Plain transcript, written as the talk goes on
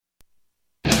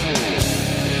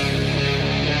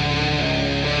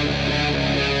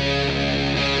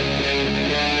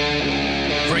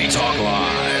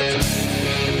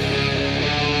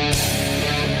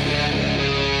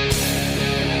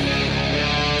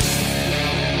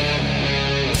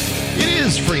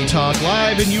is Free Talk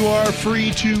Live, and you are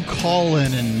free to call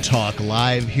in and talk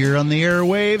live here on the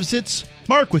airwaves. It's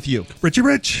Mark with you. Richie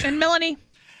Rich. And Melanie.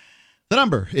 The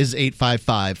number is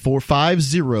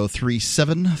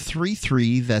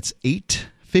 855-450-3733. That's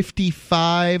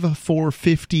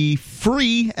 855-450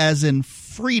 free, as in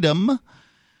freedom.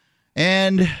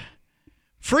 And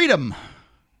freedom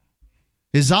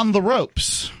is on the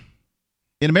ropes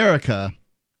in America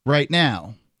right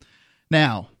now.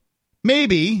 Now,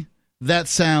 maybe that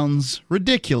sounds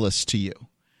ridiculous to you.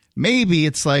 Maybe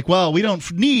it's like, well, we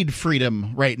don't need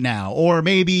freedom right now. Or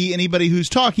maybe anybody who's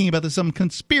talking about this, some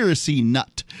conspiracy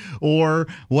nut, or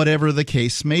whatever the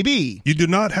case may be. You do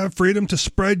not have freedom to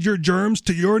spread your germs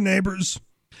to your neighbors,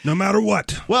 no matter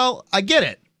what. Well, I get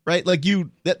it, right? Like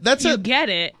you get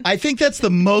it. I think that's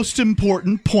the most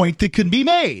important point that can be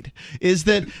made, is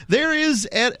that there is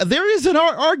an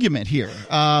argument here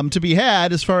to be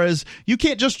had as far as you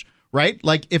can't just, right?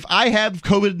 Like if I have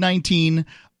COVID-19,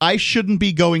 I shouldn't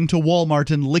be going to Walmart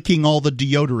and licking all the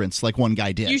deodorants like one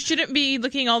guy did. You shouldn't be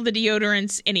licking all the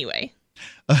deodorants anyway.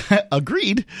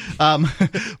 Agreed.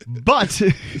 But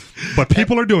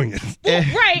people are doing it. Well,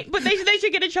 right, but they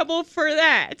should get in trouble for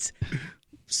that.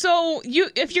 So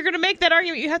if you're going to make that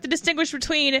argument, you have to distinguish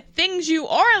between things you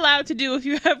are allowed to do if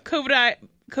you have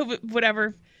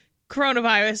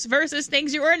coronavirus versus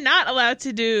things you are not allowed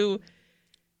to do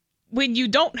when you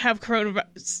don't have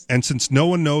coronavirus. And since no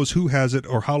one knows who has it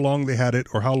or how long they had it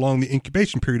or how long the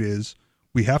incubation period is,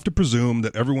 we have to presume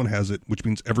that everyone has it, which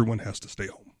means everyone has to stay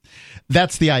home.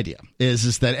 That's the idea,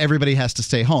 is that everybody has to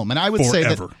stay home. And I would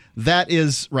say that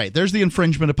is right. There's the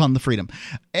infringement upon the freedom.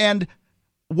 And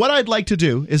what I'd like to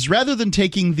do is, rather than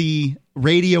taking the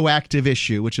radioactive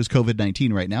issue, which is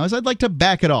COVID-19 right now, is I'd like to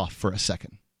back it off for a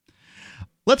second.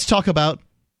 Let's talk about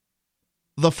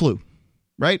the flu.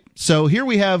 Right? So here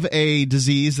we have a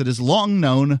disease that is long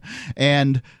known,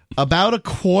 and about a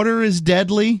quarter is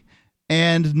deadly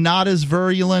and not as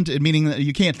virulent, meaning that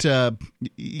you can't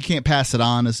pass it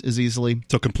on as easily.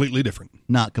 So completely different.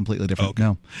 Not completely different. Okay.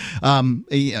 No.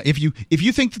 If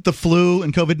you think that the flu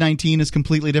and COVID-19 is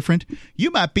completely different, you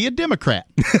might be a Democrat.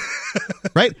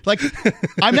 Right? Like,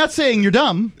 I'm not saying you're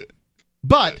dumb,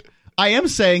 but I am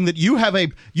saying that you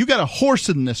got a horse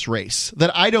in this race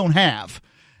that I don't have.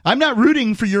 I'm not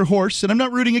rooting for your horse, and I'm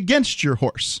not rooting against your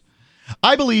horse.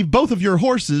 I believe both of your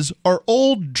horses are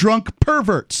old, drunk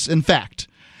perverts, in fact.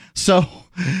 So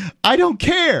I don't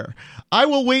care. I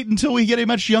will wait until we get a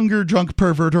much younger drunk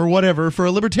pervert or whatever for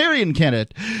a libertarian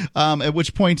candidate, at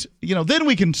which point, then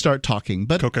we can start talking.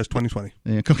 But Kokesh 2020.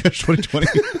 Yeah, Kokesh 2020.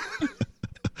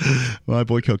 My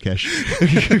boy Kokesh.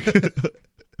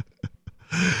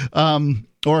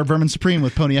 Or Vermin Supreme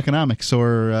with Pony Economics,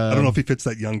 or I don't know if he fits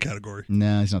that young category.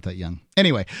 No, he's not that young.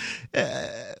 Anyway,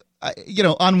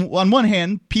 on one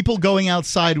hand, people going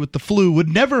outside with the flu would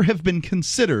never have been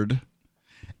considered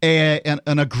an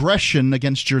aggression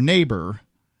against your neighbor,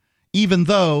 even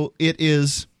though it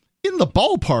is in the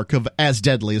ballpark of as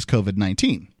deadly as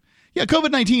COVID-19. Yeah,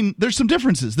 COVID-19, there's some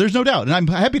differences. There's no doubt. And I'm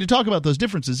happy to talk about those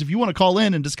differences. If you want to call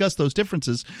in and discuss those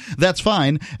differences, that's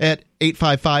fine at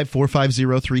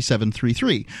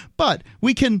 855-450-3733. But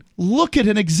we can look at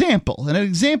an example. And an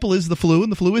example is the flu, and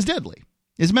the flu is deadly.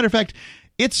 As a matter of fact,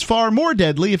 it's far more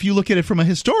deadly if you look at it from a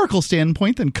historical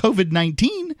standpoint than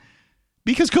COVID-19,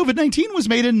 because COVID-19 was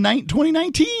made in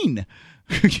 2019.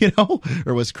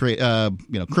 Or was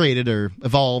created or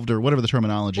evolved or whatever the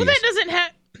terminology is.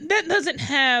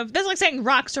 That's like saying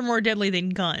rocks are more deadly than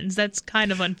guns. That's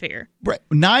kind of unfair. Right.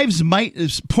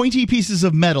 Pointy pieces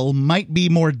of metal might be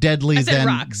more deadly than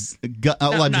rocks.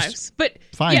 Knives. But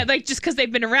fine. Yeah, like just because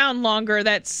they've been around longer,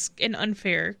 that's an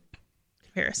unfair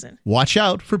comparison. Watch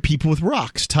out for people with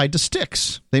rocks tied to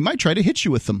sticks. They might try to hit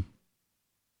you with them.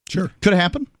 Sure. Could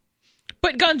happen.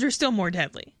 But guns are still more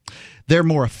deadly. They're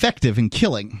more effective in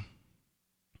killing.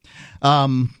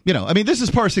 This is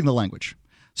parsing the language.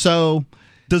 So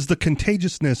does the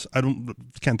contagiousness,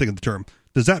 can't think of the term,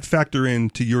 does that factor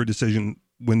into your decision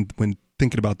when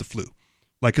thinking about the flu?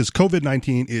 Like, because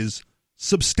COVID-19 is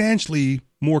substantially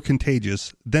more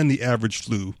contagious than the average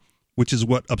flu, which is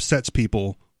what upsets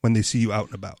people when they see you out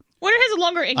and about. Well, it has a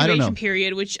longer incubation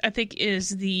period, which I think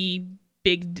is the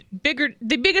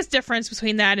biggest difference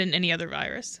between that and any other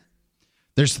virus.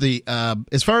 There's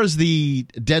as far as the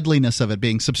deadliness of it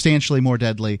being substantially more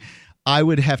deadly, I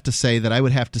would have to say that I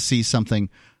would have to see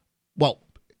something. Well,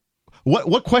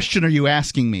 what question are you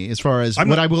asking me as far as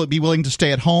would I be willing to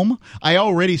stay at home? I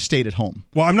already stayed at home.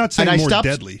 Well, I'm not saying more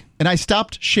deadly. And I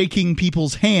stopped shaking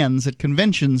people's hands at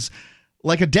conventions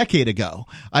like a decade ago.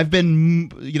 I've been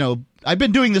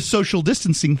doing this social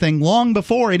distancing thing long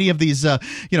before any of these,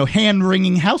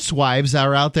 hand-wringing housewives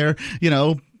are out there,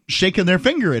 shaking their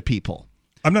finger at people.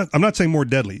 I'm not saying more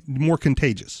deadly, more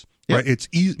contagious. Yep. Right?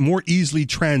 It's more easily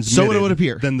transmitted. So it would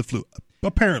appear. Than the flu.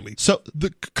 Apparently. So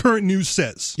the current news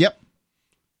says. Yep.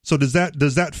 So does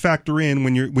that factor in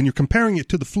when you're comparing it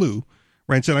to the flu,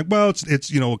 right? And saying like, well,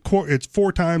 it's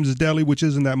 4 times as deadly, which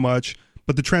isn't that much,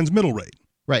 but the transmittal rate,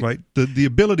 right? The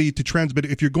ability to transmit,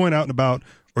 if you're going out and about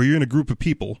or you're in a group of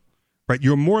people, right,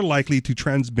 you're more likely to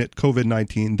transmit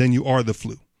COVID-19 than you are the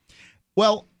flu.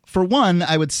 Well, for one,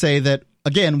 I would say that,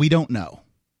 again, we don't know,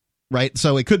 right?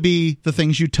 So it could be the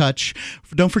things you touch.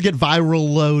 Don't forget viral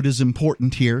load is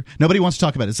important here. Nobody wants to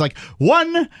talk about it. It's like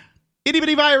one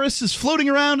itty-bitty virus is floating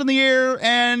around in the air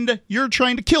and you're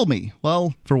trying to kill me.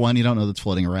 Well, for one, you don't know that's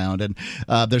floating around. And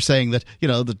they're saying that,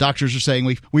 the doctors are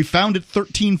saying we found it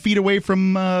 13 feet away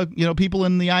from, people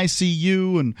in the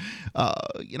ICU. And,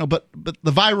 but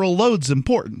the viral load's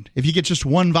important. If you get just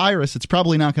one virus, it's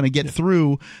probably not going to get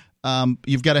through.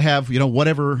 You've got to have,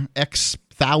 whatever X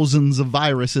thousands of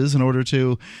viruses in order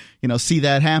to, see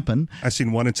that happen. I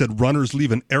seen one. It said runners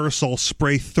leave an aerosol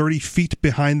spray 30 feet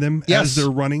behind them as they're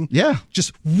running. Yeah.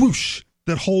 Just whoosh,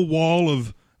 that whole wall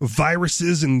of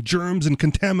viruses and germs and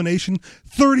contamination,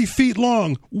 30 feet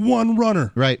long, one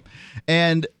runner. Right.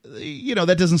 And,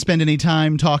 that doesn't spend any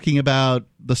time talking about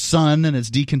the sun and its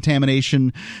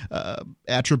decontamination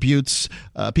attributes.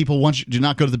 People do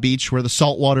not go to the beach where the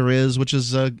salt water is, which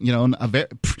is,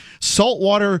 salt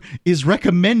water is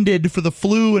recommended for the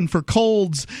flu and for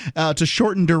colds to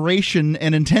shorten duration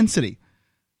and intensity.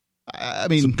 I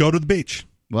mean, so go to the beach.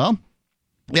 Well,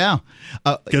 yeah.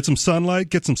 Get some sunlight,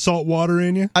 get some salt water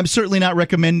in you. I'm certainly not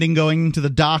recommending going to the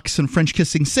docks and French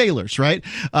kissing sailors, right?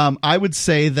 I would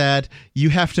say that you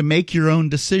have to make your own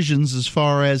decisions as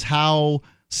far as how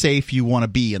safe you want to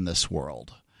be in this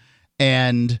world.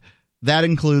 And that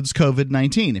includes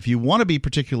COVID-19. If you want to be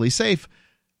particularly safe,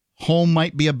 home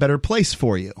might be a better place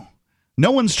for you.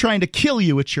 No one's trying to kill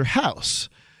you at your house.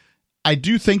 I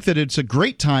do think that it's a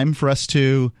great time for us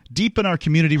to deepen our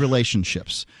community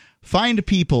relationships. Find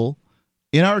people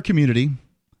in our community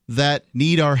that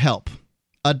need our help.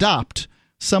 Adopt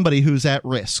somebody who's at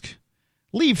risk.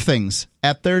 Leave things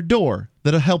at their door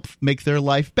that'll help make their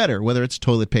life better, whether it's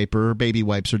toilet paper or baby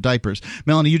wipes or diapers.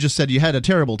 Melanie, you just said you had a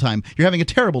terrible time. You're having a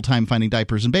terrible time finding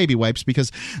diapers and baby wipes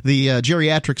because the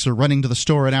geriatrics are running to the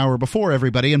store an hour before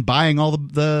everybody and buying all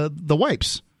the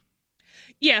wipes.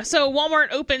 Yeah, so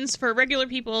Walmart opens for regular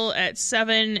people at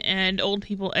 7 and old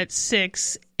people at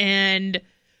 6, and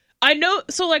I know,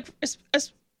 so like as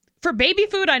for baby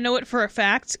food, I know it for a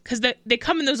fact because they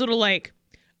come in those little a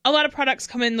lot of products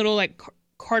come in little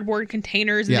cardboard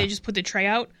containers and they just put the tray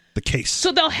out. The case.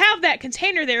 So they'll have that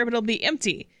container there, but it'll be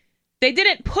empty.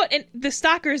 The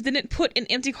stockers didn't put an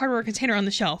empty cardboard container on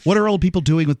the shelf. What are old people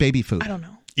doing with baby food? I don't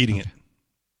know. Eating it.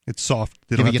 It's soft.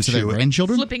 They Giving don't have it to chew their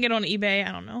grandchildren? Flipping it on eBay.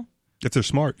 I don't know. If they're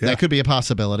smart, yeah. That could be a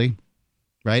possibility,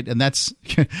 right? And that's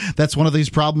one of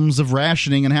these problems of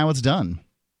rationing and how it's done.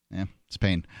 Yeah, it's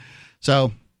pain.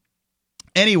 So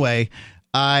anyway,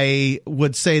 I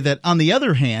would say that on the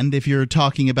other hand, if you're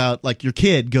talking about your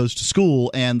kid goes to school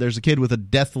and there's a kid with a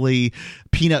deathly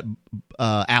peanut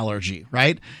allergy,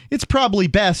 right? It's probably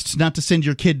best not to send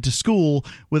your kid to school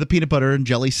with a peanut butter and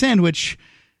jelly sandwich,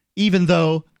 even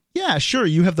though, yeah, sure,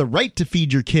 you have the right to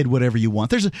feed your kid whatever you want.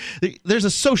 There's a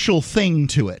social thing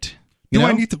to it.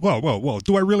 I need to? Whoa!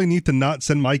 Do I really need to not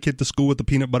send my kid to school with a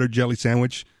peanut butter jelly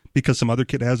sandwich because some other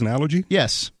kid has an allergy?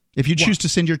 Yes. If you choose to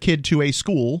send your kid to a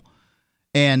school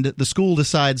and the school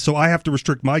decides... So I have to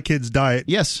restrict my kid's diet?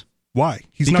 Yes. Why?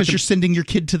 Because you're sending your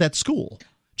kid to that school.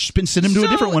 Just send him to a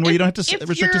different one where you don't have to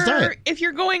restrict his diet. If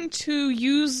you're going to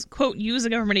use a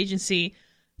government agency,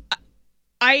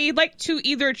 I like to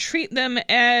either treat them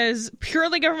as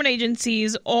purely government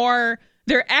agencies or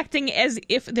they're acting as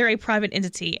if they're a private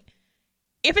entity.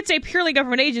 If it's a purely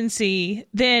government agency,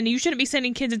 then you shouldn't be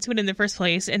sending kids into it in the first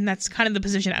place, and that's kind of the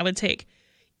position I would take.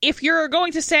 If you're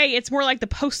going to say it's more like the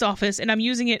post office and I'm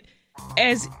using it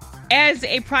as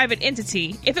a private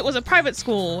entity, if it was a private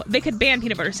school, they could ban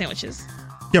peanut butter sandwiches.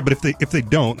 Yeah, but if they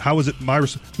don't, how is it my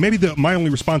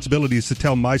only responsibility is to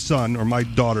tell my son or my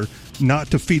daughter not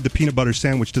to feed the peanut butter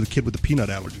sandwich to the kid with the peanut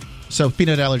allergy. So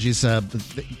peanut allergies,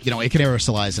 it can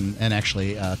aerosolize and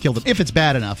actually kill them if it's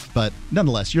bad enough. But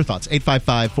nonetheless, your thoughts,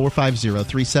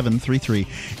 855-450-3733,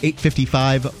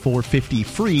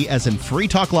 855-450-FREE, as in Free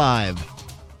Talk Live.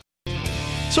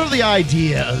 Sort of the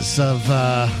ideas of...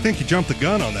 I think you jumped the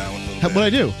gun on that one a little bit.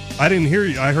 What'd I do? I didn't hear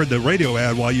you. I heard the radio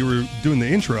ad while you were doing the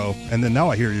intro, and then now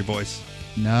I hear your voice.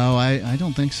 No, I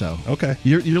don't think so. Okay.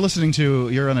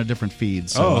 You're on a different feed,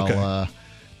 so okay.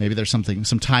 Maybe there's some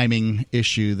timing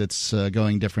issue that's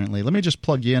going differently. Let me just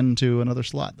plug you into another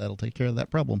slot. That'll take care of that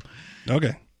problem.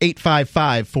 Okay.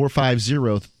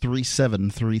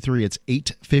 855-450-3733. It's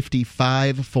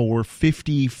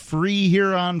 855-450-FREE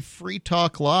here on Free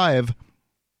Talk Live.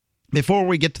 Before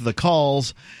we get to the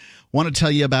calls, want to tell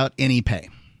you about AnyPay.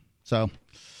 So,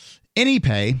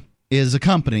 AnyPay is a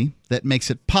company that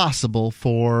makes it possible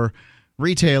for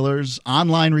retailers,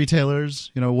 online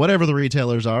retailers, whatever the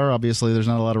retailers are. Obviously, there's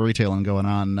not a lot of retailing going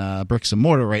on bricks and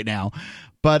mortar right now,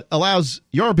 but allows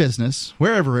your business,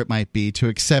 wherever it might be, to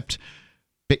accept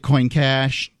Bitcoin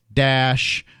Cash,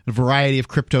 Dash, a variety of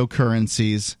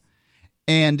cryptocurrencies.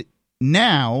 And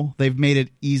now they've made it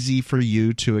easy for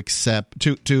you to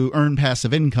to earn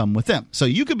passive income with them. So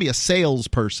you could be a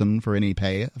salesperson for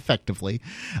AnyPay, effectively,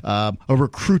 a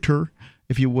recruiter,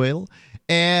 if you will,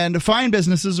 and find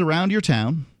businesses around your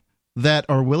town that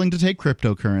are willing to take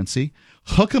cryptocurrency,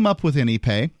 hook them up with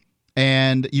AnyPay,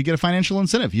 and you get a financial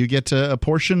incentive. You get a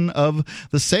portion of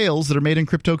the sales that are made in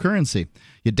cryptocurrency.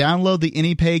 You download the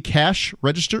AnyPay Cash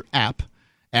Register app,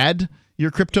 add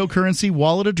your cryptocurrency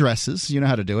wallet addresses. You know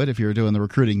how to do it. If you're doing the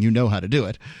recruiting, you know how to do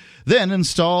it. Then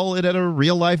install it at a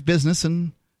real-life business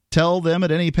and tell them at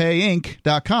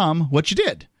anypayinc.com what you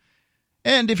did.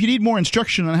 And if you need more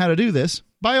instruction on how to do this,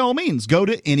 by all means, go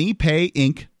to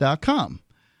anypayinc.com.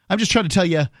 I'm just trying to tell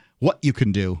you what you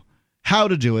can do. How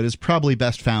to do it is probably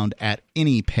best found at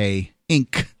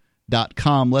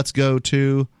anypayinc.com. Let's go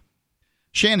to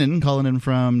Shannon calling in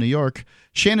from New York.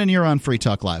 Shannon, you're on Free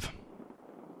Talk Live.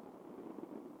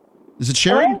 Is it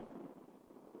Sharon? Hello?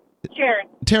 Sharon.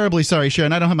 Terribly sorry,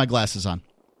 Sharon. I don't have my glasses on.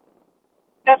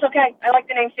 That's okay. I like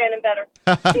the name Shannon better.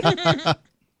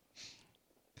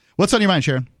 What's on your mind,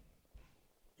 Sharon?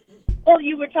 Well,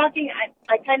 you were talking,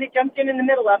 I kind of jumped in the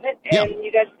middle of it, and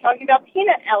you guys were talking about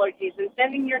peanut allergies and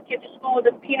sending your kid to school with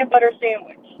a peanut butter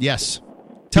sandwich. Yes.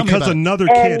 Because another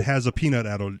kid has a peanut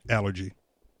allergy.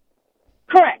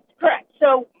 Correct.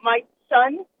 So my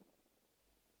son,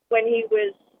 when he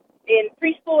was in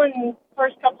preschool and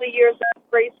first couple of years of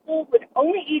grade school, would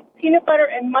only eat peanut butter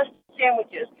and mustard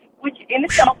sandwiches, which in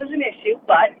itself is an issue,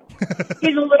 but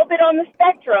he's a little bit on the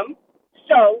spectrum,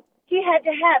 so he had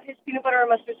to have his peanut butter and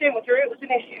mustard sandwich, or it was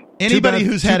an issue. Anybody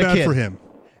who's had a kid, for him.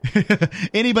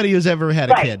 Anybody who's ever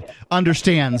had a kid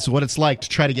understands what it's like to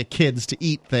try to get kids to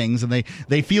eat things, and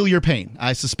they feel your pain,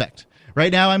 I suspect.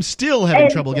 Right now, I'm still having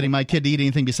trouble getting my kid to eat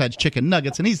anything besides chicken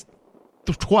nuggets, and he's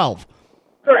 12.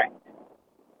 Correct.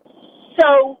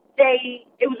 So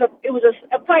it was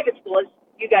a private school, as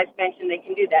you guys mentioned. They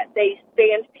can do that. They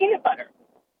banned peanut butter,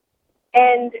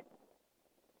 and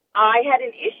I had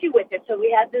an issue with it. So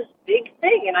we had this big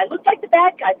thing, and I looked like the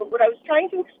bad guy. But what I was trying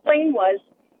to explain was,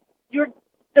 the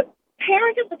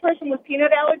parent of the person with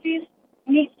peanut allergies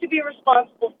needs to be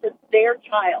responsible for their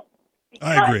child.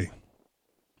 I agree.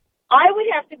 I would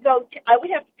have to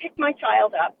pick my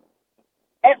child up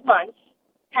at lunch,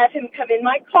 have him come in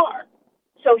my car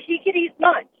so he could eat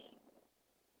lunch,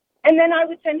 and then I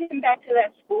would send him back to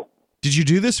that school. Did you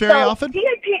do this very often?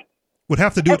 Would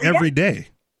have to do it every day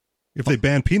if they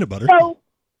ban peanut butter. So,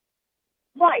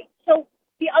 right. So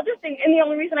the other thing, and the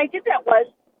only reason I did that was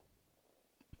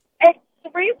at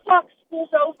 3 o'clock, school's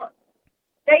over.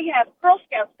 They have Girl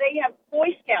Scouts, they have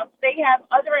Boy Scouts, they have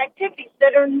other activities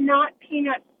that are not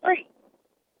peanut-free.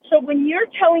 So when you're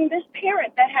telling this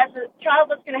parent that has a child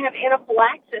that's going to have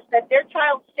anaphylaxis that their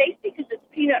child's safe because it's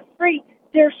peanut-free,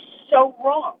 they're so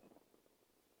wrong.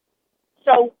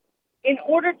 So in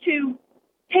order to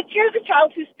take care of the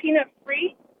child who's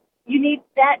peanut-free, you need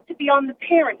that to be on the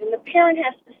parent, and the parent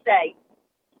has to say,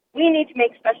 we need to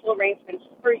make special arrangements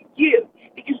for you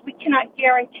because we cannot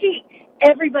guarantee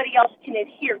everybody else can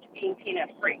adhere to being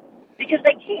peanut-free because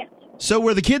they can't. So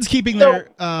were the kids keeping their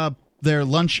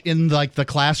lunch in like the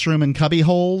classroom and cubby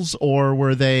holes,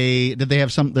 or did they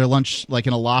have their lunch like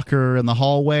in a locker in the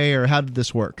hallway, or how did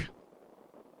this work?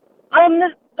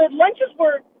 The lunches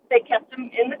they kept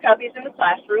them in the cubbies in the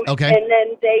classroom, okay, and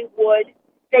then they would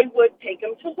take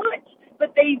them to lunch.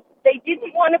 But they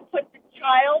didn't want to put the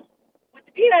child with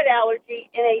the peanut allergy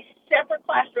in a separate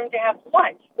classroom to have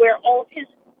lunch where all of his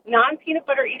non-peanut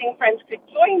butter eating friends could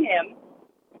join him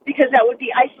because that would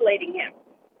be isolating him.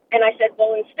 And I said,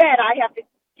 well, instead, I have to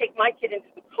take my kid into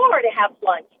the car to have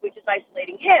lunch, which is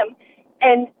isolating him,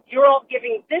 and you're all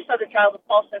giving this other child a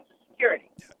false sense of security.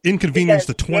 Inconvenience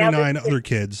to 29 other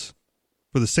kids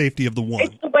for the safety of the one.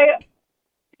 It's the way,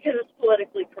 because it's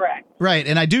politically correct. Right,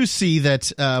 and I do see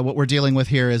that what we're dealing with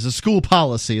here is a school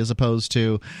policy as opposed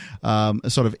to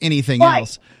sort of anything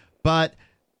else. But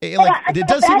it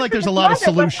does seem like there's a lot of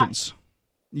solutions.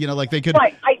 Like they could.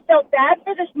 Right. I felt bad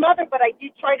for this mother, but I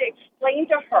did try to explain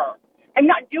to her, I'm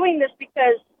not doing this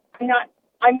because I'm not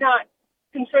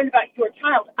concerned about your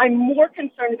child. I'm more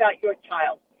concerned about your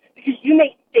child because you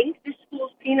may think this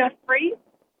school's peanut free,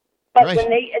 but when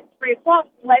they at 3:00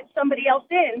 let somebody else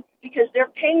in because they're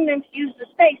paying them to use the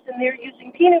space and they're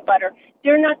using peanut butter,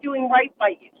 they're not doing right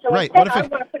by you. So instead, I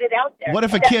want to put it out there. What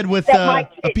if a kid with a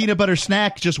peanut butter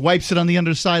snack just wipes it on the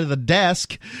underside of the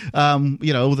desk?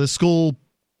 The school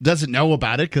doesn't know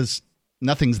about it because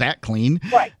nothing's that clean,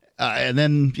 right? And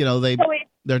then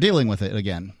they're dealing with it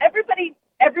again.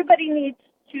 Everybody needs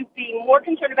to be more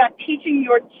concerned about teaching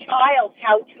your child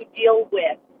how to deal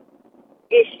with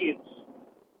issues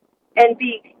and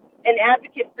be an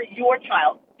advocate for your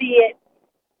child, be it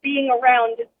being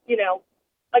around,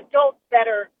 adults that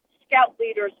are scout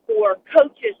leaders or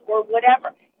coaches or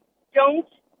whatever. Don't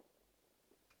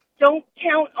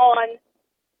count on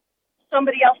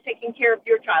somebody else taking care of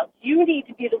your child. You need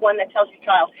to be the one that tells your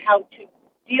child how to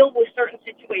deal with certain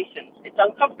situations. It's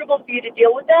uncomfortable for you to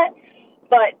deal with that,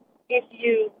 but if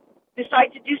you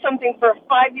decide to do something for a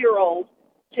 5-year-old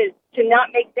to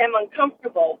not make them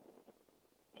uncomfortable,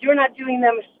 you're not doing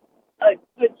them a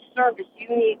good service. You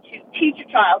need to teach your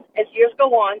child. As years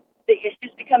go on, the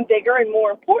issues become bigger and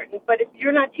more important. But if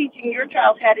you're not teaching your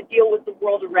child how to deal with the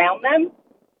world around them,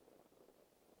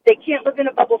 they can't live in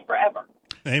a bubble forever.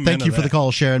 Amen. Thank you for the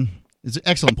call, Sharon. It's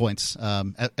excellent points.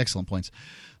 Excellent points.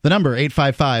 The number,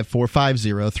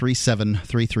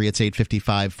 855-450-3733. It's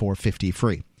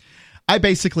 855-450-FREE. I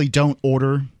basically don't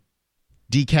order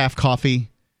decaf coffee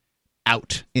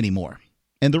out anymore.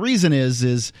 And the reason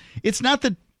is it's not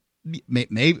that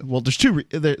there's two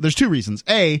reasons.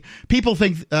 A, people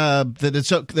think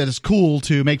that it's cool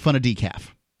to make fun of decaf,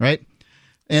 right?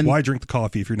 And why drink the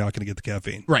coffee if you're not going to get the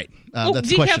caffeine? Right. That's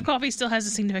the decaf question. coffee still has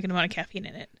a significant amount of caffeine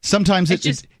in it. Sometimes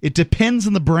it depends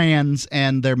on the brands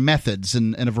and their methods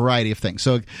and a variety of things.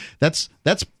 So that's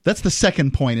the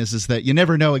second point is that you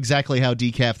never know exactly how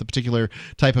decaf, the particular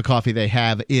type of coffee they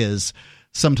have, is.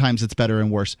 Sometimes it's better and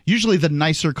worse. Usually the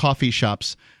nicer coffee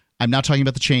shops, I'm not talking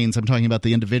about the chains, I'm talking about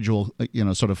the individual,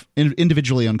 sort of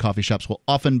individually owned coffee shops will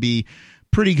often be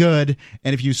pretty good.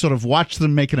 And if you sort of watch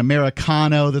them make an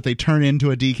Americano that they turn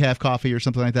into a decaf coffee or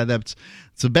something like that, it's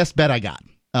the best bet I got.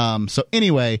 So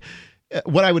anyway,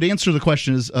 what I would answer the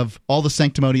question is of all the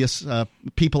sanctimonious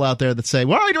people out there that say,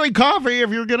 why are you doing coffee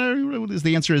if you're going to,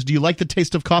 the answer is, do you like the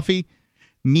taste of coffee?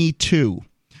 Me too.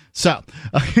 So,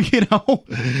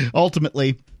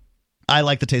 ultimately, I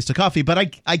like the taste of coffee, but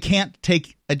I can't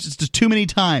take just too many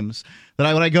times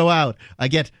that when I go out, I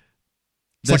get.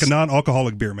 It's like a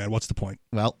non-alcoholic beer, man. What's the point?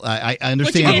 Well, I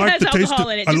understand. I like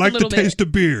the taste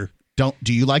of beer.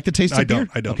 Do you like the taste of beer?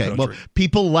 I don't. Okay. Well,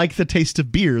 people like the taste of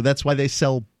beer. That's why they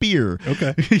sell beer.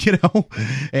 Okay.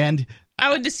 And I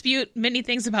would dispute many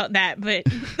things about that, but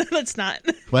let's not.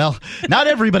 Well, not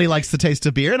everybody likes the taste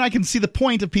of beer, and I can see the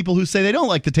point of people who say they don't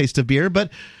like the taste of beer, but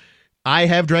I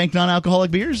have drank non-alcoholic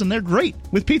beers, and they're great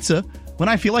with pizza when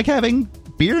I feel like having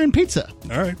beer and pizza.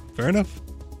 All right. Fair enough.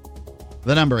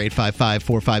 The number,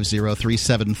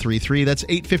 855-450-3733. That's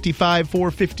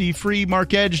 855-450-FREE.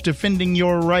 Mark Edge, defending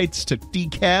your rights to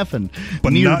decaf and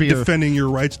but near not beer. Defending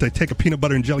your rights to take a peanut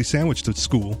butter and jelly sandwich to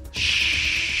school.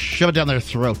 Shove it down their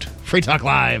throat. Free Talk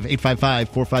Live,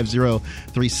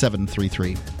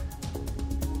 855-450-3733.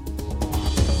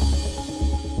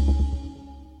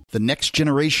 The next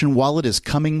generation wallet is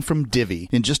coming from Divvy.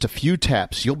 In just a few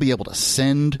taps, you'll be able to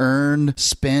send, earn,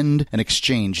 spend, and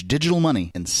exchange digital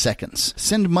money in seconds.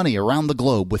 Send money around the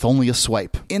globe with only a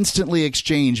swipe. Instantly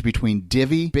exchange between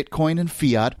Divvy, Bitcoin, and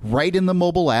fiat right in the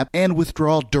mobile app and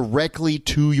withdraw directly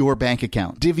to your bank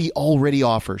account. Divvy already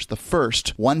offers the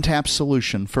first one-tap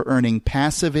solution for earning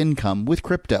passive income with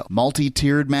crypto.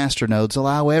 Multi-tiered masternodes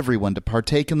allow everyone to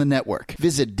partake in the network.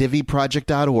 Visit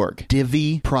DivvyProject.org.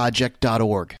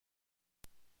 DivvyProject.org.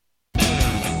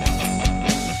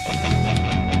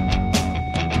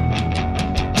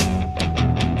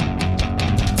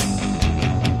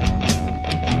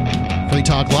 Free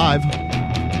Talk Live.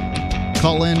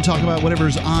 Call in, talk about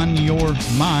whatever's on your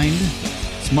mind.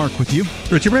 It's Mark with you.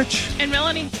 Richie Rich. And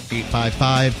Melanie.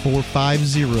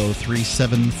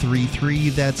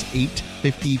 855-450-3733. That's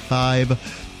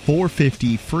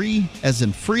 855-450-FREE, as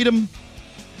in freedom.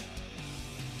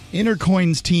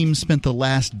 Intercoin's team spent the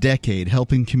last decade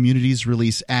helping communities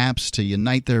release apps to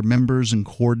unite their members and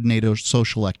coordinate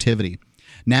social activity.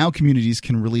 Now communities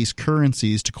can release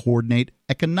currencies to coordinate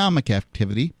economic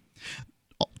activity.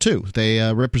 too.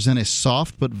 They represent a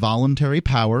soft but voluntary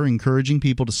power, encouraging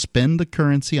people to spend the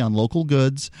currency on local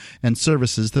goods and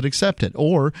services that accept it,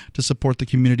 or to support the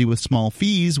community with small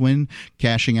fees when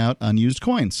cashing out unused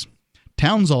coins.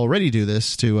 Towns already do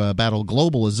this to battle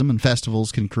globalism, and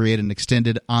festivals can create an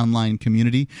extended online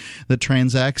community that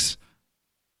transacts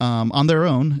on their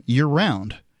own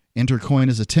year-round. Intercoin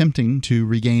is attempting to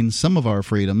regain some of our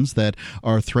freedoms that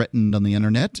are threatened on the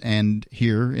internet and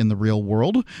here in the real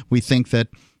world. We think that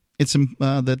it's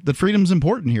that freedom's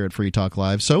important here at Free Talk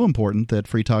Live, so important that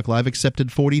Free Talk Live accepted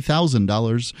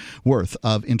 $40,000 worth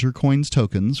of Intercoin's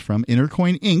tokens from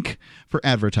Intercoin Inc. for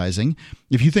advertising.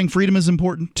 If you think freedom is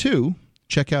important too,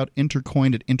 check out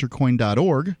Intercoin at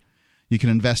intercoin.org. You can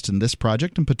invest in this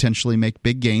project and potentially make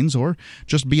big gains, or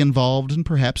just be involved and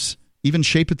perhaps even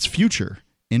shape its future.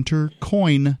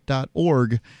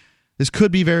 Intercoin.org. This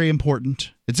could be very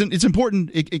important. It's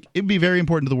important. It'd be very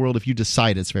important to the world if you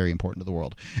decide it's very important to the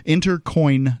world.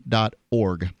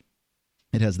 Intercoin.org.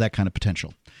 It has that kind of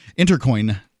potential.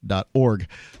 Intercoin.org.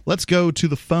 Let's go to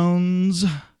the phones,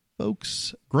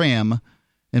 folks. Graham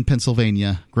in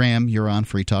Pennsylvania. Graham, you're on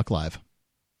Free Talk Live.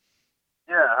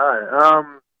 Yeah, hi.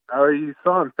 I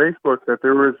saw on Facebook that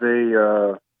there was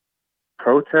a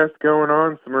protest going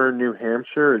on somewhere in New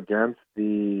Hampshire against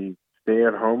the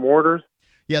stay-at-home orders.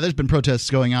 Yeah, there's been protests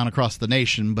going on across the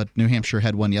nation, but New Hampshire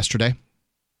had one yesterday.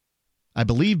 I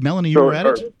believe, Melanie, you were at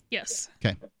it? Yes.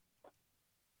 Okay.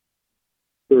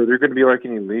 So are there going to be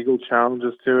any legal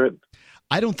challenges to it?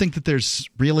 I don't think that there's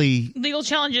really... Legal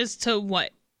challenges to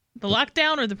what? The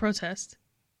lockdown or the protest?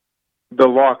 The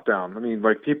lockdown. I mean,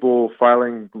 people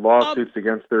filing lawsuits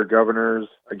against their governors,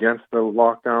 against the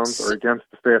lockdowns, or against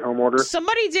the stay-at-home order.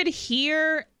 Somebody did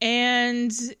here,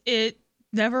 and it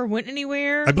never went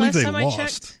anywhere. I believe last they time lost. I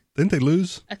checked. Didn't they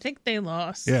lose? I think they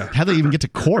lost. Yeah. How'd they even get to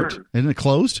court? Isn't it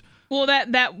closed? Well,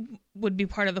 that would be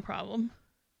part of the problem.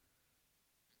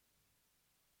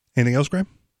 Anything else, Graham?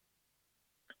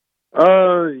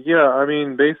 Yeah. I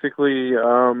mean, basically,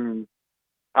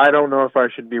 I don't know if I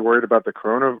should be worried about the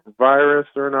coronavirus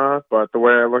or not, but the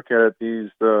way I look at it, these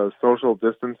social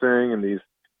distancing and these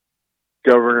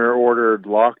governor-ordered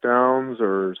lockdowns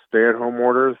or stay-at-home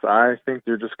orders, I think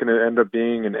they're just going to end up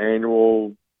being an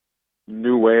annual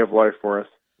new way of life for us.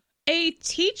 A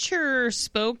teacher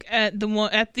spoke at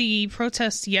the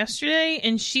protest yesterday,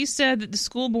 and she said that the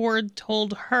school board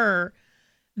told her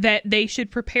that they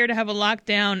should prepare to have a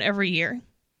lockdown every year.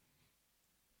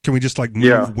 Can we just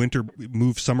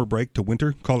move summer break to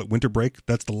winter? Call it winter break.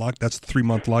 That's the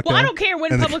 3-month lockdown. Well, I don't care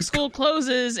when public school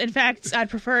closes. In fact, I'd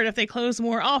prefer it if they close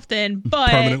more often. But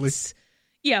permanently.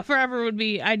 Yeah, forever would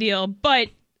be ideal. But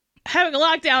having a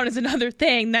lockdown is another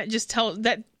thing that just tells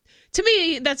that to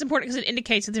me that's important because it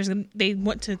indicates that they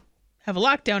want to have a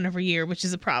lockdown every year, which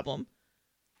is a problem.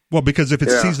 Well, because if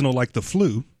it's seasonal like the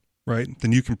flu, right,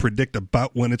 then you can predict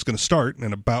about when it's going to start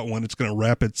and about when it's going to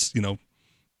wrap its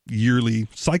yearly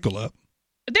cycle up.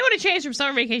 If they want to change from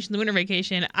summer vacation to winter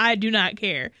vacation, I do not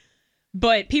care.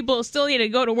 But people still need to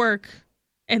go to work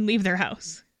and leave their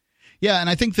house. Yeah, and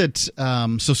I think that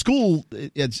so school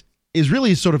is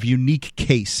really a sort of unique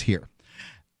case here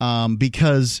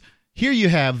because here you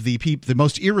have the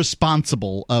most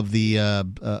irresponsible of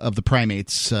the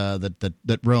primates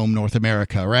that roam North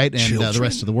America, right, and the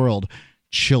rest of the world.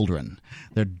 Children.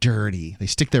 They're dirty. They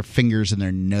stick their fingers in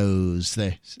their nose.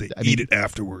 They eat it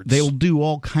afterwards. They'll do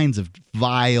all kinds of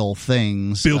vile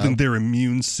things. Building their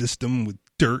immune system with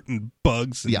dirt and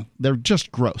bugs. And they're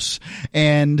just gross.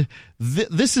 And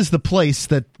this is the place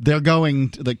that they're going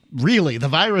to, really, the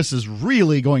virus is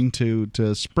really going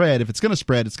to spread. If it's going to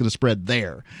spread, it's going to spread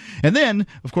there. And then,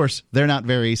 of course, they're not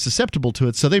very susceptible to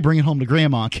it, so they bring it home to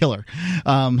grandma and kill her.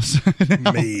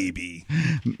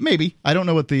 Maybe. I don't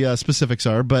know what the specifics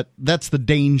are, but that's the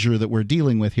danger that we're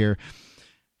dealing with here.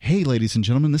 Hey, ladies and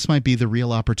gentlemen, this might be the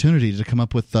real opportunity to come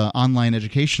up with online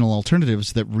educational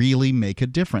alternatives that really make a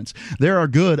difference. There are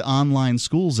good online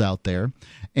schools out there,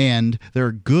 and there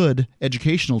are good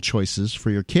educational choices for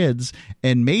your kids,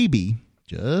 and maybe,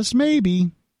 just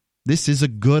maybe, this is a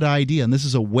good idea, and this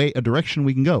is a direction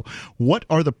we can go. What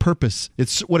are the purpose?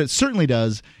 What it certainly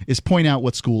does is point out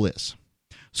what school is.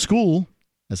 School,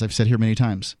 as I've said here many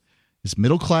times, is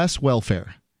middle-class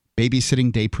welfare,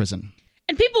 babysitting day prison.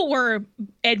 And people were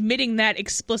admitting that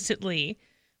explicitly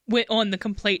on the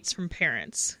complaints from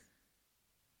parents.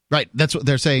 Right. That's what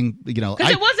they're saying. Because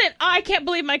it wasn't, I can't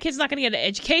believe my kid's not going to get an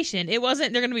education. It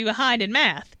wasn't, they're going to be behind in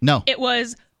math. No. It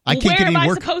was, where am I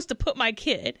supposed to put my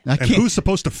kid? And who's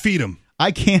supposed to feed him?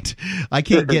 I can't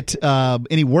get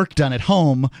any work done at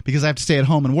home because I have to stay at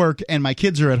home and work, and my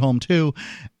kids are at home too.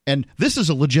 And this is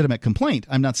a legitimate complaint.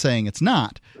 I'm not saying it's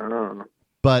not.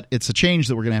 but it's a change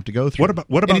that we're going to have to go through.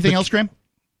 What about anything else, Graham?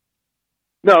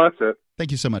 No, that's it.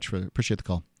 Thank you so much. Appreciate the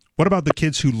call. What about the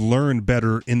kids who learn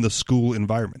better in the school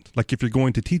environment? Like if you're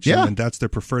going to teach them and that's their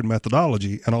preferred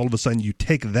methodology, and all of a sudden you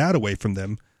take that away from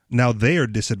them, now they are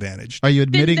disadvantaged. Are you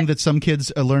admitting that some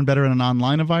kids learn better in an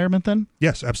online environment then?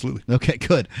 Yes, absolutely. Okay,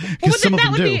 good. Well, Some of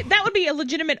them do. That would be a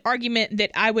legitimate argument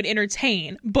that I would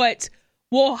entertain. But,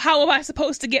 well, how am I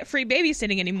supposed to get free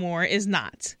babysitting anymore is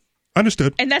not.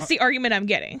 Understood. And that's the argument I'm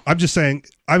getting. I'm saying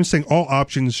all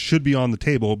options should be on the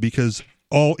table because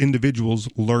all individuals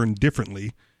learn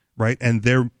differently, right? And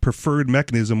their preferred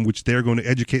mechanism, which they're going to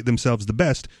educate themselves the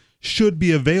best, should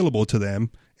be available to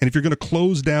them. And if you're going to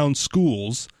close down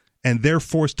schools and they're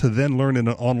forced to then learn in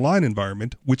an online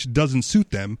environment, which doesn't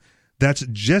suit them, that's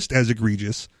just as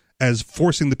egregious as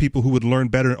forcing the people who would learn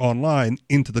better online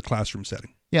into the classroom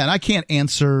setting. Yeah, and I can't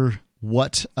answer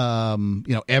what,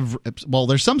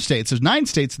 there's some states, there's 9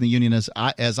 states in the union,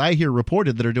 as I hear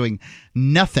reported, that are doing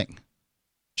nothing.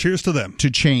 Cheers to them.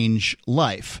 To change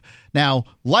life. Now,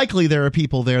 likely there are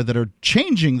people there that are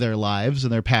changing their lives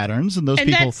and their patterns, and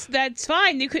people that's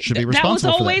fine. You could should be that was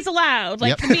responsible for always that. allowed.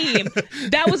 Like the meme,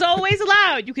 that was always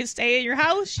allowed. You could stay at your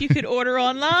house. You could order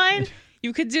online.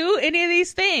 You could do any of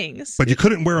these things. But you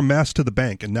couldn't wear a mask to the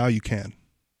bank, and now you can.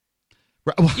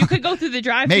 You could go through the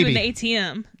drive-thru in the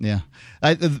ATM. Yeah.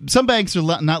 Some banks are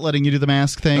not letting you do the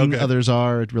mask thing. Okay. Others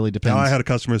are. It really depends. Now, I had a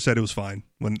customer who said it was fine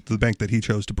when the bank that he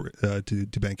chose to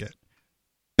bank at.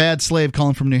 Bad Slave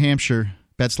calling from New Hampshire.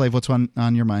 Bad Slave, what's on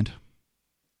your mind?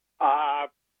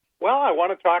 Well, I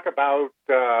want to talk about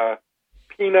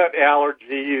peanut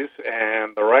allergies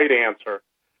and the right answer.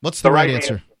 What's the right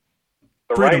answer?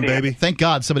 The Freedom, right baby. answer. Thank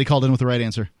God somebody called in with the right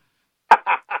answer.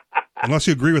 Unless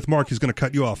you agree with Mark, he's going to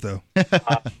cut you off, though.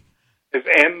 Is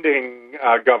ending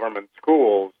government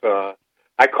schools. I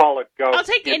call it go. I'll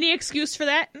take any excuse for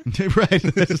that. Right.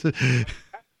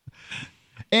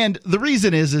 And the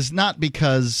reason is not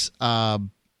because the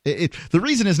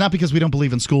reason is not because we don't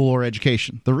believe in school or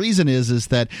education. The reason is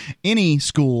that any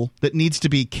school that needs to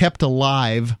be kept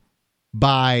alive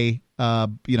by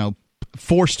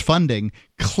forced funding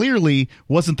clearly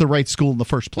wasn't the right school in the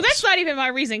first place. Well, that's not even my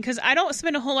reason, because I don't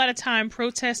spend a whole lot of time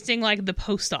protesting like the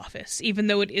post office, even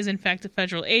though it is in fact a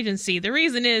federal agency. The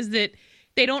reason is that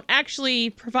they don't actually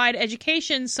provide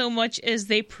education so much as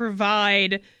they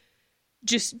provide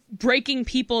just breaking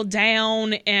people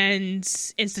down and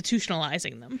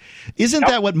institutionalizing them. Isn't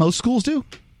that what most schools do?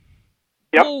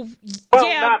 Yep. Well, Well,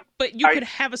 yeah, but you could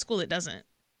have a school that doesn't.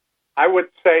 I would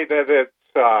say that it's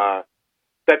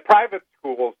that private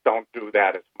schools don't do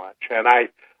that as much, and I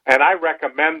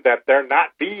recommend that there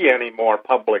not be any more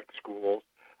public schools.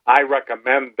 I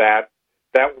recommend that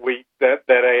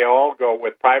they all go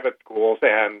with private schools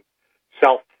and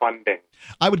self-funding.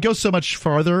 I would go so much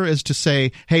farther as to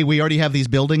say, hey, we already have these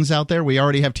buildings out there. We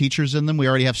already have teachers in them. We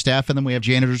already have staff in them. We have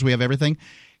janitors. We have everything.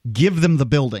 Give them the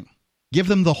building. Give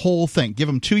them the whole thing. Give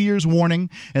them 2 years warning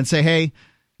and say, hey,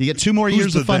 you get 2 more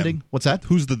years of funding. Them? What's that?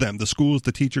 Who's the them? The schools,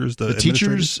 the teachers, the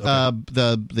teachers, okay.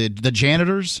 the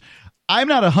janitors. I'm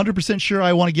not 100% sure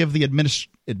I want to give the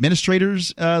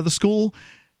administrators the school.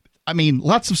 I mean,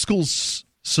 lots of schools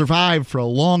survived for a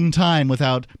long time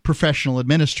without professional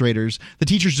administrators. The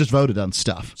teachers just voted on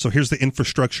stuff. So here's the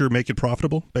infrastructure, make it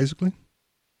profitable, basically?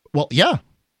 Well, yeah.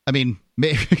 I mean,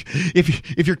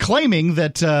 if you're claiming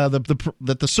that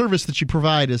that the service that you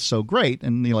provide is so great,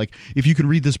 and you're like, if you can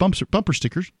read this bumper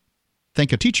stickers,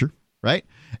 thank a teacher, right?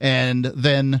 And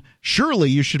then surely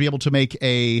you should be able to make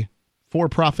a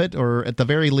for-profit, or at the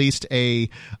very least a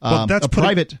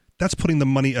private. That's putting the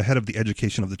money ahead of the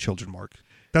education of the children, Mark.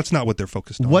 That's not what they're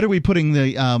focused on. What are we putting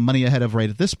the money ahead of right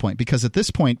at this point? Because at this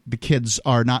point, the kids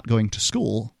are not going to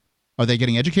school. Are they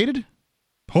getting educated?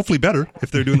 Hopefully better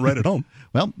if they're doing right at home.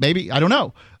 Well, maybe. I don't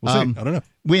know. We'll see. I don't know.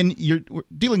 When you're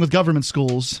dealing with government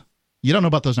schools, you don't know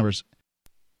about those numbers.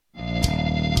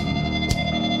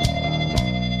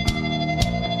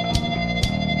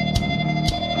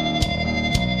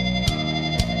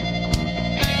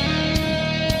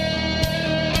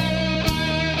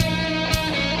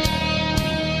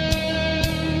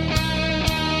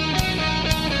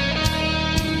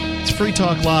 It's Free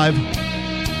Talk Live.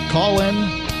 Call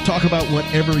in. Talk about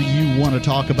whatever you want to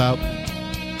talk about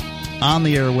on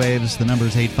the airwaves. The number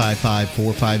is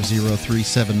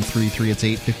 855-450-3733. It's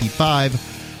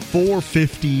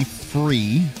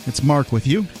 855-450-FREE. It's Mark with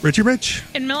you. Richie Rich.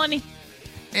 And Melanie.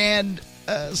 And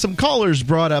some callers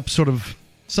brought up sort of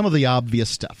some of the obvious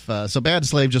stuff. So Bad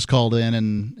Slave just called in,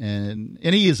 and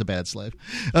he is a bad slave.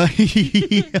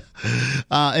 He,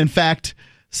 in fact,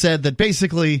 said that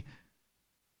basically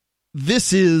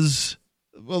this is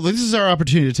our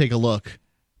opportunity to take a look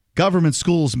government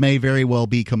schools may very well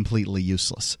be completely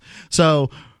useless.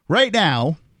 So right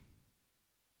now,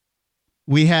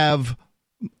 we have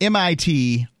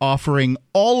MIT offering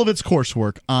all of its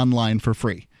coursework online for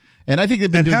free. And I think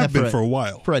they've been doing that for a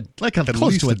while. For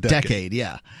close to a decade,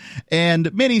 yeah.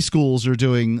 And many schools are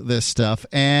doing this stuff.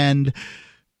 And,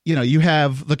 you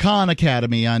have the Khan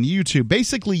Academy on YouTube.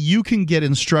 Basically, you can get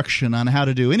instruction on how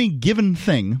to do any given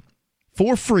thing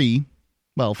for free,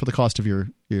 well, for the cost of your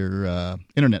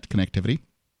internet connectivity,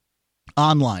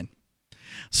 online.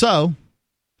 So,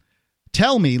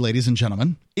 tell me, ladies and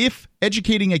gentlemen, if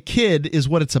educating a kid is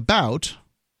what it's about,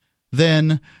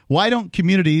 then why don't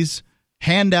communities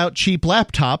hand out cheap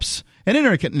laptops and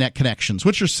internet connections,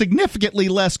 which are significantly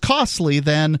less costly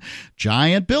than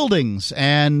giant buildings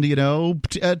and,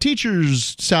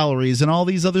 teachers' salaries and all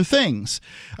these other things?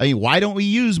 I mean, why don't we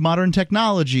use modern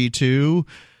technology to,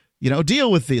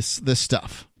 deal with this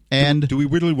stuff? And do we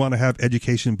really want to have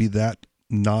education be that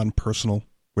non-personal,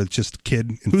 where it's just a kid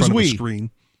in front of a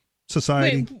screen?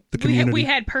 Society, the community. We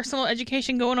had personal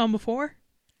education going on before?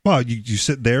 Well, you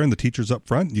sit there and the teacher's up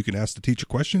front. You can ask the teacher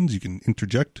questions. You can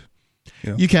interject.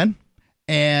 You can.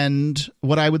 And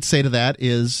what I would say to that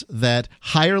is that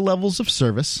higher levels of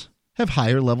service have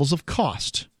higher levels of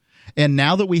cost. And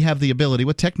now that we have the ability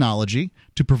with technology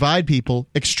to provide people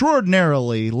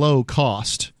extraordinarily low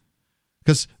cost,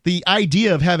 because the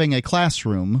idea of having a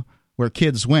classroom where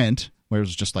kids went, where it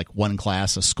was just like one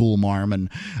class, a school marm, and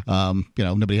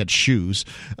nobody had shoes,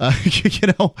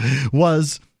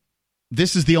 was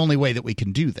this is the only way that we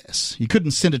can do this. You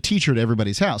couldn't send a teacher to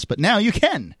everybody's house, but now you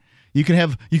can. You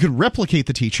could replicate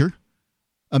the teacher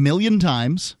 1 million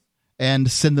times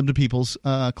and send them to people's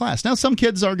class. Now, some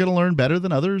kids are going to learn better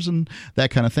than others and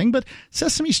that kind of thing, but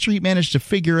Sesame Street managed to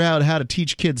figure out how to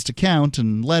teach kids to count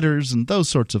and letters and those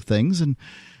sorts of things. And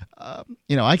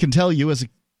I can tell you as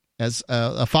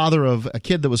a father of a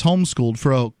kid that was homeschooled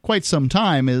for quite some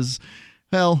time is,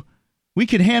 well, we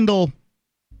can handle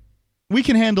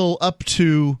up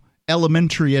to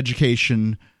elementary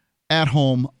education at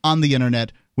home on the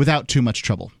internet without too much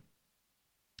trouble.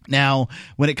 Now,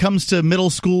 when it comes to middle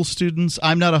school students,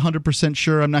 I'm not 100%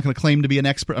 sure. I'm not going to claim to be an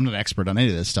expert. I'm not an expert on any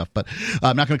of this stuff, but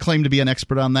I'm not going to claim to be an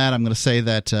expert on that. I'm going to say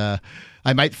that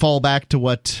I might fall back to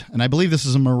what, and I believe this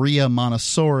is a Maria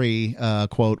Montessori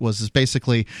quote, was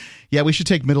basically, yeah, we should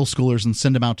take middle schoolers and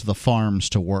send them out to the farms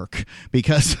to work,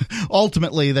 because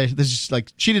ultimately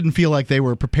she didn't feel like they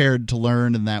were prepared to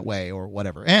learn in that way or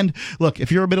whatever. And look,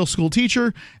 if you're a middle school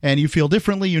teacher and you feel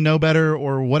differently, you know better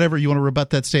or whatever, you want to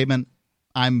rebut that statement,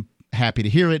 I'm happy to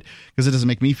hear it, because it doesn't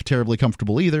make me terribly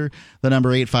comfortable either. The number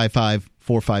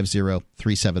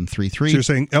 855-450-3733. So you're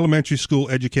saying elementary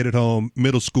school, educate at home,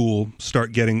 middle school,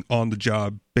 start getting on the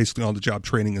job, basically on the job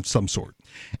training of some sort.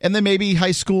 And then maybe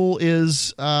high school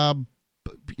is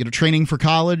training for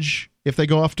college if they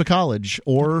go off to college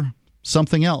or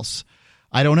something else.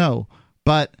 I don't know.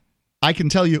 But I can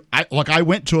tell you, I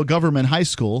went to a government high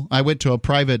school. I went to a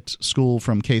private school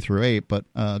from K through 8, but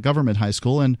government high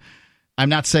school, and I'm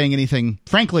not saying anything.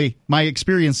 Frankly, my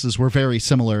experiences were very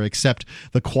similar, except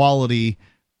the quality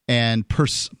and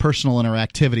personal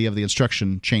interactivity of the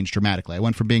instruction changed dramatically. I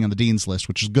went from being on the dean's list,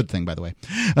 which is a good thing, by the way,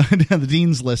 the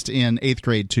dean's list in 8th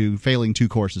grade to failing 2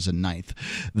 courses in 9th.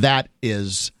 That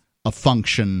is a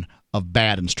function of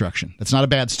bad instruction. That's not a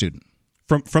bad student.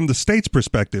 From the state's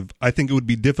perspective, I think it would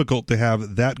be difficult to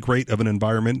have that great of an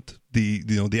environment,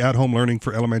 the at-home learning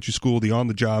for elementary school, the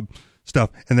on-the-job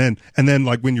stuff, and then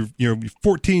like when you're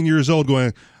 14 years old,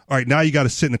 going, all right, now you got to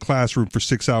sit in a classroom for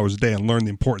 6 hours a day and learn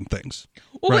the important things.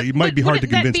 Well, right? It might be hard to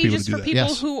convince people to do that.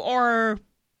 People who are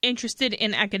interested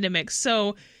in academics.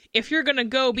 So if you're going to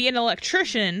go be an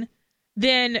electrician,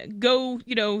 then go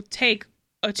take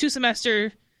a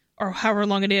 2-semester or however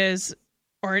long it is,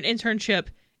 or an internship,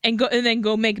 and then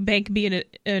go make bank being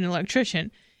an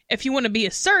electrician. If you want to be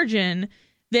a surgeon,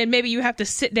 then maybe you have to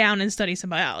sit down and study some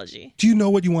biology. Do you know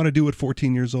what you want to do at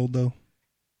 14 years old, though?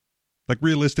 Like,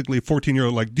 realistically,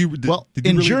 14-year-old, like,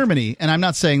 Germany, and I'm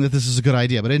not saying that this is a good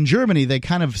idea, but in Germany, they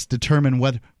kind of determine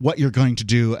what you're going to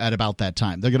do at about that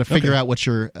time. They're going to figure out what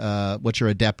you're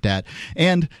adept at.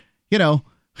 And,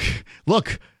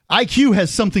 look, IQ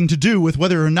has something to do with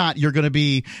whether or not you're going to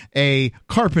be a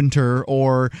carpenter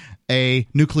or a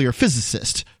nuclear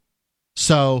physicist.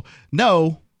 So,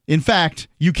 no. In fact,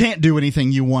 you can't do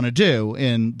anything you want to do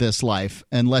in this life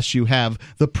unless you have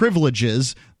the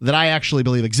privileges that I actually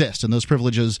believe exist. And those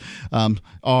privileges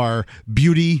are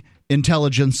beauty,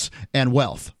 intelligence, and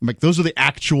wealth. Like, those are the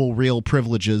actual real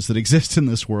privileges that exist in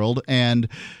this world. And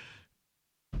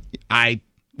I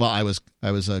Well, I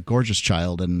was a gorgeous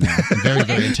child and very,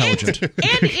 very intelligent.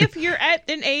 And if you're at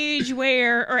an age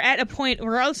or at a point,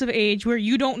 regardless of age, where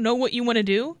you don't know what you want to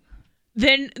do,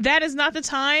 then that is not the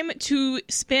time to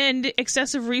spend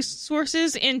excessive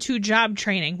resources into job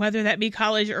training, whether that be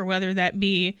college or whether that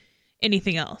be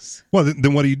anything else. Well,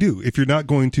 then what do you do if you're not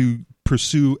going to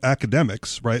pursue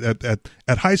academics, right?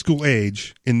 At high school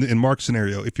age, in Mark's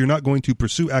scenario, if you're not going to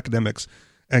pursue academics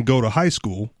and go to high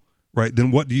school, right,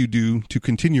 then what do you do to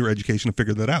continue your education and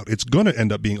figure that out? It's going to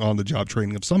end up being on-the-job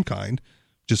training of some kind.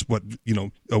 Just a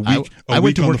week. I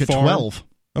went to work at 12.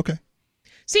 Okay.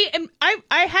 See, and I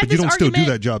had but this you don't argument. still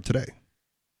do that job today.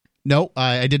 No,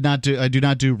 I did not do. I do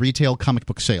not do retail comic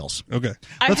book sales. Okay.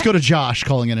 Let's go to Josh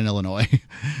calling in Illinois.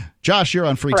 Josh, you're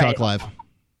on Free Talk Live.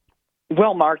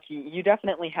 Well, Mark, you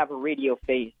definitely have a radio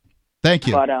face. Thank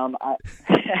you. But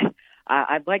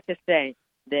I'd like to say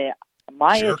that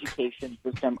my education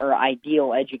system, or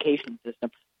ideal education system,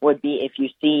 would be, if you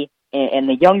see in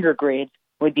the younger grades,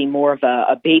 would be more of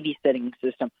a babysitting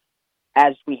system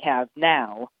as we have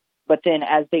now. But then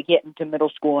as they get into middle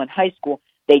school and high school,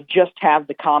 they just have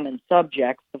the common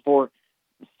subjects for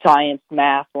science,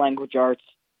 math, language arts,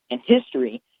 and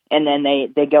history. And then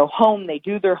they go home, they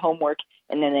do their homework,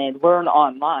 and then they learn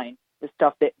online the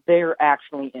stuff that they're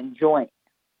actually enjoying.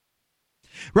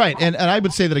 Right. And I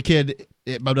would say that a kid,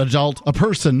 an adult, a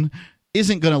person,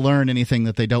 isn't going to learn anything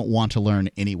that they don't want to learn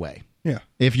anyway. Yeah.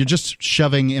 If you're just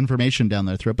shoving information down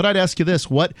their throat. But I'd ask you this.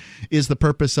 What is the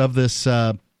purpose of this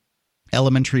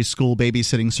elementary school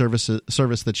babysitting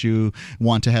service that you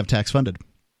want to have tax funded?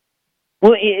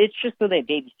 Well, it's just so they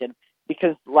babysit them,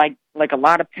 because like a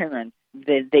lot of parents,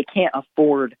 they can't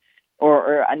afford,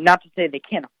 or not to say they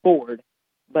can't afford,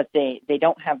 but they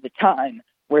don't have the time,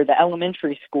 where the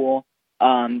elementary school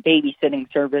babysitting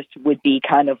service would be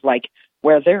kind of like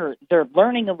where they're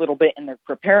learning a little bit and they're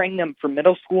preparing them for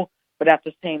middle school, but at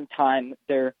the same time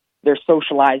they're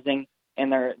socializing. And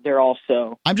they're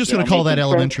also. I'm just going to call that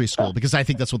elementary school because I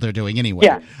think that's what they're doing anyway.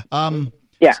 Yeah.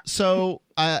 Yeah. So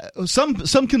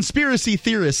some conspiracy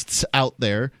theorists out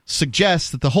there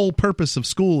suggest that the whole purpose of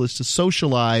school is to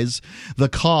socialize the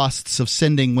costs of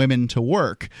sending women to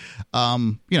work.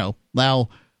 Now.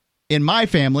 In my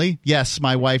family, yes,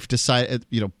 my wife decided,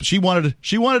 she wanted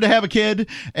to have a kid,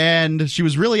 and she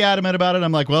was really adamant about it.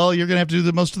 I'm like, well, you're going to have to do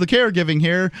most of the caregiving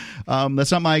here.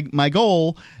 That's not my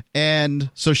goal. And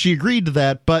so she agreed to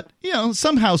that. But,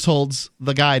 some households,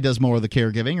 the guy does more of the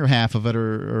caregiving, or half of it,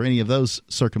 or any of those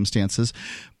circumstances.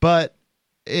 But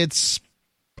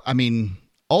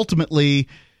ultimately,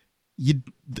 is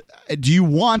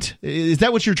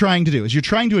that what you're trying to do? Is you're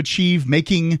trying to achieve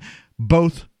making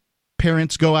both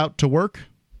parents go out to work?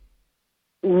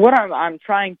 What I'm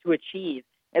trying to achieve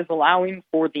is allowing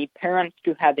for the parents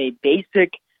to have a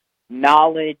basic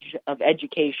knowledge of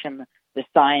education, the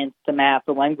science, the math,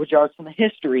 the language arts, and the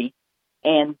history,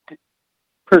 and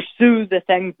pursue the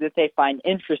things that they find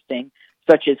interesting,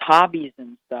 such as hobbies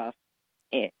and stuff,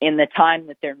 in the time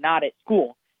that they're not at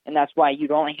school. And that's why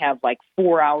you'd only have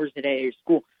 4 hours a day at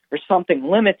school, or something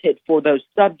limited for those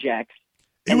subjects.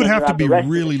 It would have to be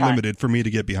really limited for me to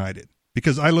get behind it,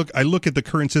 because I look at the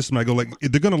current system. I go,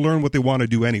 they're going to learn what they want to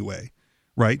do anyway,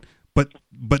 right? But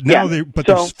now they're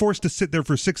forced to sit there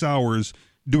for 6 hours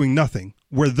doing nothing,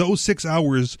 where those 6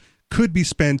 hours could be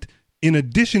spent in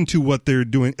addition to what they're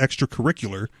doing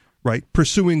extracurricular, right?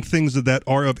 Pursuing things that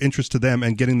are of interest to them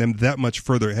and getting them that much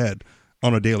further ahead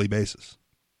on a daily basis.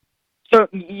 So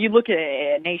you look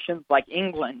at nations like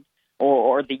England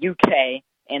or the UK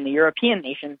and the European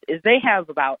nations, is they have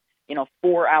about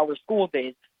 4-hour school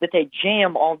days that they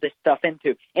jam all this stuff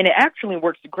into, and it actually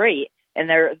works great. And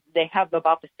they have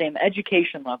about the same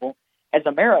education level as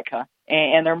America,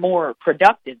 and they're more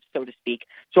productive, so to speak.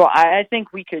 So I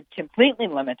think we could completely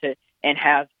limit it and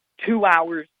have 2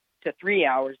 hours to 3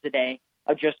 hours a day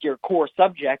of just your core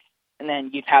subjects, and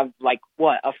then you'd have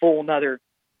a full another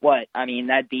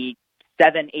that'd be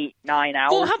 7, 8, 9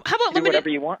 hours. Well, how about limited? Whatever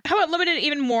you want. How about limited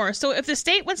even more? So if the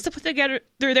state wants to put together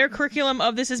their curriculum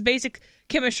of this is basic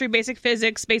chemistry, basic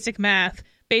physics, basic math,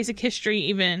 basic history,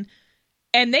 even,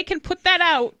 and they can put that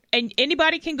out, and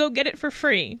anybody can go get it for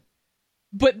free.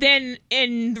 But then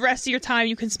in the rest of your time,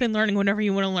 you can spend learning whatever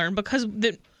you want to learn. Because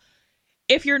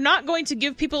if you're not going to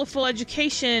give people a full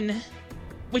education,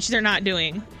 which they're not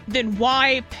doing, then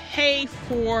why pay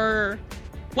for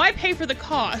the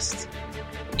cost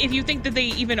if you think that they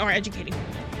even are educating?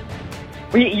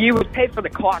 Well, you would pay for the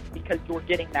cost because you're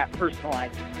getting that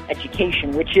personalized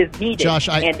education, which is needed. Josh,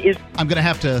 I'm going to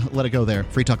have to let it go there.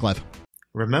 Free Talk Live.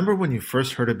 Remember when you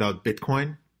first heard about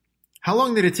Bitcoin? How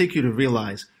long did it take you to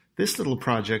realize this little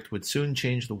project would soon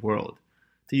change the world?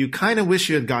 Do you kind of wish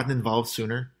you had gotten involved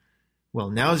sooner? Well,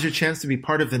 now is your chance to be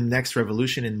part of the next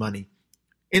revolution in money.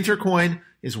 Intercoin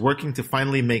is working to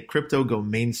finally make crypto go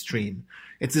mainstream.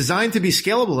 It's designed to be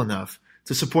scalable enough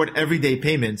to support everyday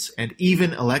payments and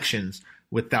even elections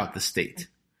without the state.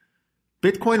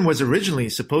 Bitcoin was originally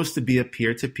supposed to be a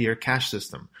peer-to-peer cash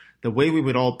system, the way we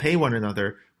would all pay one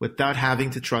another without having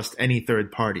to trust any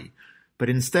third party. But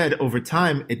instead, over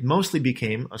time, it mostly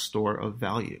became a store of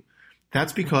value.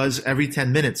 That's because every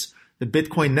 10 minutes, the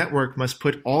Bitcoin network must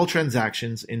put all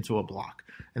transactions into a block,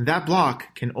 and that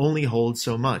block can only hold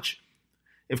so much.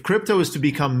 If crypto is to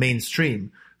become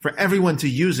mainstream, for everyone to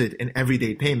use it in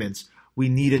everyday payments, we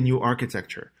need a new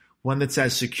architecture, one that's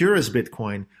as secure as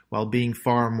Bitcoin while being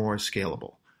far more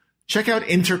scalable. Check out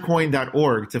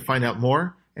intercoin.org to find out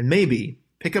more and maybe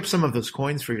pick up some of those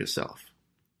coins for yourself.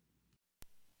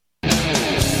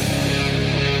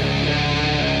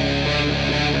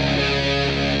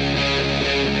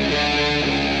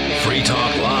 Free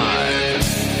Talk Live.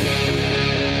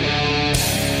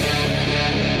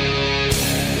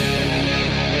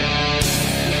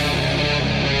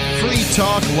 Free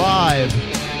Talk Live.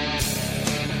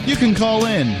 You can call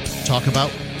in, talk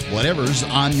about whatever's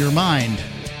on your mind.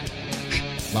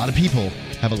 A lot of people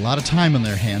have a lot of time on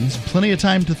their hands, plenty of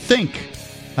time to think.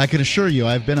 I can assure you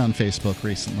I've been on Facebook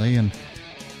recently, and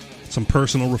some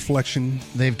personal reflection.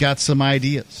 They've got some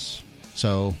ideas.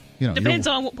 So, depends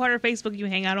on what part of Facebook you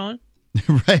hang out on.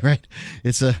 Right.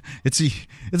 It's a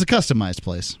customized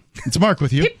place. It's Mark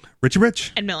with you.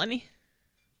 Rich. And Melanie.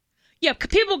 Yeah,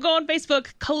 people go on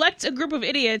Facebook, collect a group of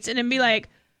idiots, and then be like,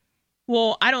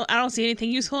 well, I don't see anything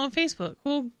useful on Facebook.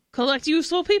 Well, collect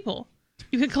useful people.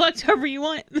 You can collect whoever you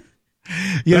want.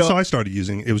 That's how I started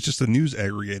using it. It was just a news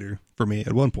aggregator for me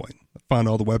at one point. I found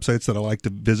all the websites that I like to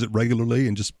visit regularly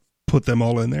and just put them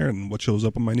all in there, and what shows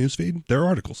up on my newsfeed, they're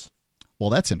articles. Well,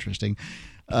 that's interesting.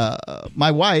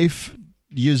 My wife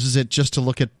uses it just to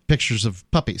look at pictures of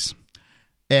puppies,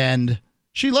 and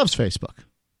she loves Facebook.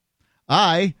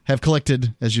 I have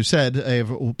collected, as you said, a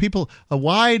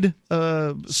wide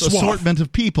assortment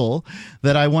of people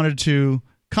that I wanted to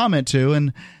comment to,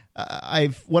 and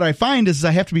what I find is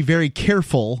I have to be very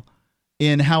careful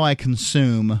in how I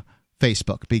consume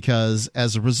Facebook, because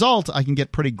as a result, I can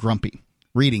get pretty grumpy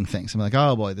reading things. I'm like,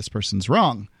 oh boy, this person's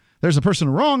wrong. There's a person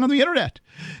wrong on the internet,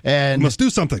 and we must do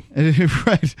something.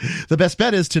 Right. The best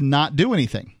bet is to not do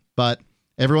anything. But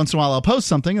every once in a while, I'll post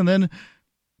something, and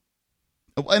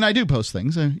I do post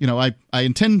things. I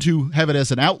intend to have it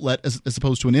as an outlet as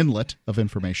opposed to an inlet of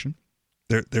information.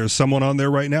 There's someone on there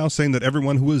right now saying that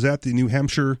everyone who was at the New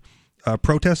Hampshire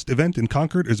protest event in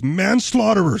Concord is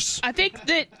manslaughterers. I think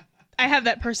that I have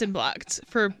that person blocked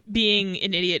for being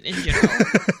an idiot in general.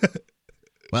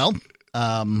 Well,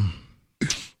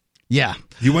 yeah.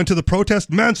 You went to the protest,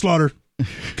 manslaughter,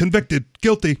 convicted,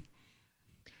 guilty.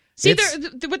 See,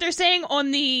 what they're saying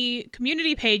on the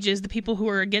community pages, the people who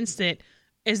are against it,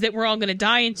 is that we're all going to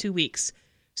die in 2 weeks.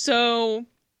 So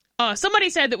somebody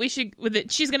said that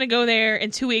she's going to go there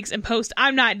in 2 weeks and post,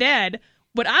 "I'm not dead."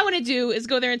 What I want to do is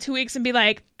go there in 2 weeks and be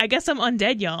like, "I guess I'm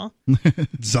undead, y'all."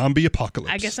 Zombie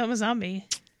apocalypse. I guess I'm a zombie.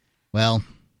 Well,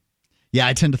 yeah,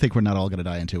 I tend to think we're not all going to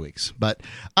die in 2 weeks. But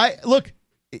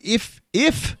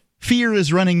if fear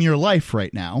is running your life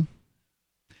right now,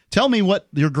 tell me what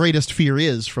your greatest fear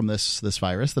is from this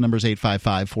virus. The number is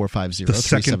 855-450-3733. The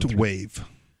second wave.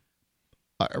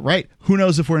 Right. Who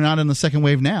knows if we're not in the second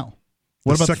wave now?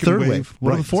 What about the third wave?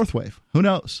 What about the fourth wave? Who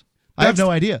knows? I have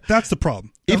no idea. That's the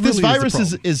problem. If this virus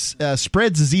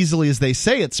spreads as easily as they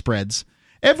say it spreads,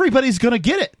 everybody's going to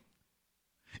get it.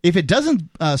 If it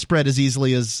doesn't spread as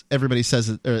easily as everybody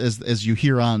says, or as you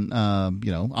hear on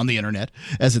on the internet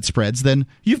as it spreads, then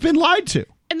you've been lied to.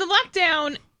 And the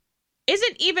lockdown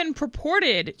isn't even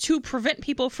purported to prevent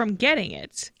people from getting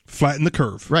it. Flatten the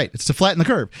curve. Right. It's to flatten the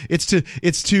curve. It's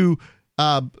to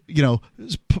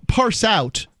parse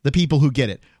out the people who get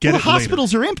it. The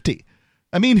hospitals are empty.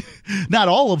 I mean, not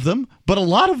all of them, but a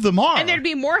lot of them are. And there'd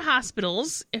be more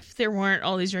hospitals if there weren't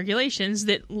all these regulations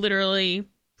that literally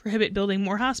prohibit building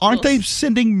more hospitals. Aren't they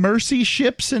sending mercy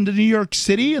ships into New York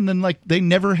City, and then they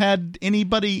never had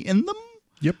anybody in them?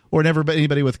 Yep. Or never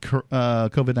anybody with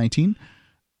COVID-19?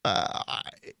 I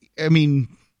mean,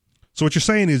 so what you're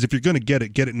saying is, if you're going to get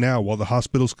it now while the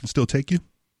hospitals can still take you?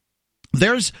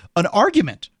 There's an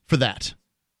argument for that.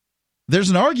 There's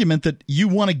an argument that you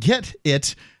want to get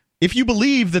it if you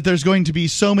believe that there's going to be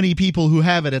so many people who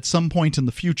have it at some point in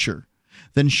the future.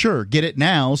 Then sure, get it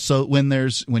now. So when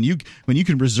you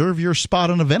can reserve your spot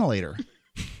on a ventilator,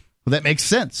 well, that makes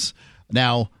sense.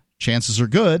 Now chances are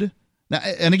good. Now,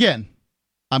 and again,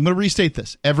 I'm going to restate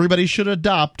this: everybody should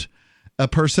adopt a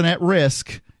person at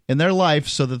risk in their life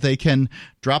so that they can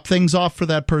drop things off for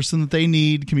that person that they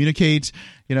need, communicate,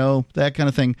 that kind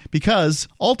of thing. Because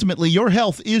ultimately your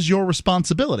health is your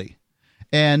responsibility.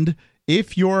 And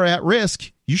if you're at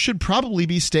risk, you should probably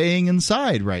be staying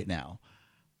inside right now.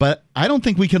 But I don't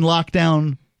think we can lock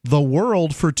down the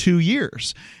world for 2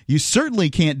 years. You certainly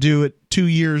can't do it 2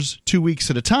 years, 2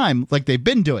 weeks at a time like they've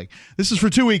been doing. This is for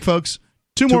 2 weeks, folks.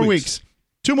 2 more weeks.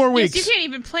 2 more weeks. Yes, you can't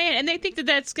even plan, and they think that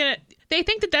that's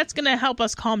gonna help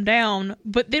us calm down.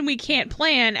 But then we can't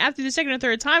plan after the second or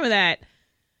third time of that.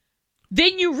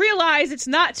 Then you realize it's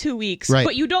not 2 weeks, right.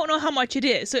 But you don't know how much it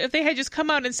is. So if they had just come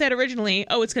out and said originally,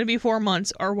 "Oh, it's going to be 4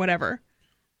 months" or whatever.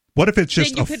 What if it's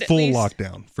just a full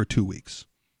lockdown for 2 weeks?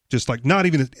 Just like not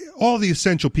even all the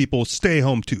essential people stay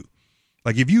home too.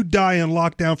 Like if you die in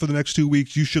lockdown for the next 2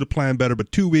 weeks, you should have planned better.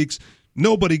 But 2 weeks,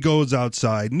 nobody goes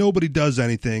outside, nobody does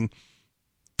anything.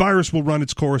 Virus will run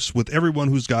its course with everyone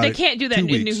who's got it. They can't do that in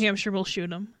New Hampshire. We'll shoot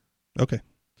them. Okay.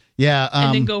 Yeah.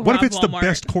 And then go what if it's Walmart. the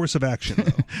best course of action,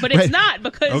 though? But it's not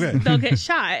because they'll get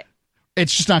shot.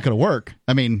 It's just not going to work.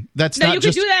 I mean, that's no, not you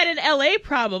just... could do that in L.A.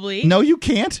 probably. No, you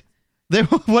can't.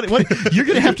 What you're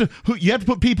going to have to... You have to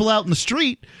put people out in the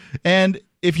street, and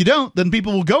if you don't, then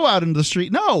people will go out into the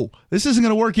street. No, this isn't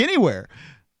going to work anywhere.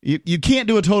 You can't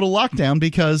do a total lockdown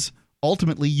because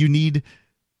ultimately you need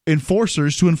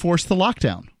enforcers to enforce the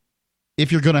lockdown.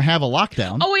 If you're going to have a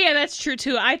lockdown. Oh, yeah, that's true,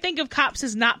 too. I think of cops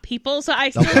as not people, so I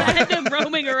still had them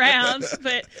roaming around.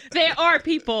 But they are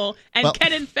people and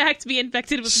can, in fact, be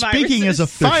infected with viruses. Speaking as a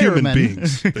fireman,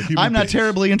 I'm not beings.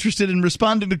 terribly interested in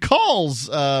responding to calls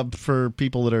for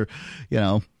people that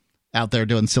are, out there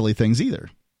doing silly things either.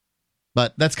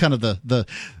 But that's kind of the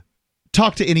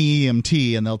talk to any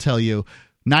EMT, and they'll tell you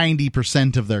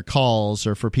 90% of their calls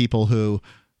are for people who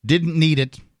didn't need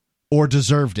it or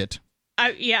deserved it.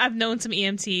 I've known some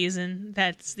EMTs, and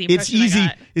that's the impression It's easy. I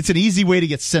got. It's an easy way to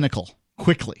get cynical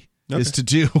quickly, is to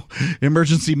do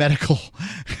emergency medical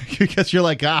because you're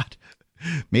like, God,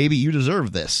 maybe you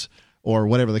deserve this, or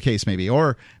whatever the case may be.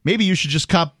 Or maybe you should just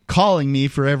stop calling me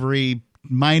for every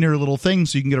minor little thing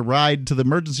so you can get a ride to the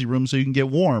emergency room so you can get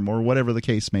warm, or whatever the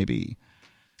case may be.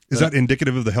 Is that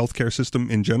indicative of the healthcare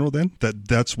system in general, then?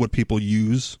 That's what people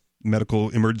use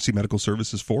emergency medical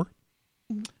services for?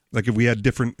 Like if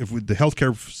the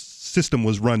healthcare system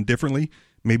was run differently,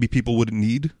 maybe people wouldn't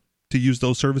need to use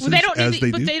those services They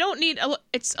don't need.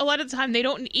 It's a lot of the time they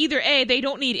don't either. A, they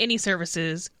don't need any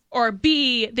services, or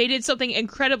B, they did something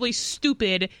incredibly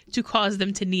stupid to cause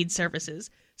them to need services.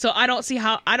 So I don't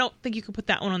think you can put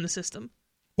that one on the system.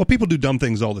 Well, people do dumb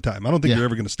things all the time. I don't think you're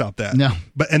ever going to stop that. No,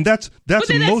 but that's then that's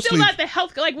mostly still not the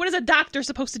health. Like, what is a doctor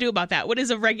supposed to do about that? What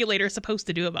is a regulator supposed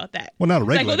to do about that? Well, not a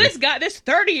regulator. Like, this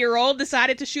 30-year-old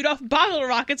decided to shoot off bottle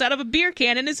rockets out of a beer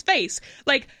can in his face.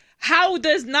 Like, how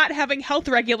does not having health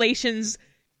regulations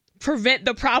prevent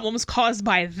the problems caused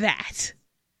by that?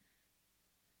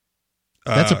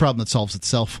 That's a problem that solves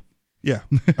itself. Yeah,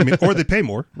 I mean, or they pay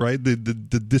more, right? The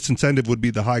disincentive would be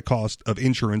the high cost of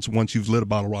insurance once you've lit a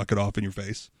bottle rocket off in your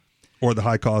face, or the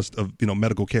high cost of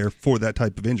medical care for that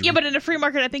type of injury. Yeah, but in a free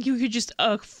market, I think you could just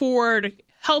afford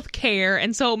health care,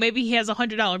 and so maybe he has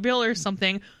 $100 bill or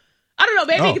something. I don't know.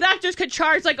 Maybe doctors could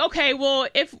charge okay, well,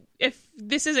 if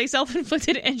this is a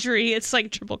self-inflicted injury, it's like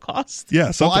triple cost.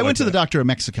 Yeah. Well, I went to the doctor in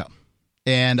Mexico,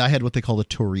 and I had what they call a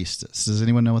touristas. Does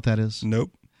anyone know what that is? Nope.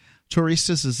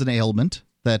 Touristas is an ailment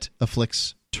that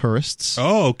afflicts tourists.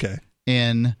 Oh, okay.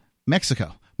 In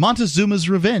Mexico. Montezuma's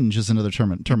revenge is another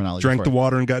terminology. Drank the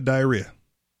water and got diarrhea.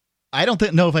 I don't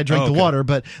know if I drank the water,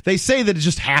 but they say that it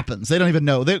just happens. They don't even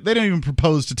know. They don't even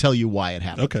propose to tell you why it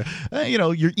happened. Okay.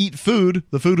 You eat food.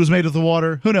 The food was made with the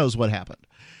water. Who knows what happened?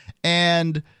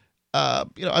 And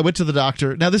I went to the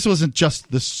doctor. Now, this wasn't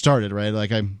just this started, right?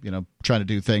 Like I'm, trying to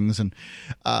do things and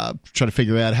try to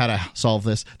figure out how to solve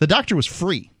this. The doctor was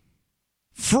free.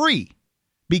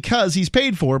 Because he's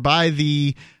paid for by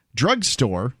the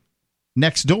drugstore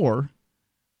next door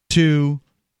to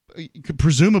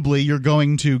presumably you're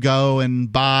going to go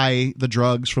and buy the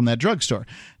drugs from that drugstore.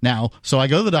 Now, so I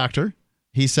go to the doctor.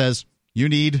 He says, you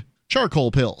need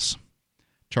charcoal pills.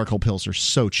 Charcoal pills are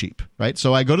so cheap, right?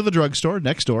 So I go to the drugstore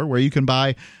next door where you can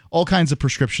buy all kinds of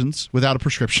prescriptions without a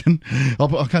prescription,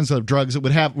 all kinds of drugs that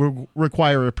would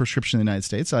require a prescription in the United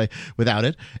States without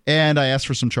it. And I asked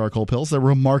for some charcoal pills. They're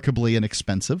remarkably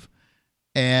inexpensive.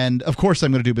 And of course,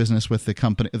 I'm going to do business with the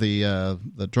company, the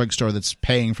drugstore that's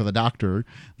paying for the doctor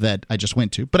that I just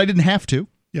went to. But I didn't have to.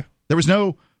 Yeah, there was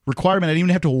no requirement. I didn't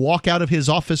even have to walk out of his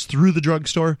office through the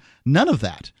drugstore. None of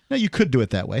that. Now, you could do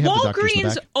it that way. Have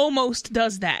Walgreens almost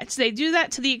does that. So they do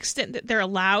that to the extent that they're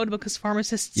allowed because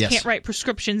pharmacists can't write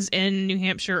prescriptions in New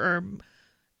Hampshire or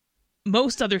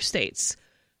most other states.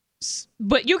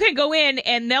 But you can go in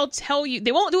and they'll tell you,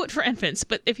 they won't do it for infants,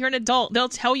 but if you're an adult, they'll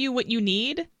tell you what you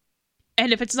need.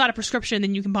 And if it's not a prescription,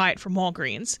 then you can buy it from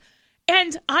Walgreens.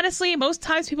 And honestly, most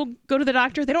times people go to the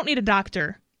doctor, they don't need a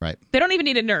doctor. Right. They don't even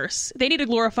need a nurse. They need a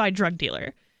glorified drug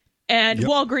dealer. And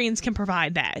Walgreens can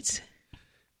provide that.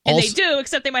 And they do,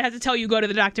 except they might have to tell you go to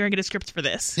the doctor and get a script for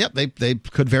this. Yep, they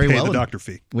could very Pay well. the doctor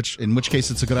fee. In which case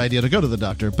it's a good idea to go to the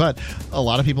doctor. But a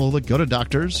lot of people that go to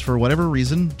doctors for whatever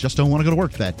reason just don't want to go to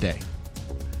work that day.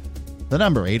 The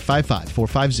number,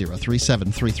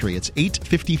 855-450-3733. It's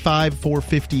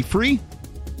 855-450-FREE.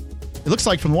 It looks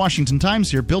like from the Washington Times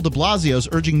here, Bill de Blasio's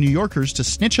urging New Yorkers to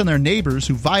snitch on their neighbors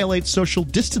who violate social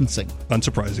distancing.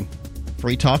 Unsurprising.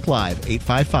 Free Talk Live,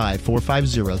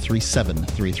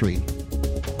 855-450-3733.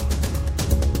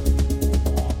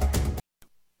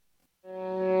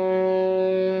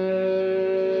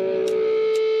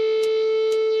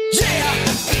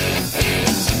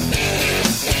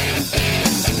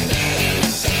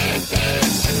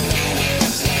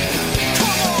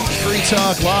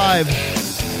 Talk Live.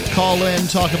 Call in,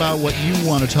 talk about what you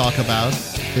want to talk about.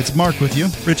 It's Mark with you.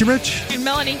 Rich. And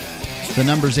Melanie. The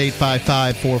number's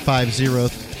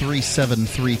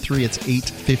 855-450-3733. It's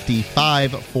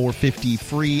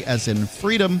 855-450-FREE, as in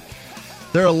freedom.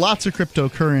 There are lots of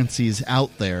cryptocurrencies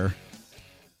out there,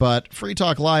 but Free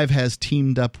Talk Live has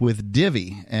teamed up with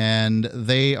Divvy, and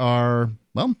they are,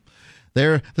 well,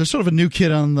 they're sort of a new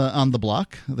kid on the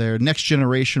block. Their next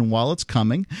generation wallet's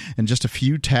coming. In just a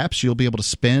few taps, you'll be able to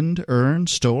spend, earn,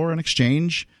 store, and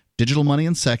exchange digital money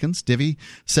in seconds. Divvy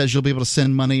says you'll be able to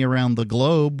send money around the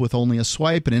globe with only a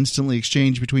swipe and instantly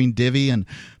exchange between Divvy and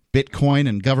Bitcoin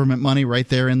and government money right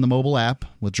there in the mobile app.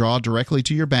 Withdraw directly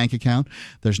to your bank account.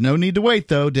 There's no need to wait,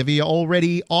 though. Divvy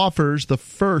already offers the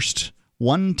first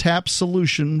one-tap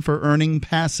solution for earning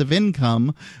passive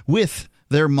income with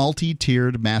their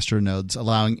multi-tiered masternodes,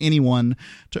 allowing anyone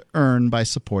to earn by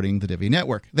supporting the Divvy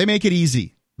network. They make it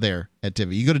easy there at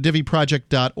Divvy. You go to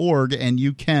divvyproject.org and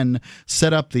you can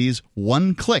set up these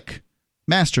one-click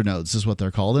masternodes is what they're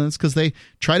called, and it's because they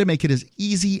try to make it as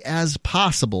easy as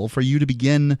possible for you to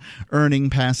begin earning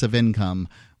passive income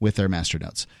with their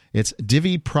masternodes. It's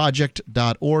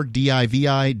divvyproject.org,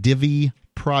 D-I-V-I,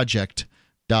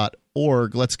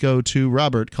 divvyproject.org. Let's go to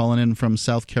Robert calling in from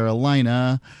South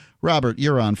Carolina. Robert,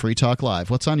 you're on Free Talk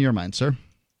Live. What's on your mind, sir?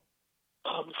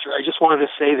 Sir, I just wanted to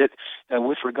say that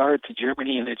with regard to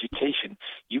Germany and education,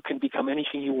 you can become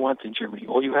anything you want in Germany.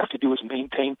 All you have to do is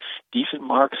maintain decent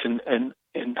marks in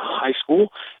high school,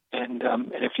 and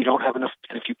if you don't have enough,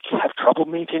 and if you have trouble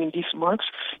maintaining decent marks,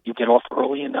 you get off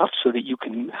early enough so that you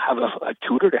can have a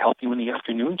tutor to help you in the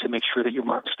afternoon to make sure that your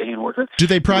marks stay in order. Do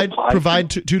they provide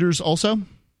tutors also?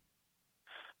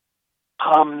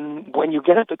 When you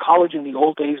get into college in the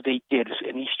old days, they did.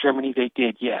 In East Germany, they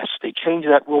did, yes. They changed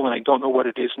that rule, and I don't know what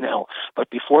it is now.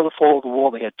 But before the fall of the wall,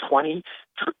 they had 20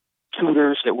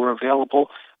 tutors that were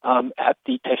available at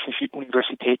the Technische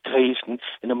Universität Dresden,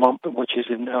 which is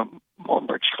in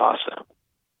Mombergstrasse.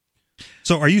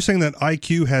 So are you saying that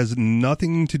IQ has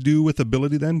nothing to do with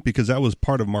ability then? Because that was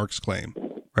part of Mark's claim,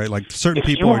 right? Like certain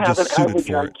people are just suited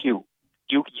for it. IQ,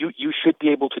 you should be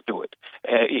able to do it.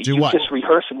 Do you what? Just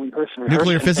rehearse.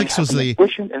 Nuclear physics was the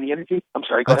and the energy. I'm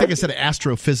sorry. I think I said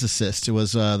astrophysicist. It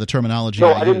was the terminology.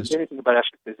 No, I didn't used. say anything about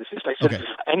astrophysicist. I said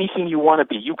anything you want to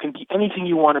be. You can be anything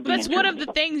you want to be. That's one of the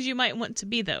things you might want to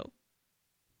be, though.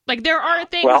 Like there are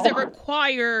things that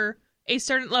require a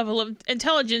certain level of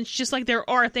intelligence, just like there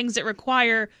are things that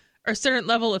require a certain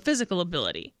level of physical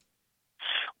ability.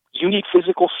 You need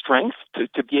physical strength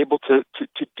to be able to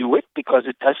do it, because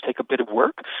it does take a bit of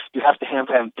work. You have to have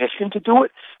ambition to do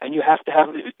it, and you have to have,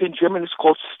 in German it's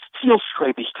called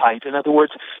Zielstrebigkeit. In other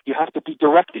words, you have to be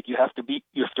directed. You have to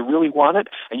really want it,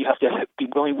 and you have to be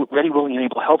ready, willing, and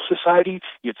able to help society.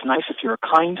 It's nice if you're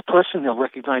a kind person. They'll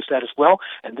recognize that as well,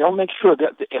 and they'll make sure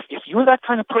that if you're that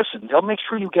kind of person, they'll make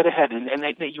sure you get ahead, and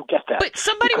you get that. But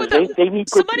somebody with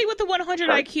a 100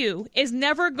 IQ is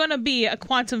never going to be a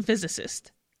quantum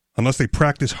physicist. Unless they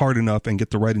practice hard enough and get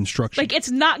the right instruction. Like, it's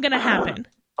not going to happen.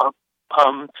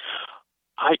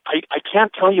 I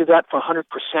can't tell you that for 100%,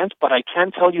 but I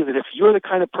can tell you that if you're the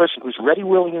kind of person who's ready,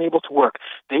 willing, and able to work,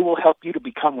 they will help you to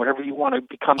become whatever you want to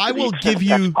become. I will give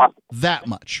you that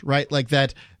much, right? Like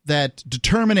that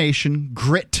determination,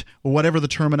 grit, or whatever the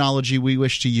terminology we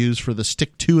wish to use for the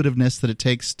stick-to-itiveness that it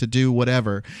takes to do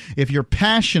whatever. If you're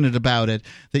passionate about it,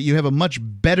 that you have a much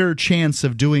better chance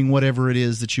of doing whatever it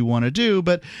is that you want to do.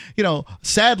 But,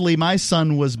 sadly, my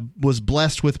son was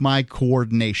blessed with my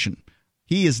coordination.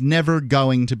 He is never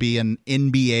going to be an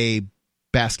NBA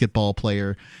basketball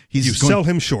player. Sell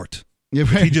him short. Yeah,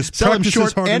 right. He just sell him practices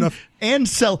short hard enough. and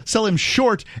sell him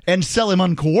short and sell him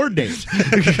uncoordinated,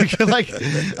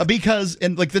 because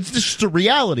that's just the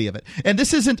reality of it. And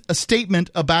this isn't a statement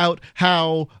about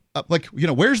how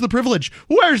where's the privilege,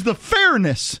 where's the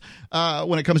fairness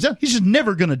when it comes down. He's just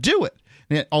never going to do it.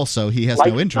 And also, he has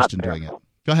no interest in doing it.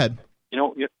 Go ahead.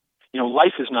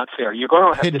 Life is not fair. You're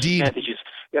going to have Indeed. disadvantages.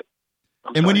 Yep.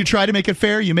 And when you try to make it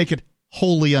fair, you make it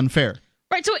wholly unfair.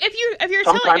 Right. So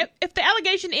if the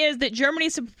allegation is that Germany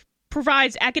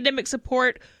provides academic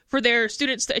support for their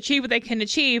students to achieve what they can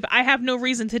achieve, I have no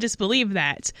reason to disbelieve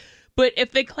that. But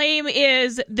if the claim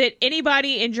is that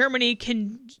anybody in Germany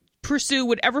can pursue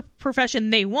whatever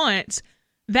profession they want,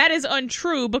 that is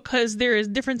untrue because there is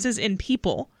differences in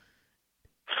people.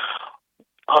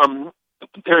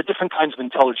 There are different kinds of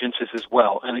intelligences as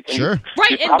well. Sure.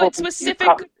 But specific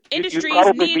industries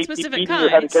need specific kinds. Your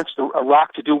head against a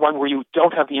rock to do one where you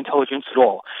don't have the intelligence at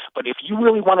all. But if you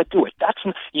really want to do it, that's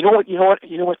you know what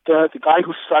the guy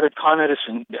who started Con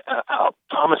Edison,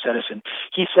 Thomas Edison,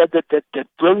 he said that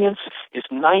brilliance is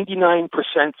 99%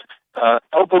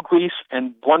 elbow grease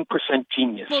and 1%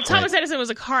 genius. Well, Thomas Edison was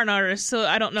a con artist, so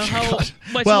I don't know how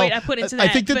much weight I put into that.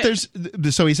 I think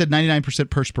that so he said 99%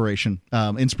 perspiration,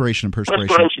 inspiration and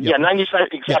perspiration. Yeah, 95,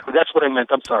 exactly. That's what I meant.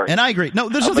 I'm sorry. And I agree. No,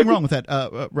 there's nothing wrong with that,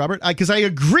 Robert, because I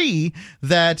agree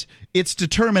that it's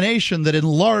determination that in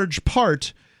large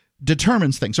part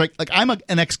determines things. Right? Like I'm an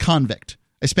ex-convict.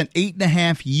 I spent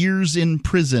 8.5 years in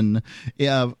prison,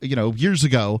 years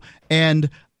ago, and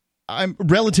I'm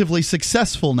relatively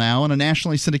successful now on a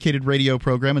nationally syndicated radio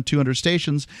program at 200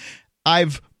 stations.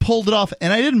 I've pulled it off,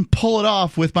 and I didn't pull it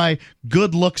off with my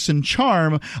good looks and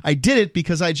charm. I did it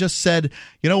because I just said,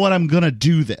 you know what, I'm going to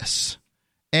do this.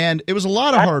 And it was a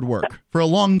lot of hard work for a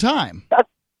long time.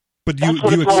 But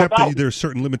you accept that there are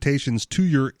certain limitations to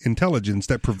your intelligence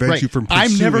that prevent you from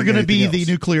pursuing I'm never going to be else. the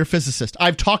nuclear physicist.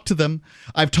 I've talked to them.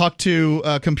 I've talked to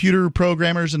computer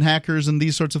programmers and hackers and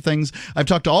these sorts of things. I've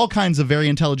talked to all kinds of very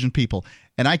intelligent people.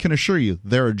 And I can assure you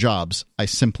there are jobs I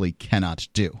simply cannot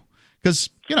do.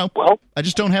 Because, I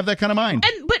just don't have that kind of mind.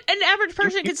 But an average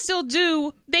person can still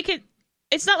do,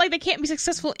 it's not like they can't be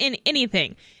successful in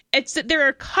anything. It's that there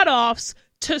are cutoffs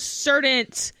to certain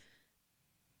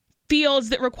fields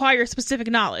that require specific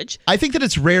knowledge. I think that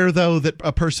it's rare, though, that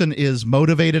a person is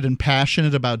motivated and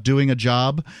passionate about doing a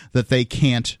job that they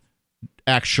can't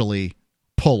actually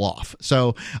pull off.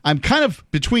 So I'm kind of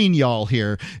between y'all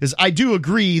here. Is I do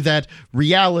agree that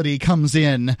reality comes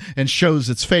in and shows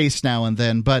its face now and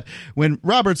then. But when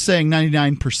Robert's saying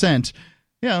 99%,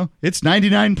 it's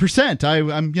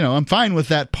 99%. I'm fine with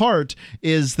that part.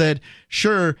 Is that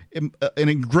sure?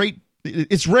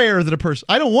 It's rare that a person.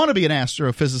 I don't want to be an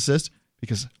astrophysicist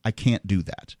because I can't do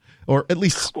that, or at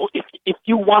least. Well, if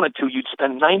you wanted to, you'd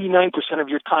spend 99% of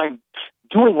your time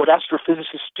doing what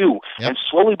astrophysicists do, and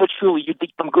slowly but surely you'd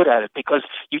become good at it because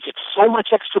you get so much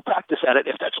extra practice at it.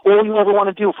 If that's all you ever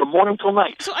want to do from morning till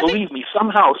night, believe me,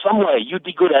 somehow, some way, you'd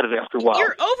be good at it after a while.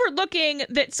 You're overlooking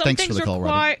that some things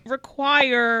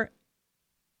require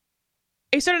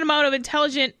a certain amount of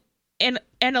intelligent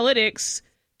analytics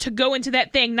to go into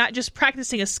that thing, not just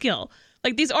practicing a skill.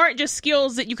 Like, these aren't just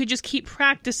skills that you could just keep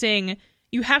practicing.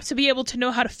 You have to be able to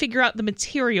know how to figure out the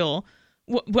material,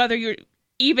 whether you're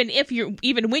even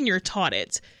when you're taught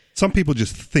it. Some people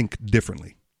just think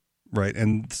differently, right?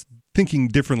 And thinking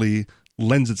differently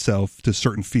lends itself to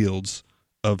certain fields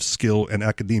of skill and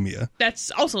academia. That's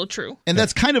also true. And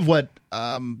that's kind of what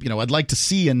I'd like to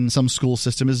see in some school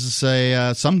system is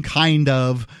some kind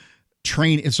of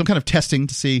training, some kind of testing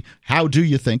to see how do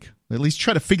you think, at least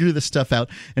try to figure this stuff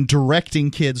out, and directing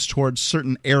kids towards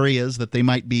certain areas that they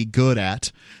might be good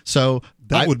at. So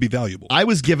that would be valuable. I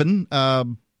was given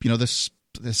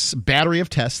this battery of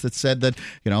tests that said that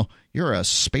you're a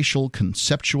spatial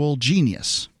conceptual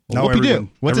genius. Well,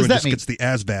 what does that mean? Gets the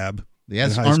ASVAB, the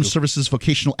Armed Services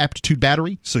Vocational Aptitude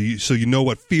Battery. So you know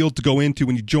what field to go into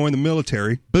when you join the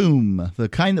military. Boom, the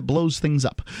kind that blows things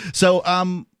up. So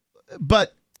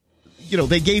but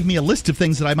they gave me a list of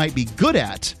things that I might be good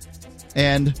at,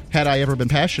 and had I ever been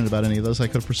passionate about any of those, I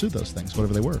could have pursued those things,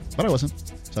 whatever they were. But I wasn't.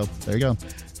 So there you go.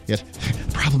 Yet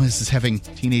the problem is having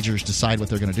teenagers decide what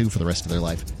they're going to do for the rest of their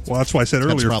life. Well, that's why I said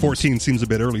earlier, 14 seems a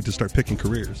bit early to start picking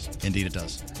careers. Indeed, it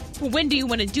does. Well, when do you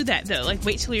want to do that, though? Like,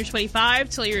 wait till you're 25,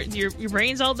 till your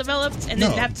brain's all developed, and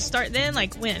then have to start then?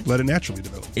 Like, when? Let it naturally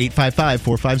develop.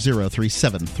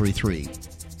 855-450-3733.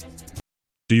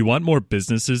 Do you want more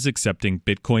businesses accepting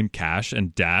Bitcoin Cash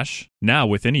and Dash? Now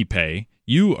with AnyPay,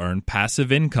 you earn passive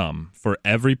income for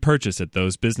every purchase at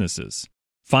those businesses.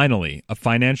 Finally, a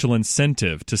financial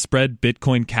incentive to spread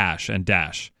Bitcoin Cash and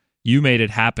Dash. You made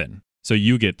it happen, so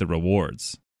you get the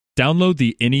rewards. Download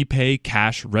the AnyPay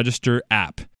Cash Register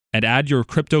app and add your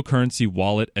cryptocurrency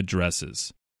wallet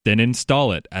addresses. Then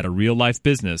install it at a real-life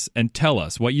business and tell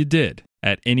us what you did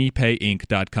at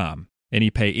anypayinc.com.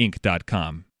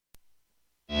 anypayinc.com.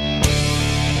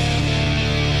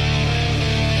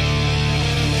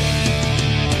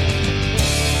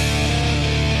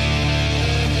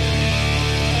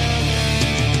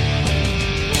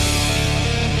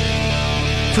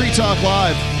 Free Talk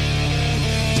Live.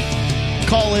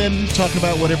 Call in, talk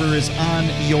about whatever is on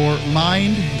your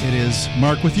mind. It is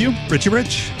Mark with you. Richie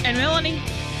Rich. And Melanie.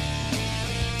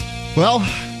 Well,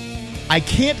 I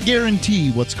can't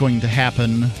guarantee what's going to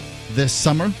happen this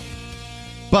summer,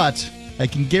 but I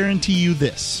can guarantee you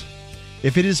this.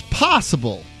 If it is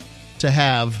possible to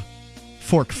have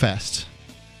Fork Fest,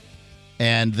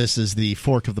 and this is the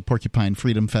Fork of the Porcupine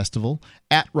Freedom Festival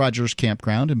at Rogers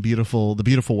Campground in the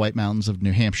beautiful White Mountains of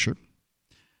New Hampshire.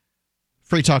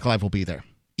 Free Talk Live will be there.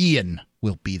 Ian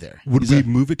will be there. Would we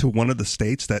move it to one of the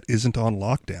states that isn't on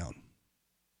lockdown?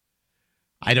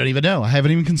 I don't even know. I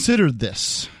haven't even considered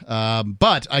this.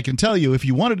 But I can tell you, if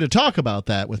you wanted to talk about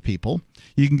that with people,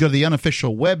 you can go to the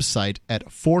unofficial website at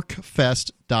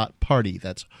forkfest.party.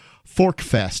 That's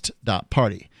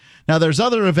forkfest.party. Now, there's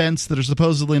other events that are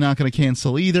supposedly not going to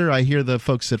cancel either. I hear the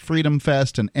folks at Freedom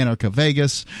Fest and Anarcha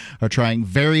Vegas are trying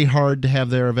very hard to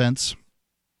have their events.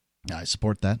 I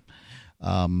support that.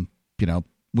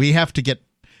 We have to get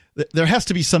 – there has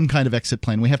to be some kind of exit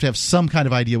plan. We have to have some kind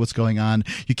of idea what's going on.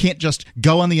 You can't just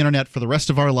go on the internet for the rest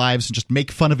of our lives and just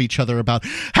make fun of each other about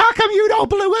how come you don't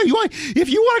believe – if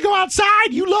you want to go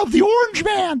outside, you love the orange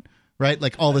man. Right?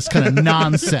 Like all this kind of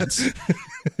nonsense.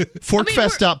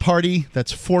 Forkfest.party.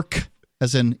 That's fork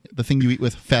as in the thing you eat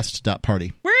with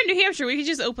fest.party. We're in New Hampshire. We could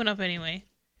just open up anyway.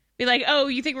 Be like, oh,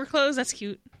 you think we're closed? That's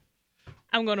cute.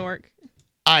 I'm going to work.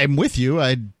 I'm with you.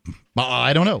 I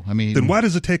don't know. I mean, then why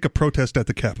does it take a protest at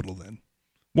the Capitol then?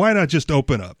 Why not just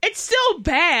open up? It's still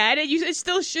bad. It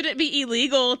still shouldn't be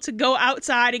illegal to go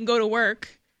outside and go to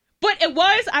work. But it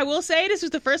was, I will say, this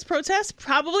was the first protest. This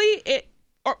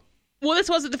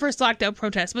wasn't the first lockdown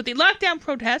protest, but the lockdown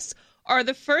protests are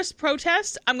the first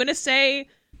protests, I'm going to say,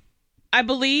 I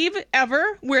believe,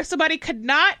 ever, where somebody could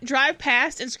not drive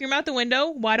past and scream out the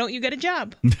window, why don't you get a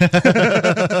job?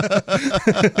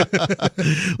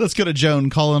 Let's go to Joan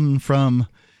calling from,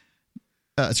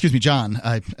 John.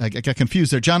 I got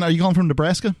confused there. John, are you calling from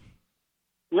Nebraska?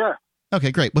 Yeah.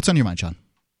 Okay, great. What's on your mind, John?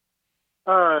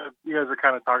 You guys are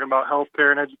kind of talking about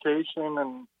healthcare and education,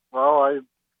 and, well,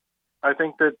 I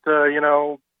think that,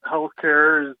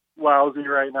 healthcare is lousy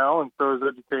right now, and so is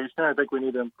education. I think we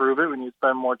need to improve it. We need to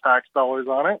spend more tax dollars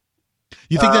on it.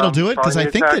 You think that'll do it? Because I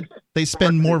think that they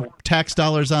spend more tax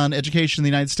dollars on education in the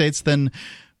United States than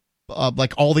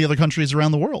like all the other countries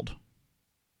around the world.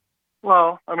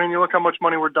 Well, I mean, you look how much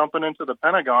money we're dumping into the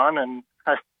Pentagon, and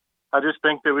I just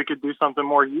think that we could do something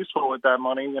more useful with that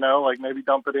money, like maybe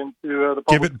dump it into the public.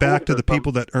 Give it back to the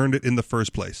people that earned it in the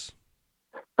first place.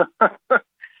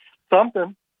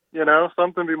 Something.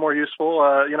 Something be more useful.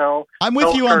 I'm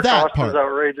with you on that part. Is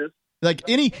outrageous. Like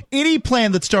any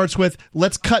plan that starts with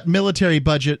let's cut the military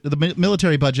budget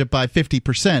by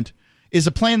 50% is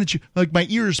a plan that my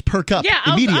ears perk up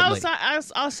immediately.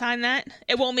 I'll sign that.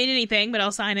 It won't mean anything, but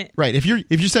I'll sign it. Right. If you're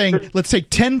saying let's take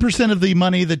 10% of the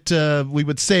money that we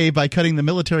would save by cutting the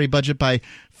military budget by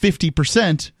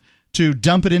 50%. To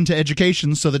dump it into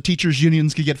education so that teachers'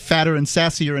 unions could get fatter and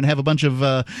sassier and have a bunch of,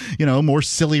 more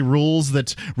silly rules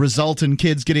that result in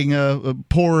kids getting a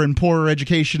poorer and poorer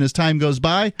education as time goes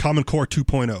by. Common Core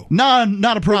 2.0.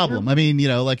 Not a problem. I mean,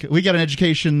 we got an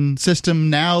education system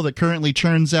now that currently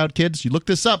churns out kids. You look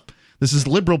this up. This is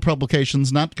liberal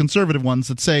publications, not conservative ones,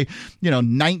 that say,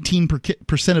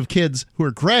 19% of kids who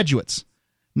are graduates,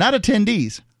 not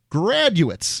attendees,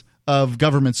 graduates of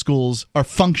government schools are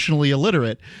functionally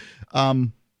illiterate.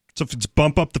 So if it's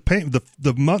bump up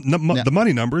the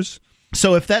money numbers.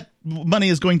 So if that money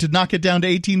is going to knock it down to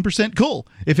 18%, cool.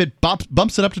 If it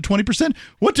bumps it up to 20%,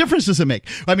 what difference does it make?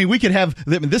 I mean, we could have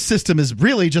this system is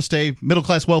really just a middle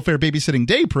class welfare babysitting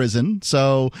day prison.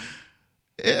 So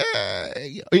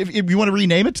if you want to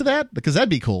rename it to that, because that'd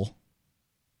be cool.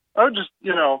 I would just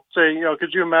say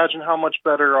could you imagine how much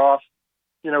better off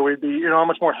we'd be? How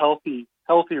much more healthy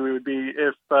we would be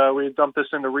if we had dumped this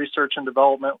into research and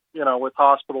development, with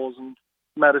hospitals and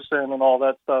medicine and all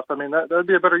that stuff. I mean, that would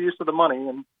be a better use of the money,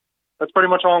 and that's pretty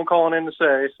much all I'm calling in to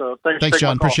say. So thanks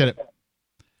John. Appreciate it.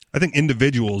 I think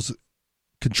individuals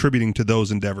contributing to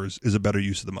those endeavors is a better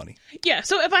use of the money. Yeah,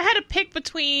 so if I had to pick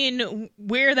between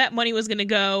where that money was going to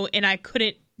go and I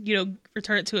couldn't,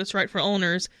 return it to its rightful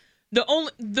owners,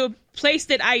 the place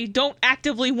that I don't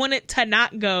actively want it to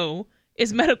not go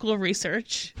is medical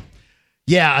research.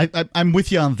 Yeah, I'm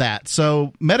with you on that.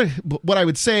 So what I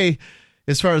would say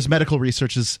as far as medical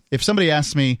research is, if somebody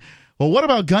asks me, well, what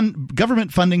about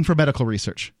government funding for medical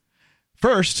research?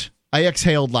 First, I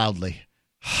exhaled loudly.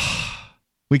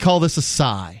 We call this a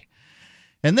sigh.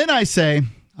 And then I say,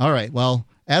 all right, well,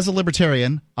 as a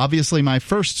libertarian, obviously my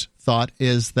first thought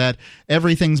is that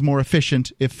everything's more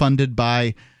efficient if funded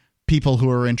by people who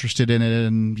are interested in it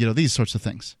and, these sorts of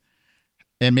things.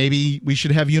 And maybe we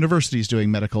should have universities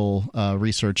doing medical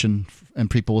research, and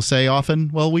people will say often,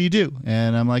 well, we do.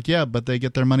 And I'm like, yeah, but they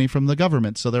get their money from the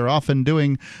government. So they're often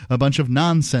doing a bunch of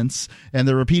nonsense, and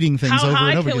they're repeating things over and over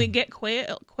again. How high can we get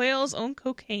quails on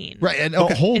cocaine? Right, and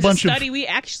a whole bunch of... study we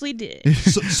actually did.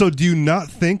 So do you not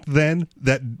think then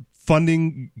that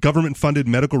government-funded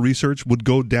medical research would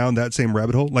go down that same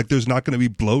rabbit hole? Like there's not going to be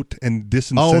bloat and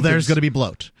disincentives? Oh, there's going to be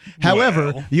bloat.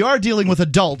 However, you are dealing with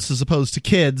adults as opposed to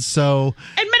kids, so...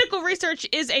 And medical research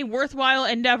is a worthwhile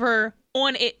endeavor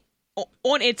on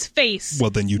its face. Well,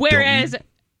 then whereas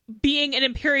being an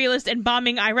imperialist and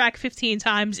bombing Iraq 15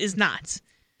 times is not.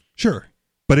 Sure.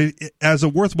 But as a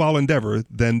worthwhile endeavor,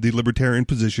 then the libertarian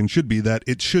position should be that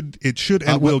it should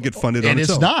and will get funded on its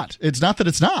own. And it's not. It's not that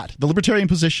it's not. The libertarian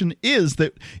position is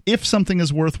that if something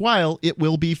is worthwhile, it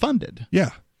will be funded.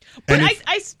 Yeah. But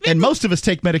and most of us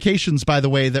take medications, by the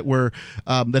way, that were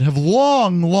that have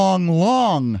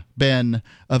long been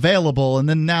available, and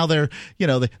then now they're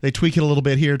they tweak it a little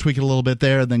bit here, tweak it a little bit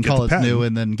there, and then call it new,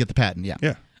 and then get the patent.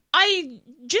 Yeah. I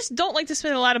just don't like to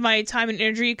spend a lot of my time and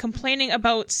energy complaining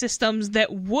about systems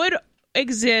that would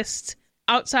exist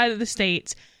outside of the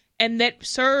states and that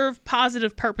serve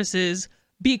positive purposes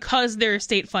because they're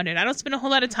state funded. I don't spend a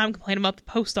whole lot of time complaining about the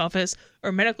post office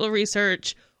or medical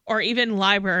research or even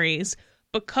libraries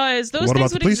because those things would exist. What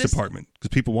about the police department? Because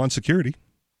people want security.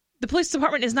 The police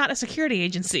department is not a security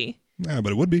agency. Yeah,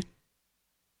 but it would be.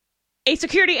 A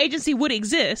security agency would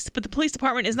exist, but the police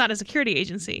department is not a security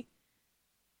agency.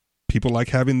 People like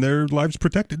having their lives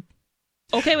protected.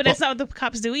 Okay, but that's not what the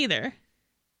cops do either.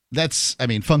 That's,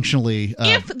 functionally...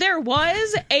 if there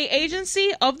was a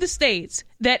agency of the states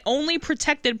that only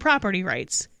protected property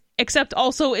rights, except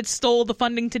also it stole the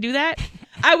funding to do that,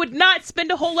 I would not spend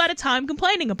a whole lot of time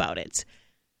complaining about it.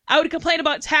 I would complain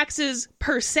about taxes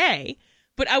per se,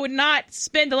 but I would not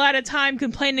spend a lot of time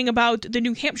complaining about the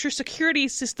New Hampshire security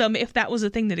system if that was a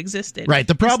thing that existed. Right.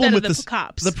 The problem with the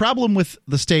cops. The problem with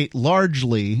the state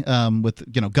largely,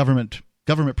 with government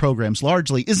programs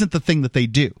largely isn't the thing that they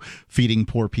do, feeding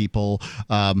poor people,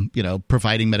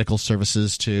 providing medical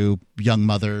services to young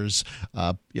mothers,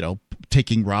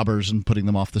 taking robbers and putting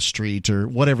them off the street or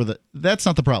whatever. That's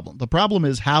not the problem. The problem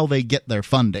is how they get their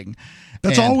funding.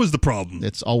 That's always the problem.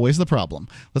 It's always the problem.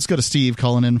 Let's go to Steve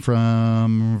calling in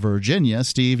from Virginia.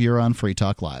 Steve, you're on Free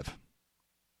Talk Live.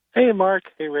 Hey, Mark.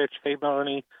 Hey, Rich. Hey,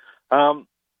 Melanie. Hey.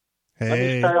 Let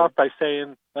me start off by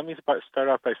saying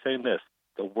this.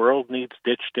 The world needs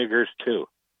ditch diggers, too.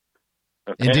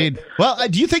 Okay? Indeed. Well,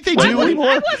 do you think they do anymore?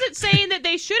 I wasn't saying that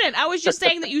they shouldn't. I was just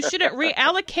saying that you shouldn't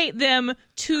reallocate them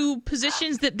to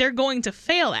positions that they're going to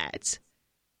fail at.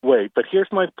 Wait, but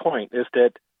here's my point, is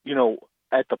that,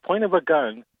 at the point of a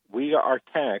gun, we are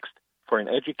taxed for an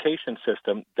education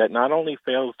system that not only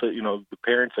fails the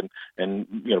parents and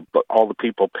all the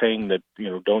people paying that,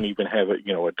 don't even have a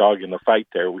dog in the fight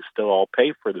there. We still all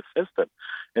pay for the system.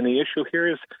 And the issue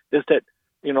here is that,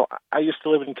 I used to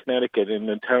live in Connecticut. In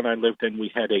the town I lived in,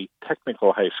 we had a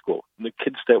technical high school. The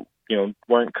kids that,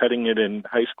 weren't cutting it in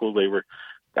high school, they were,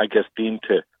 I guess, deemed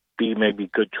to be maybe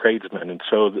good tradesmen. And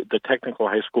so the technical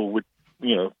high school would,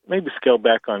 maybe scale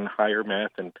back on higher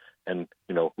math and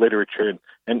literature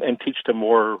and teach them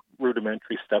more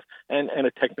rudimentary stuff and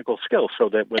a technical skill so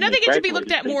that when I think it should be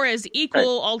looked at more as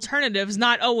equal alternatives,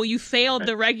 not, you failed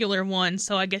the regular one,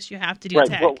 so I guess you have to do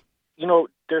tech. Well,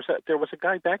 there was a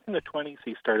guy back in the 20s,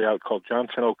 he started out called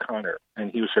Johnson O'Connor,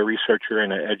 and he was a researcher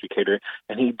and an educator,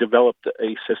 and he developed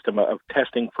a system of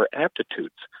testing for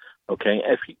aptitudes. Okay,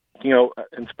 if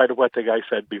in spite of what the guy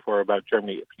said before about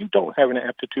Germany, if you don't have an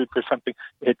aptitude for something,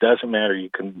 it doesn't matter. You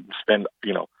can spend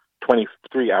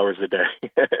 23 hours a day,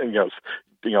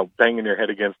 banging your head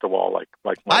against the wall like.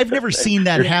 I've never seen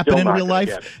that happen in real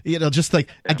life. Just like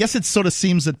I guess it sort of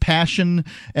seems that passion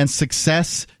and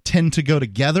success tend to go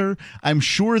together. I'm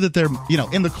sure that they're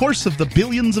in the course of the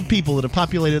billions of people that have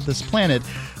populated this planet.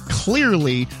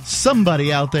 Clearly,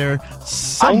 somebody out there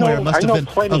somewhere must have been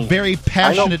a very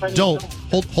passionate adult.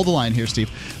 Hold the line here,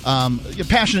 Steve.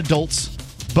 Passionate adults.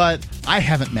 But I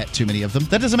haven't met too many of them.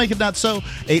 That doesn't make it not so.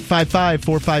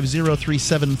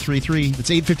 855-450-3733. It's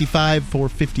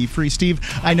 855-450-FREE. Steve,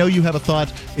 I know you have a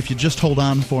thought. If you just hold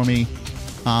on for me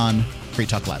on Free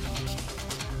Talk Live.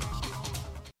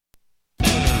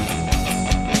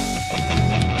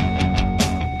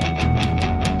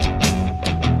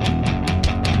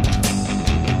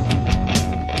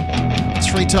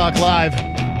 Talk Live.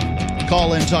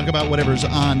 Call in, talk about whatever's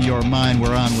on your mind.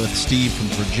 We're on with Steve from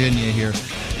Virginia here,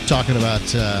 talking about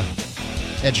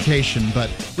education. But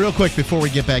real quick, before we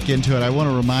get back into it, I want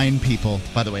to remind people,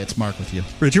 by the way, it's Mark with you.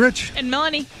 Richie Rich. And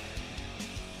Melanie.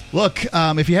 Look,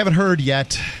 if you haven't heard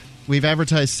yet, we've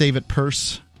advertised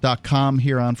saveitpurse.com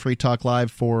here on Free Talk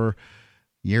Live for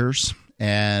years.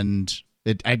 And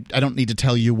I don't need to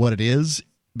tell you what it is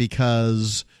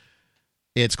because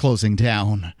it's closing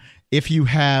down. If you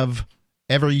have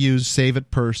ever used Save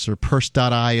It Purse or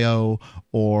Purse.io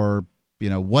or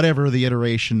whatever the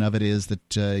iteration of it is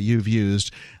that you've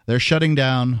used, they're shutting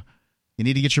down. You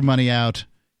need to get your money out.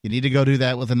 You need to go do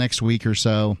that within the next week or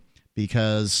so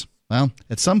because, well,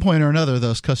 at some point or another,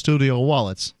 those custodial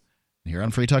wallets, here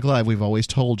on Free Talk Live, we've always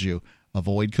told you,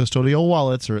 avoid custodial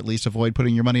wallets or at least avoid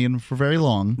putting your money in for very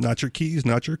long. Not your keys,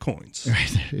 not your coins.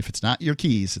 Right. If it's not your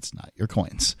keys, it's not your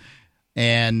coins.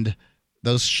 And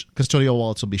those custodial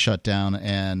wallets will be shut down,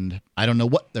 and I don't know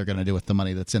what they're going to do with the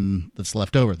money that's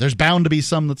left over. There's bound to be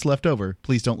some that's left over.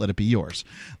 Please don't let it be yours.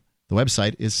 The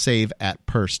website is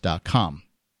saveatpurse.com.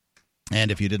 And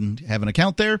if you didn't have an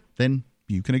account there, then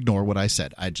you can ignore what I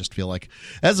said. I just feel like,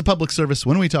 as a public service,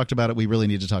 when we talked about it, we really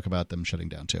need to talk about them shutting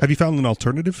down, too. Have you found an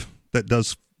alternative that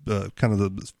does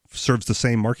serves the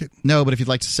same market? No, but if you'd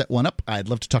like to set one up, I'd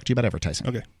love to talk to you about advertising.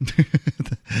 Okay.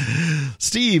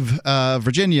 Steve,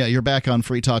 Virginia, you're back on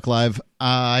Free Talk Live.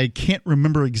 I can't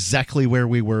remember exactly where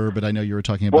we were, but I know you were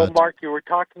talking about... Well, Mark, you were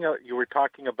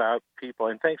talking about people,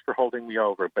 and thanks for holding me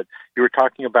over, but you were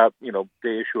talking about, the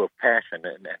issue of passion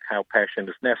and how passion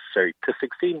is necessary. To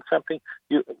succeed in something,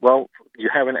 you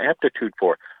have an aptitude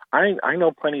for. I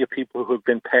know plenty of people who have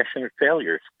been passionate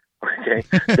failures. Okay,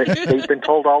 they've been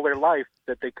told all their life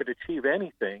that they could achieve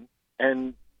anything,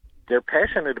 and they're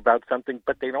passionate about something,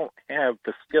 but they don't have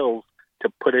the skills to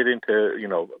put it into,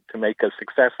 to make a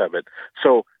success of it.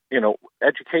 So,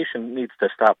 education needs to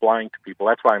stop lying to people.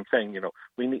 That's why I'm saying,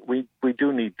 we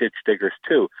do need ditch diggers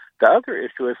too. The other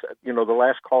issue is, the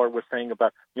last caller was saying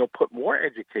about, put more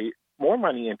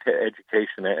money into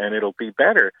education, and it'll be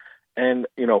better. And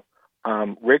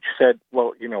Rich said,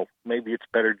 well, maybe it's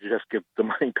better to just give the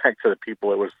money back to the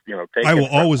people it was, taken. I will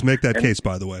always make that case,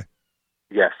 by the way.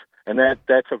 Yes, and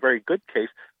that's a very good case.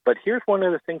 But here's one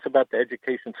of the things about the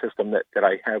education system that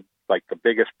I have, like, the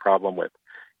biggest problem with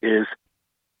is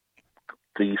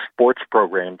the sports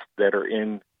programs that are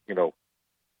in,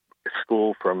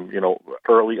 school from,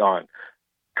 early on,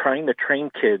 trying to train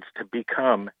kids to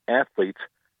become athletes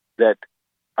that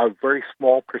a very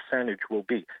small percentage will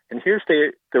be. And here's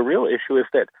the real issue is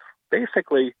that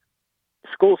basically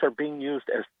schools are being used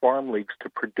as farm leagues to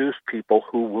produce people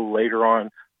who will later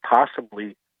on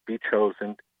possibly be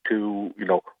chosen to,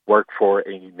 work for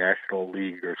a national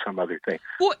league or some other thing.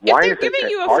 Well, if they're giving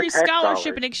you a free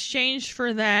scholarship in exchange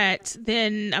for that,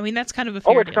 then, that's kind of a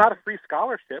fair deal. Not a free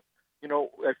scholarship.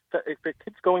 If the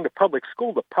kid's going to public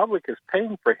school, the public is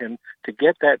paying for him to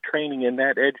get that training and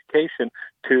that education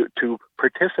to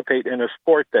participate in a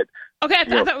sport that. Okay,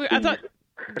 I thought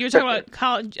you were talking about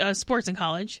college sports in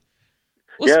college.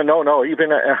 No,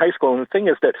 even in high school. And the thing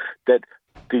is that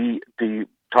the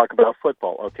talk about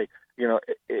football. Okay,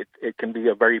 it can be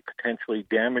a very potentially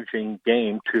damaging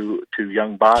game to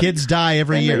young bodies. Kids die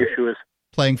every year. The issue is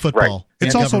playing football. Right.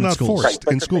 It's also not forced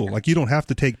in school. Like, you don't have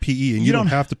to take PE and you don't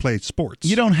have to play sports.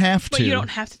 You don't have to. But you don't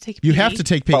have to take PE. You have to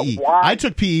take PE. I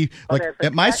took PE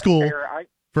at my school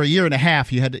for a year and a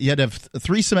half. You had to have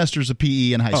 3 semesters of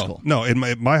PE in high school. No, in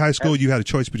my high school, you had a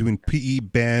choice between PE,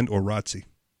 band, or ROTC.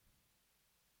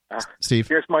 Steve?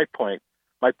 Here's my point.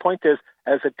 My point is,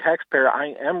 as a taxpayer,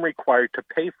 I am required to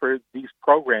pay for these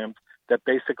programs that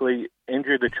basically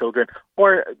injure the children,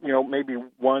 or maybe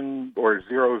 1 or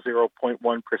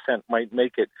 0.1% might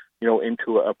make it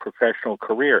into a professional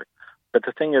career. But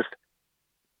the thing is,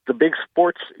 the big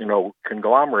sports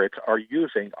conglomerates are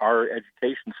using our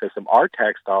education system, our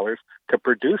tax dollars, to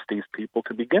produce these people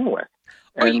to begin with.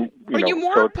 Are you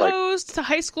more opposed to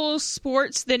high school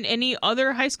sports than any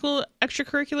other high school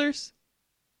extracurriculars?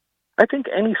 I think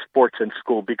any sports in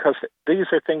school, because these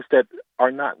are things that are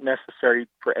not necessary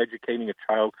for educating a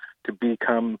child to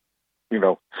become,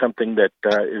 something that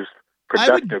is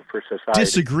productive for society.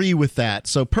 Disagree with that.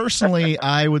 So personally,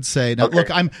 I would say, now,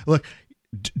 okay. Look,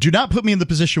 do not put me in the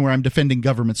position where I'm defending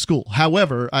government school.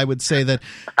 However, I would say that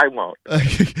I won't.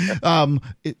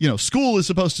 School is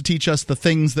supposed to teach us the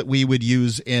things that we would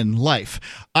use in life.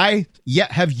 I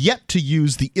have yet to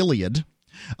use the Iliad.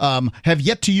 Have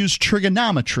yet to use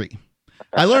trigonometry.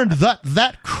 I learned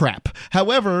that crap.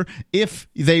 However, if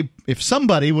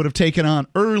somebody would have taken on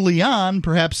early on,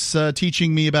 perhaps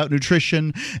teaching me about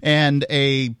nutrition and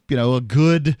a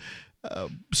good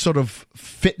sort of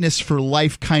fitness for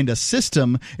life kind of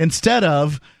system instead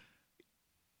of.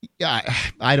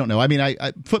 I don't know. I mean,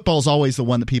 football is always the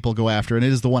one that people go after, and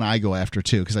it is the one I go after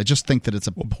too, because I just think that it's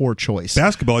a poor choice.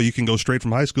 Basketball, you can go straight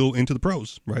from high school into the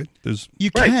pros, right? You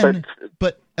can,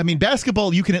 but I mean,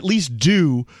 basketball you can at least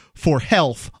do for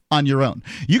health on your own.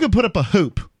 You can put up a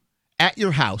hoop at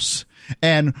your house,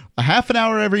 and a half an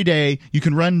hour every day you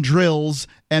can run drills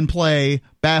and play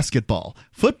basketball.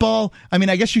 Football, I mean,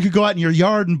 I guess you could go out in your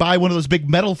yard and buy one of those big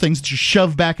metal things that you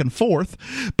shove back and forth.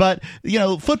 But,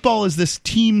 football is this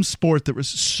team sport that was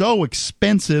so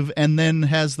expensive and then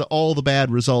has all the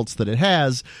bad results that it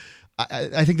has.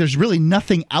 I think there's really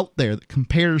nothing out there that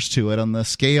compares to it on the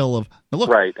scale of look.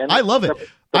 Right. And I love it.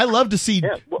 I love to see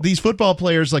these football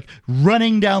players like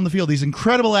running down the field, these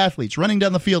incredible athletes running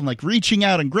down the field and like reaching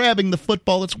out and grabbing the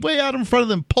football that's way out in front of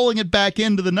them, pulling it back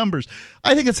into the numbers.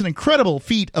 I think it's an incredible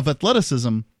feat of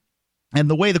athleticism and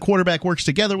the way the quarterback works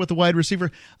together with the wide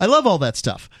receiver. I love all that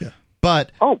stuff. Yeah.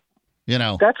 But,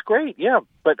 that's great. Yeah.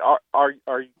 But are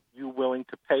you willing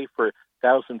to pay for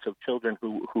thousands of children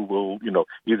who will,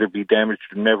 either be damaged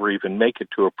or never even make it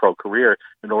to a pro career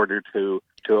in order to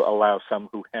allow some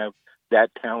who have that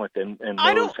talent and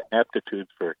those aptitudes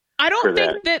for I don't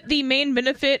think that the main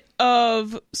benefit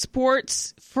of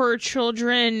sports for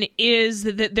children is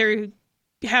that they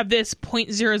have this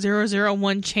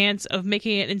 0.0001 chance of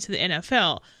making it into the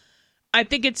NFL. I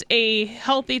think it's a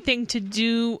healthy thing to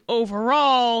do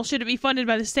overall. Should it be funded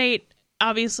by the state?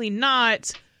 Obviously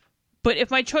not. But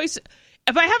if I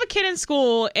have a kid in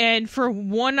school and for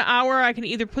 1 hour I can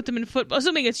either put them in football,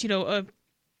 assuming it's, a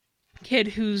kid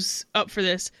who's up for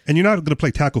this. And you're not going to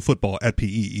play tackle football at PE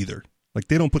either. Like,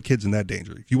 they don't put kids in that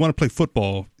danger. If you want to play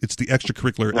football, it's the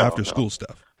extracurricular after-school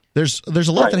stuff. There's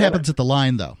a lot that happens at the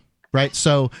line, though, right?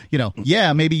 So,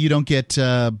 maybe you don't get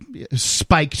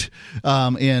spiked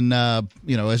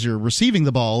as you're receiving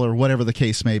the ball or whatever the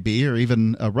case may be, or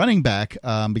even a running back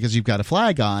because you've got a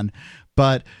flag on.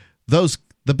 But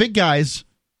the big guys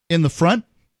in the front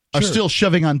are still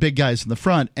shoving on big guys in the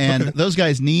front, and those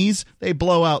guys' knees, they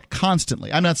blow out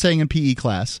constantly. I'm not saying in PE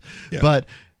class, but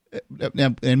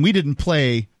and we didn't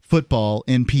play football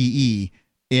in PE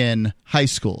in high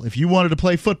school. If you wanted to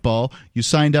play football, you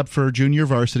signed up for junior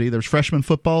varsity. There's freshman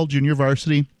football, junior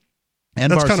varsity,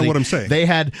 and that's varsity. Kind of what I'm saying. They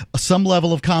had some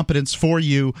level of competence for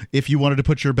you if you wanted to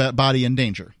put your body in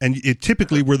danger. And it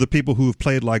typically were the people who have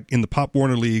played like in the Pop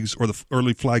Warner leagues or the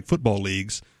early flag football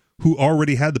leagues who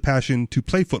already had the passion to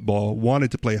play football, wanted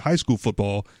to play high school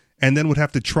football, and then would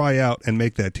have to try out and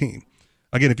make that team.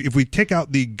 Again, if we take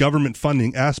out the government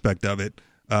funding aspect of it,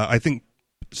 I think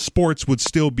sports would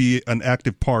still be an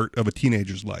active part of a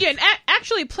teenager's life. Yeah, and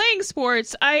actually playing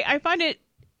sports, I find it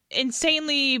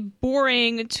insanely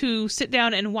boring to sit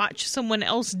down and watch someone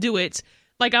else do it.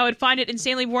 Like, I would find it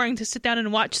insanely boring to sit down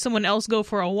and watch someone else go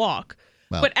for a walk.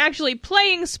 Wow. But actually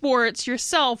playing sports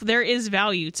yourself, there is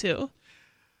value to.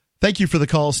 Thank you for the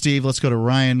call, Steve. Let's go to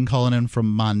Ryan calling in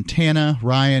from Montana.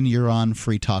 Ryan, you're on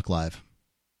Free Talk Live.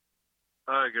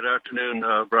 Hi, good afternoon,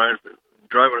 Brian.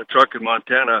 Driving a truck in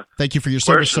Montana. Thank you for your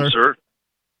service, sir.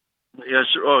 Yes,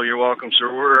 sir. Oh, you're welcome,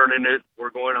 sir. We're earning it. We're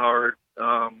going hard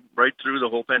right through the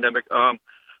whole pandemic. I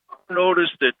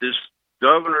noticed that this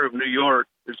governor of New York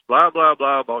is blah, blah,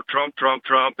 blah about Trump,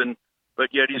 but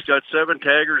yet he's got 7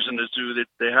 taggers in the zoo that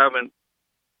they haven't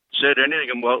said anything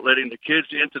about letting the kids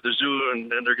into the zoo, and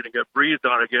then they're going to get breathed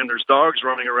on again. There's dogs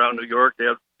running around New York.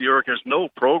 New York has no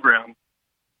program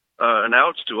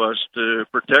announced to us to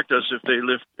protect us if they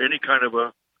lift any kind of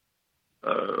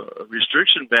a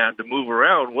restriction ban to move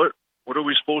around. What are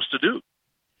we supposed to do?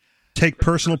 Take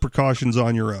personal precautions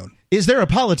on your own. Is there a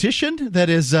politician that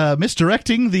is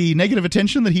misdirecting the negative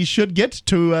attention that he should get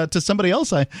to somebody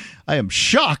else? I am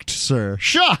shocked, sir.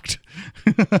 Shocked.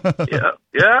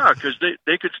 Yeah, because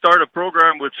they could start a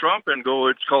program with Trump and go,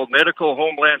 it's called Medical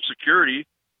Homeland Security.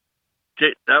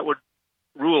 That would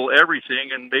rule everything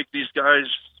and make these guys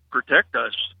protect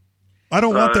us. I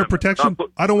don't want their protection.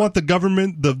 I don't want the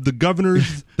government, the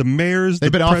governors, the mayors. They've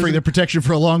been offering their protection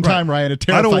for a long time, right. Ryan. It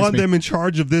terrifies me. I don't want them in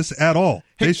charge of this at all.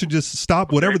 Hey, they should just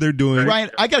stop whatever they're doing. Ryan,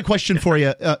 I got a question for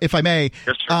you, if I may.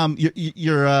 Yes, sir.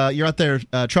 You're out there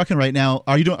trucking right now.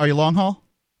 Are you long haul?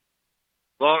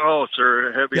 Long haul,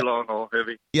 sir. Heavy long haul,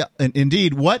 heavy. Yeah,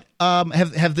 indeed. What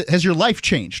has your life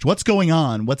changed? What's going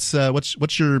on? What's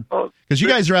your? Because you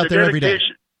guys are out there every day.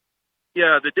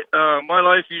 Yeah, my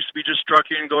life used to be just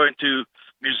trucking, going to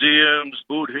museums,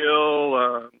 Boot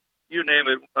Hill, you name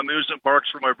it, amusement parks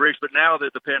for my breaks. But now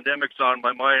that the pandemic's on,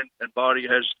 my mind and body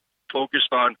has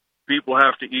focused on people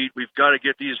have to eat. We've got to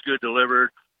get these good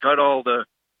delivered, cut all the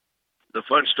the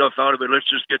fun stuff out of it. Let's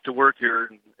just get to work here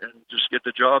and just get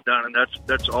the job done. And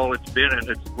that's all it's been.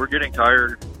 And we're getting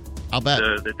tired. I'll bet.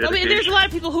 There's a lot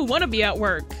of people who want to be at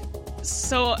work.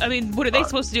 So, what are they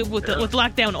supposed to do with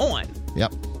lockdown on?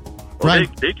 Yep. Well,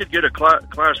 Right. they could get a class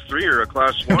 3 or a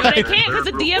class 1. No, they can't because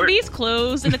the DMV's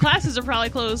closed and the classes are probably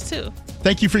closed too.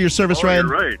 Thank you for your service, Ryan.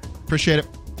 You're right. Appreciate it.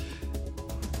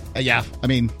 Yeah,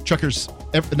 truckers,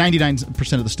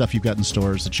 99% of the stuff you've got in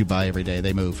stores that you buy every day,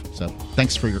 they move. So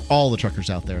thanks for all the truckers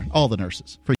out there, all the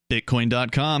nurses.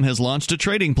 Bitcoin.com has launched a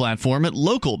trading platform at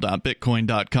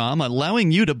local.bitcoin.com,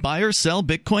 allowing you to buy or sell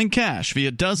Bitcoin Cash via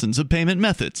dozens of payment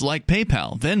methods like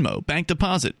PayPal, Venmo, bank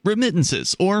deposit,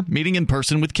 remittances, or meeting in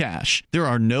person with cash. There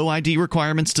are no ID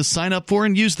requirements to sign up for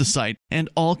and use the site, and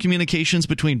all communications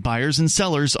between buyers and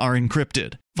sellers are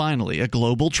encrypted. Finally, a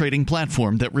global trading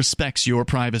platform that respects your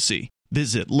privacy.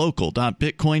 Visit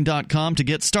local.bitcoin.com to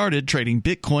get started trading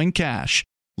Bitcoin Cash.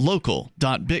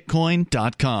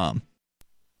 local.bitcoin.com.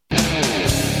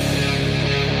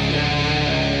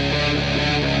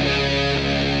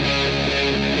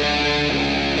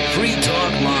 Free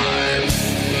Talk Live.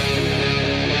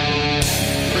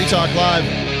 Free Talk Live.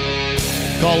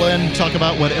 Call in, talk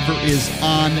about whatever is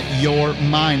on your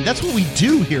mind. That's what we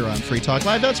do here on Free Talk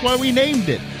Live. That's why we named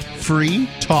it Free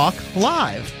Talk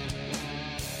Live.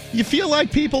 You feel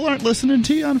like people aren't listening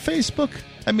to you on Facebook?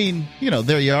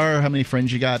 There you are. How many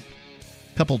friends you got?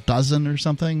 A couple dozen or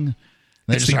something?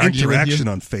 It's the interaction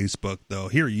on Facebook, though.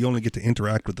 Here, you only get to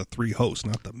interact with the 3 hosts,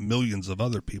 not the millions of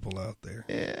other people out there.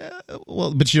 Yeah,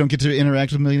 well, but you don't get to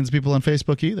interact with millions of people on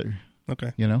Facebook either.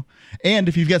 Okay. And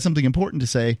if you've got something important to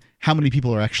say, how many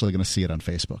people are actually going to see it on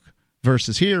Facebook?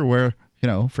 Versus here where,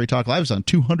 Free Talk Live is on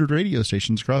 200 radio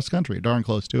stations across the country, darn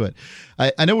close to it.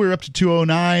 I know we were up to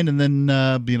 209, and then,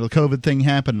 the COVID thing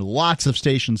happened. Lots of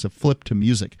stations have flipped to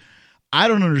music. I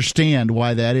don't understand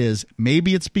why that is.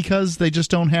 Maybe it's because they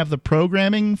just don't have the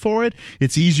programming for it.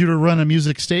 It's easier to run a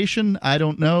music station. I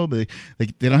don't know. But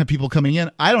they don't have people coming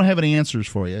in. I don't have any answers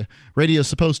for you. Radio is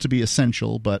supposed to be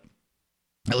essential, but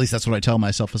at least that's what I tell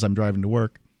myself as I'm driving to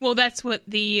work. Well, that's what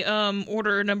the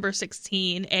order number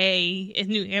 16A in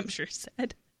New Hampshire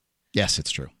said. Yes,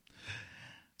 it's true.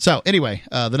 So anyway,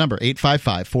 the number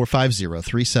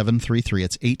 855-450-3733.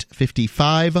 It's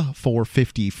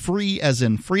 855-450-FREE as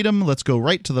in freedom. Let's go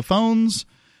right to the phones.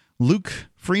 Luke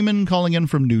Freeman calling in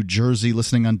from New Jersey,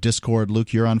 listening on Discord.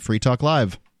 Luke, you're on Free Talk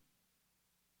Live.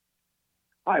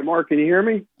 Hi, Mark. Can you hear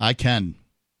me? I can.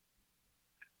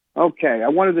 Okay. I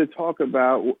wanted to talk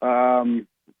about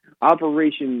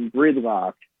Operation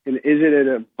Gridlock. And is it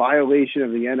a violation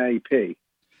of the NAP?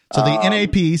 So the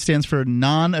NAP stands for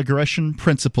Non-Aggression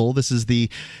Principle. This is the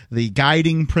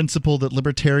guiding principle that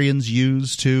libertarians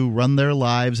use to run their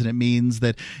lives, and it means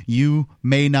that you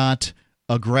may not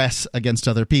aggress against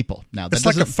other people. Now, it's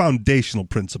like a foundational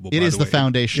principle. It is the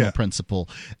foundational principle,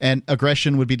 and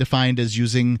aggression would be defined as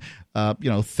using,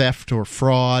 theft or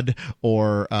fraud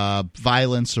or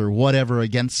violence or whatever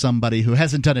against somebody who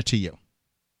hasn't done it to you.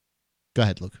 Go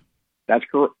ahead, Luke. That's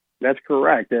correct. That's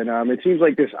correct. And it seems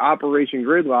like this Operation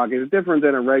Gridlock is different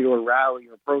than a regular rally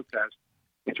or protest.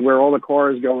 It's where all the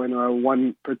cars go in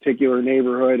one particular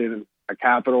neighborhood in a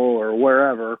capital or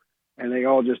wherever, and they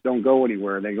all just don't go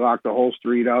anywhere. They lock the whole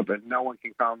street up, and no one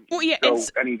can go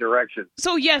any direction.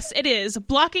 So, yes, it is.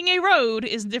 Blocking a road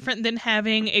is different than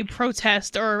having a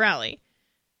protest or a rally.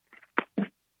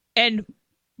 And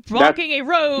blocking a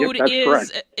road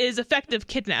is effective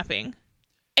kidnapping.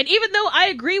 And even though I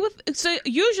agree with, so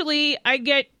usually I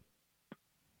get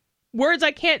words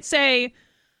I can't say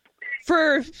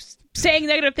for saying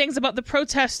negative things about the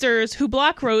protesters who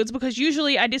block roads, because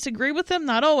usually I disagree with them,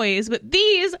 not always. But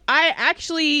these I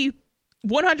actually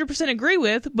 100% agree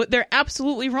with, but they're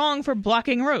absolutely wrong for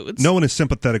blocking roads. No one is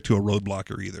sympathetic to a road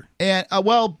blocker either. And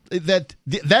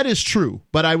that is true,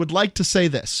 but I would like to say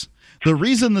this. The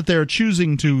reason that they're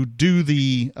choosing to do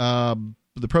the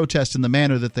protest in the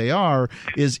manner that they are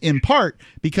is in part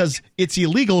because it's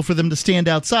illegal for them to stand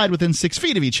outside within 6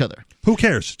 feet of each other. Who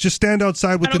cares? Just stand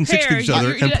outside within 6 feet of each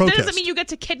other and protest. That doesn't mean you get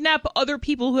to kidnap other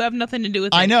people who have nothing to do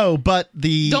with it. I know, but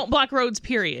don't block roads,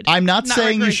 period. I'm not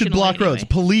saying you should block roads.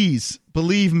 Please,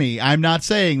 believe me, I'm not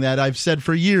saying that. I've said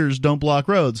for years, don't block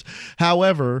roads.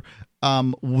 However,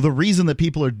 the reason that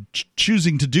people are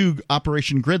choosing to do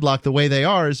Operation Gridlock the way they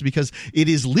are is because it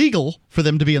is legal for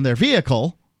them to be in their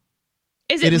vehicle.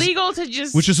 Is it legal to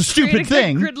just... Which is a stupid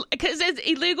thing. Because it's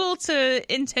illegal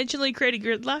to intentionally create a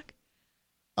gridlock?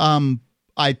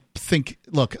 I think,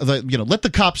 look, let the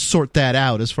cops sort that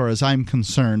out as far as I'm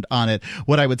concerned on it.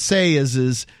 What I would say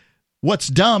is what's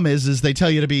dumb is they tell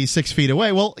you to be 6 feet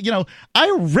away. Well,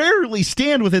 I rarely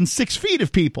stand within 6 feet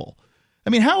of people. I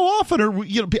mean, how often are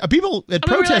people at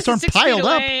protests aren't piled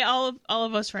up? Away, all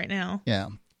of us right now. Yeah.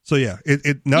 So yeah,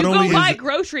 it not only you go buy is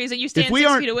groceries and you stand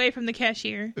 6 feet away from the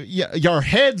cashier. Yeah, our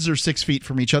heads are 6 feet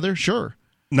from each other. Sure.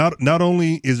 Not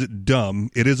only is it dumb,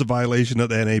 it is a violation of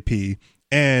the NAP,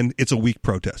 and it's a weak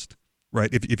protest, right?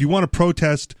 If you want to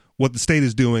protest what the state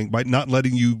is doing by not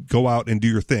letting you go out and do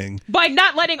your thing, by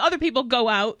not letting other people go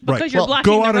out because you're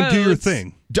blocking go out the and do your roads.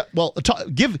 thing.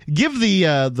 Give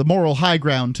the moral high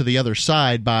ground to the other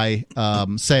side by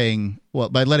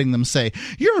by letting them say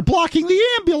you're blocking the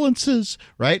ambulances,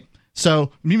 right?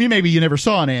 So maybe you never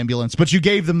saw an ambulance, but you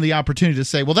gave them the opportunity to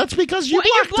say, well, that's because you're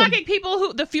blocking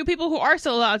people the few people who are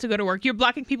still allowed to go to work. You're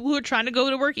blocking people who are trying to go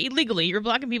to work illegally. You're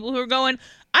blocking people who are going,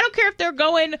 I don't care if they're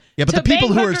going to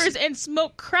bang hookers and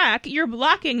smoke crack. You're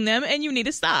blocking them, and you need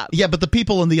to stop. Yeah, but the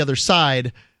people on the other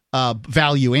side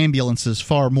value ambulances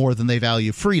far more than they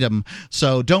value freedom.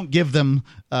 So don't give them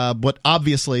what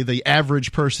obviously the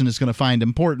average person is going to find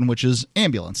important, which is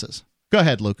ambulances. Go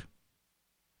ahead, Luke.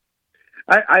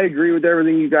 I agree with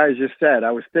everything you guys just said.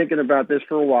 I was thinking about this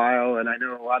for a while, and I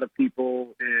know a lot of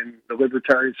people in the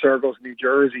libertarian circles in New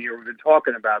Jersey who have been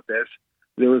talking about this.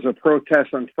 There was a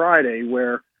protest on Friday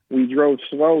where we drove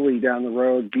slowly down the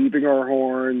road, beeping our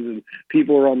horns, and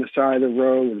people were on the side of the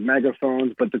road with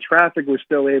megaphones, but the traffic was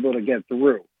still able to get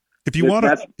through. If you want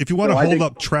to hold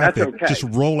up traffic, okay. just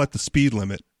roll at the speed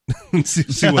limit.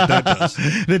 see what that does.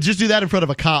 Just do that in front of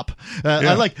a cop.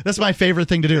 That's my favorite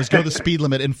thing to do is go the speed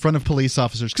limit in front of police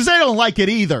officers because they don't like it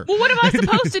either. Well, what am I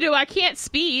supposed to do? I can't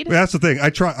speed. Well, that's the thing.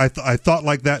 I thought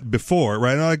like that before,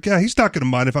 right? And I'm like, yeah, he's not going to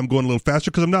mind if I'm going a little faster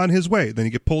because I'm not in his way. Then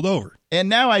you get pulled over. And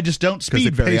now I just don't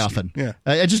speed very often. Yeah.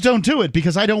 I just don't do it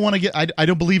because I don't want to get. I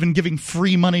don't believe in giving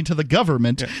free money to the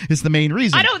government. Is the main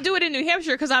reason. I don't do it in New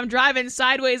Hampshire because I'm driving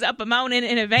sideways up a mountain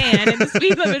in a van and the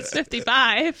speed limit's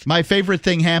 55. My favorite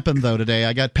thing happened though today.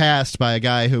 I got passed by a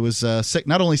guy who was sick,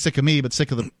 not only sick of me, but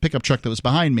sick of the pickup truck that was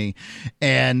behind me,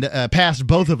 and passed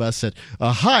both of us at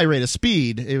a high rate of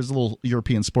speed. It was a little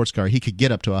European sports car. He could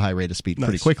get up to a high rate of speed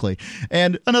pretty quickly,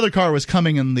 and another car was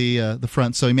coming in the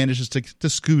front, so he manages to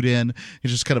scoot in. It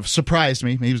just kind of surprised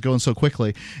me. He was going so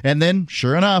quickly. And then,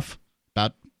 sure enough,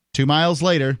 about 2 miles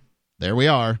later, there we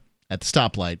are at the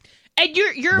stoplight. And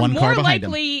you're more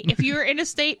likely, if you're in a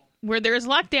state where there's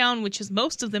lockdown, which is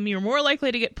most of them, you're more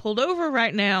likely to get pulled over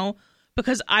right now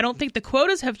because I don't think the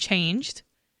quotas have changed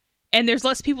and there's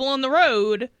less people on the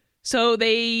road, so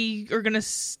they are going to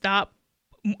stop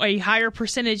a higher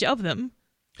percentage of them.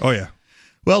 Oh, yeah.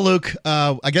 Well, Luke,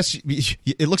 I guess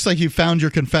it looks like you found your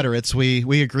Confederates.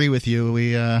 We agree with you.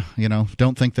 We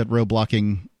don't think that road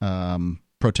blocking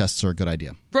protests are a good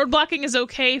idea. Road blocking is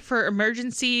okay for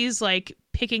emergencies like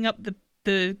picking up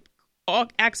the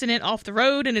accident off the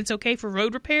road, and it's okay for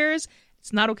road repairs.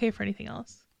 It's not okay for anything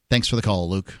else. Thanks for the call,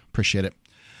 Luke. Appreciate it.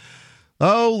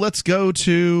 Oh, let's go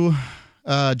to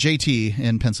JT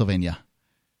in Pennsylvania.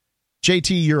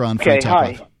 JT, you're on Free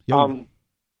Talk Live.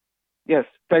 Yes.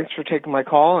 Thanks for taking my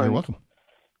call. You're welcome.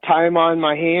 Time on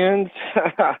my hands.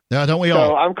 Yeah, don't we all?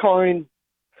 So I'm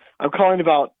calling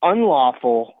about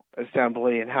unlawful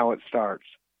assembly and how it starts.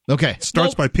 Okay.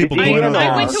 Starts by people going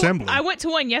to assembly. I went to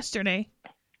one yesterday.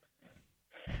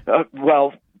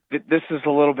 This is a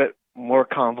little bit more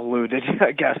convoluted,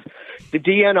 I guess. The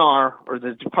DNR, or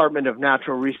the Department of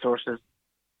Natural Resources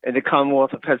in the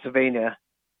Commonwealth of Pennsylvania,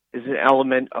 is an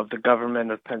element of the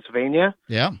government of Pennsylvania.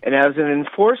 Yeah. And as an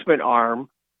enforcement arm,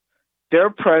 their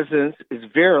presence is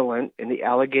virulent in the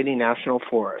Allegheny National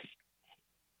Forest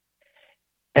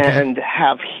and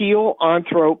have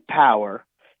heel-on-throat power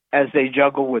as they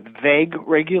juggle with vague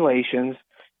regulations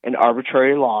and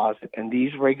arbitrary laws, and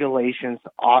these regulations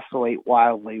oscillate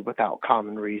wildly without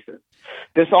common reason.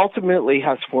 This ultimately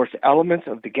has forced elements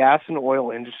of the gas and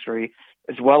oil industry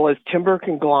as well as timber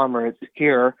conglomerates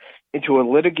here into a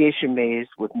litigation maze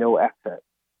with no exit.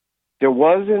 There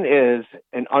was and is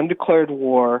an undeclared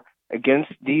war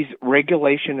against these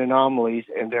regulation anomalies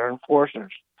and their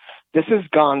enforcers. This has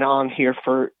gone on here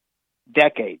for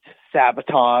decades.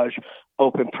 Sabotage,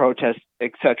 open protest,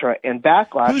 etc., and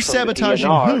backlash. Who's sabotaging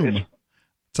whom?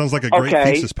 Sounds like a great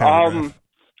thesis paragraph.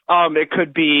 It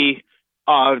could be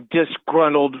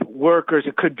disgruntled workers.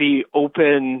 It could be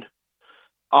open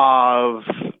what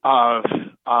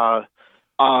are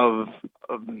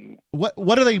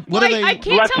they? What are they?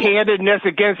 Left-handedness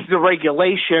against the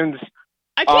regulations.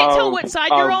 I can't tell what side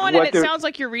you're on, and it sounds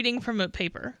like you're reading from a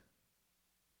paper.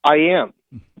 I am.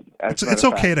 It's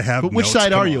okay to have. But which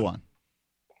side are you on?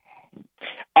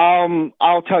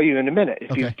 I'll tell you in a minute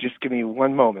if you just give me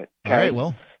one moment. Okay? All right.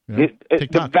 Well, the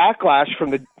backlash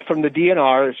from from the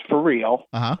DNR is for real,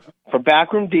 from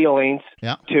backroom dealings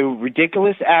to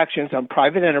ridiculous actions on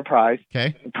private enterprise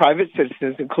and private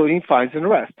citizens, including fines and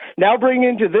arrests. Now bring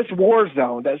into this war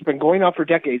zone that's been going on for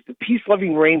decades the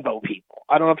peace-loving rainbow people.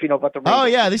 I don't know if you know about the rainbow. Oh,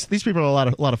 yeah, these people are a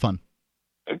lot of fun.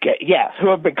 Okay, yes, who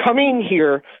have been coming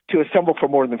here to assemble for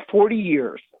more than 40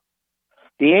 years.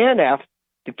 The ANF,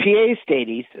 the PA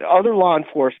Stadies, and other law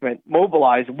enforcement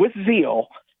mobilize with zeal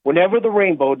whenever the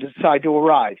rainbow decide to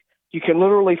arrive. You can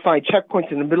literally find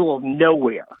checkpoints in the middle of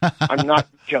nowhere. I'm not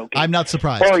joking. I'm not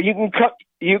surprised. Or you can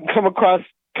come across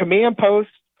command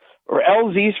posts or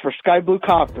LZs for sky blue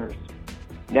copters.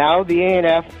 Now the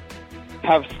ANF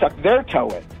have stuck their toe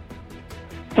in.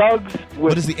 Thugs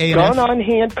with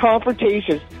gun-on-hand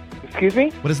confrontations. Excuse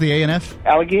me? What is the ANF?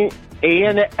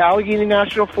 Allegheny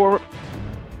National Forest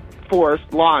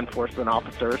law enforcement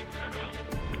officers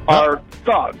are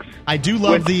thugs. I do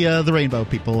love the rainbow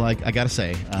people, I got to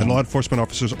say. And law enforcement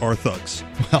officers are thugs.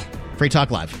 Well, Free Talk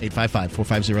Live,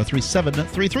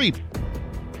 855-450-3733.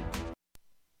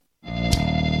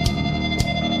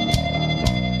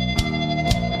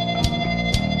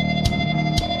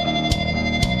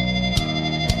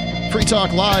 Free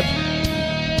Talk Live.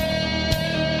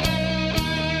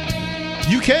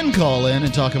 You can call in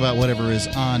and talk about whatever is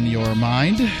on your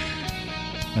mind.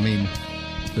 I mean,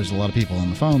 there's a lot of people on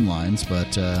the phone lines,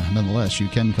 but nonetheless, you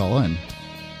can call in.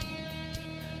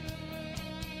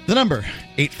 The number,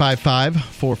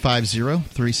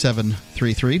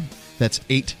 855-450-3733. That's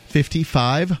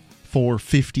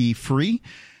 855-450-FREE.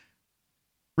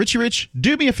 Richie Rich,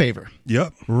 do me a favor.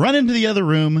 Yep. Run into the other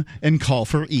room and call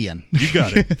for Ian. You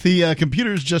got it. The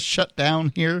computer's just shut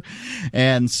down here,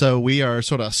 and so we are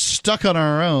sort of stuck on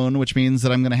our own, which means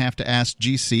that I'm going to have to ask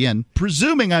GC, and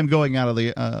presuming I'm going out of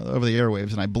the over the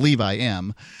airwaves, and I believe I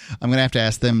am, I'm going to have to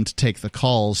ask them to take the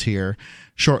calls here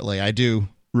shortly. I do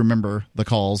remember the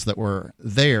calls that were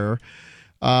there.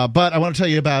 But I want to tell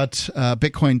you about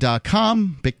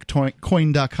Bitcoin.com.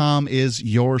 Bitcoin.com is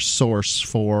your source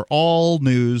for all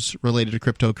news related to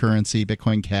cryptocurrency,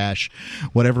 Bitcoin Cash,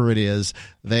 whatever it is.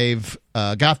 They've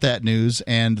got that news,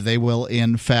 and they will,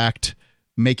 in fact,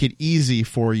 make it easy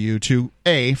for you to,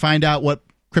 A, find out what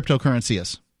cryptocurrency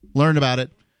is. Learn about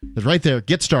it. It's right there.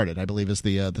 Get started, I believe, is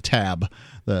the tab,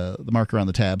 the marker on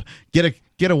the tab.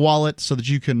 Get a wallet so that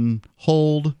you can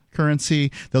hold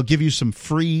currency. They'll give you some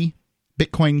free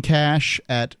Bitcoin Cash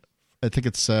at, I think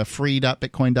it's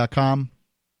free.bitcoin.com.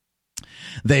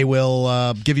 They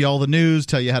will give you all the news,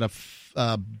 tell you how to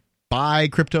buy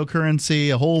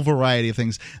cryptocurrency, a whole variety of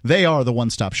things. They are the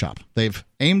one-stop shop. They've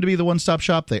aimed to be the one-stop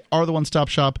shop. They are the one-stop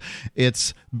shop.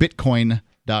 It's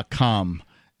bitcoin.com.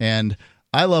 And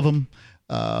I love them.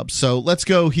 So let's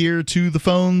go here to the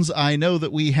phones. I know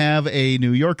that we have a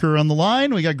New Yorker on the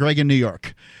line. We got Greg in New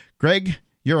York. Greg,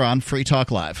 you're on Free Talk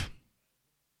Live.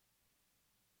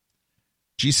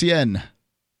 GCN,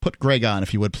 put Greg on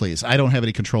if you would, please. I don't have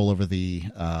any control over the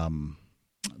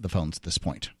phones at this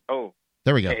point. Oh,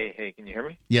 there we go. Hey, can you hear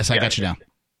me? Yes, I got you now.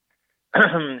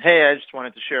 Hey, I just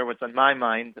wanted to share what's on my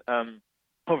mind.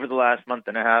 Over the last month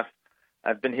and a half,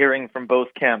 I've been hearing from both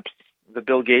camps. The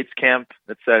Bill Gates camp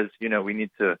that says, we need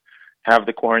to have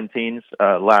the quarantines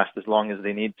last as long as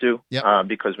they need to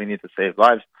because we need to save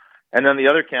lives. And then the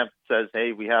other camp says,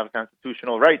 hey, we have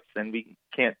constitutional rights and we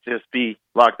can't just be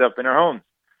locked up in our homes.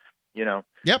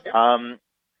 Yep.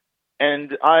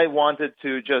 And I wanted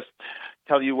to just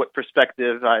tell you what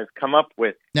perspective I've come up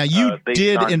with. Now, you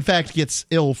did, in fact, get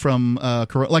ill from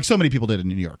corona, like so many people did in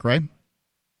New York, right?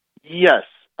 Yes,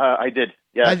 I did.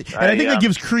 Yes, I think that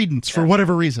gives credence for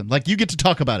whatever reason. Like, you get to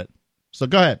talk about it. So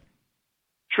go ahead.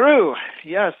 True.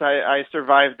 Yes, I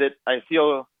survived it. I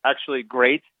feel actually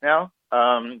great now,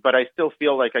 but I still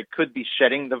feel like I could be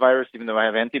shedding the virus even though I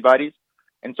have antibodies.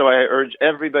 And so I urge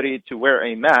everybody to wear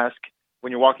a mask when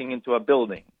you're walking into a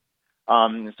building.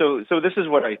 So this is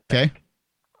what I think. Okay.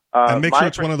 And make sure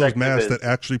it's one of those masks that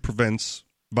actually prevents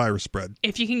virus spread.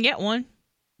 If you can get one.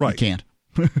 Right. You can't.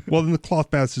 Well, then the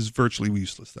cloth mask is virtually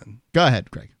useless then. Go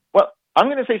ahead, Greg. Well, I'm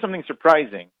going to say something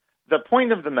surprising. The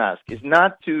point of the mask is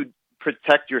not to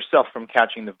protect yourself from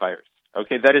catching the virus.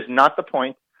 Okay, that is not the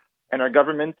point. And our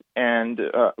government and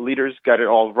leaders got it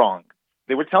all wrong.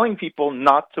 They were telling people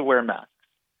not to wear masks.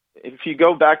 If you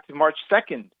go back to March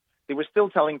 2nd, they were still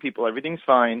telling people everything's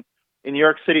fine. In New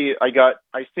York City, I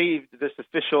saved this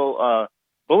official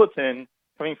bulletin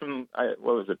coming from,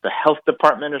 the health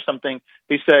department or something.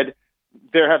 They said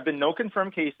there have been no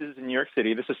confirmed cases in New York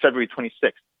City. This is February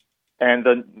 26th. And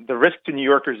the risk to New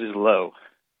Yorkers is low.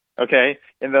 Okay?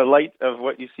 In the light of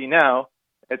what you see now,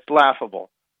 it's laughable.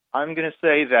 I'm going to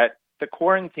say that the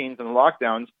quarantines and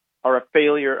lockdowns are a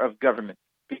failure of government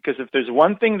Because if there's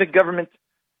one thing the government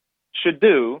should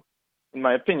do, in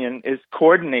my opinion, is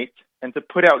coordinate and to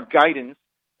put out guidance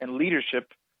and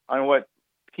leadership on what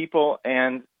people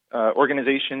and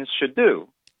organizations should do.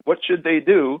 What should they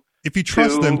do? If you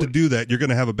trust them to do that, you're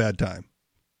going to have a bad time.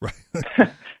 Right.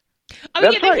 I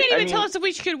mean, they can't even tell us if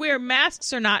we should wear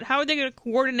masks or not. How are they going to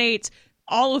coordinate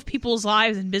all of people's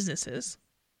lives and businesses?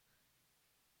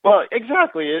 Well,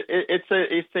 exactly.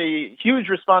 It's a huge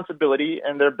responsibility,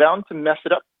 and they're bound to mess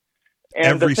it up. And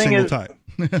every single time.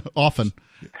 Often.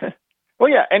 Well,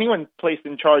 yeah, anyone placed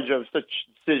in charge of such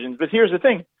decisions. But here's the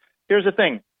thing.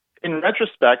 In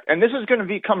retrospect, and this is going to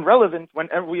become relevant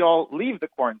whenever we all leave the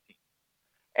quarantine.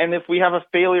 And if we have a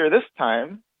failure this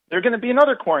time, there's going to be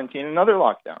another quarantine, another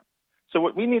lockdown. So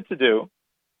what we need to do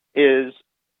is,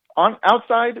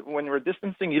 outside, when we're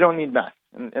distancing, you don't need masks.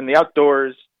 In the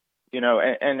outdoors,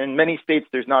 and in many states,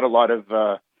 there's not a lot of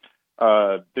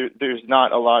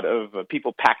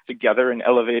people packed together in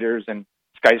elevators and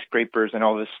skyscrapers and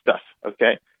all this stuff.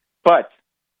 Okay, but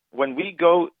when we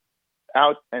go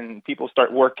out and people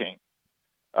start working,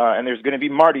 and there's going to be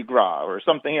Mardi Gras or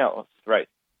something else, right?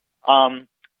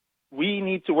 We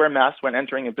need to wear masks when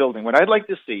entering a building. What I'd like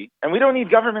to see, and we don't need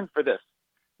government for this,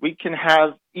 we can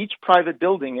have each private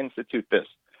building institute this.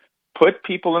 Put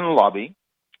people in the lobby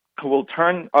who will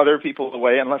turn other people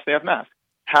away unless they have masks.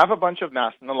 Have a bunch of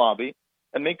masks in the lobby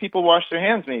and make people wash their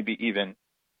hands maybe even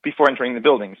before entering the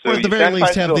building. So or at the very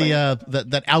least have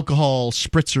that alcohol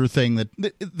spritzer thing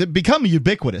that become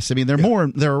ubiquitous. I mean,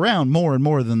 they're around more and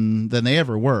more than they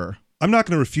ever were. I'm not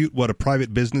going to refute what a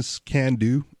private business can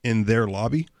do in their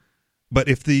lobby, but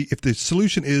if the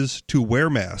solution is to wear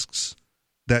masks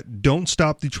that don't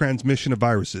stop the transmission of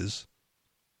viruses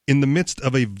in the midst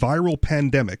of a viral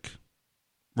pandemic,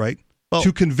 right? Well,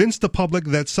 to convince the public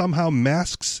that somehow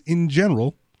masks in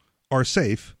general are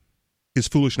safe is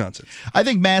foolish nonsense. I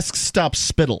think masks stop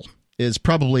spittle is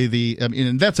probably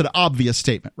and that's an obvious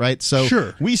statement, right? So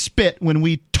sure. We spit when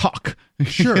we talk.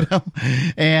 Sure.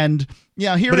 And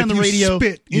yeah, here on the radio. But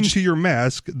if you spit into your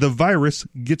mask, the virus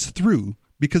gets through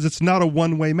because it's not a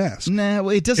one-way mask. No,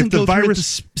 it doesn't go through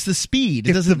the speed.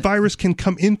 If the virus can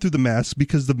come in through the mask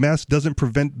because the mask doesn't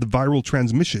prevent the viral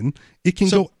transmission, it can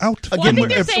go out. Again,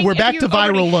 we're back to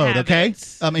viral load, okay?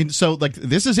 I mean, so like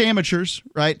this is amateurs,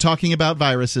 right? Talking about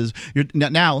viruses.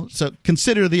 So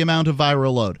consider the amount of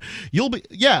viral load.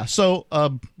 So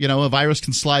a virus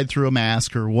can slide through a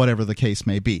mask or whatever the case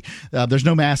may be. There's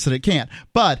no mask that it can't.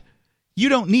 But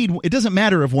it doesn't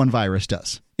matter if one virus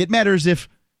does. It matters if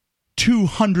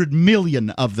 200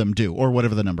 million of them do, or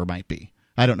whatever the number might be.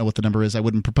 I don't know what the number is. I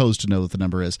wouldn't propose to know what the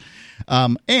number is.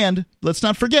 And let's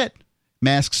not forget,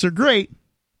 masks are great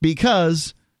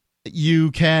because you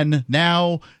can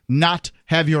now not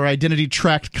have your identity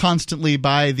tracked constantly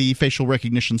by the facial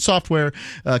recognition software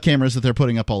cameras that they're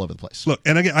putting up all over the place. Look,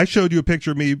 and again, I showed you a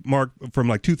picture of me, Mark, from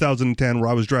like 2010 where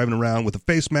I was driving around with a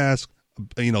face mask,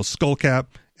 skull cap,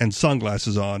 and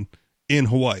sunglasses on in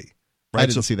Hawaii. Right? I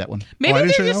didn't see that one. Maybe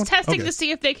they're just testing to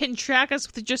see if they can track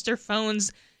us with just their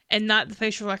phones and not the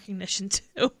facial recognition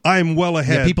too. I'm well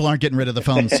ahead. Yeah, people aren't getting rid of the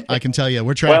phones. I can tell you,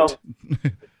 we're tracked. Well,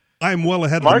 I'm well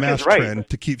ahead of the mask trend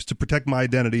to protect my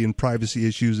identity and privacy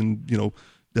issues and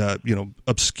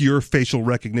obscure facial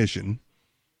recognition.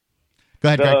 Go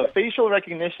ahead, Greg. Facial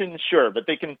recognition, sure, but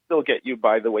they can still get you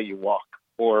by the way you walk,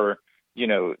 or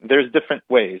there's different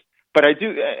ways. But I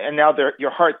do, and now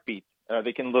your heartbeat.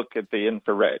 They can look at the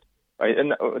infrared. Right,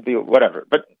 and whatever.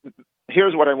 But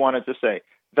here's what I wanted to say.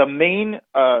 The main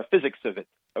physics of it,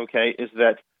 okay, is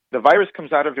that the virus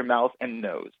comes out of your mouth and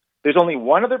nose. There's only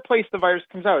one other place the virus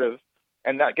comes out of,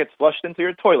 and that gets flushed into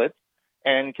your toilet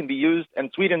and can be used,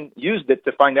 and Sweden used it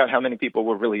to find out how many people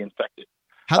were really infected.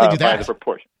 How do they do that? By the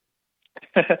proportion.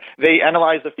 They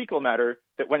analyzed the fecal matter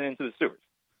that went into the sewers.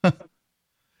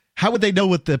 How would they know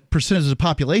what the percentage of the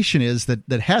population is that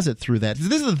has it through that?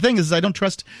 This is the thing: is I don't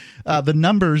trust the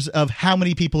numbers of how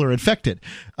many people are infected.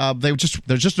 There's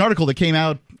just an article that came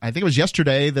out, I think it was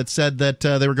yesterday, that said that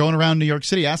they were going around New York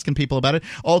City asking people about it.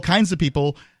 All kinds of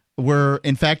people were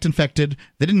in fact infected.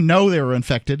 They didn't know they were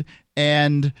infected,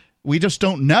 and we just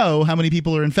don't know how many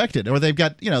people are infected, or they've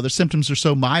got their symptoms are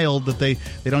so mild that they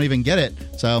don't even get it.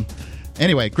 So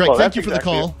anyway, Greg, thank you for the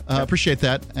call. Appreciate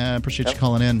that. Appreciate you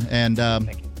calling in. And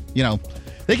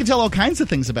they can tell all kinds of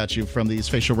things about you from these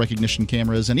facial recognition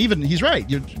cameras. And even, he's right,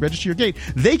 you register your gait.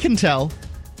 They can tell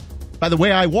by the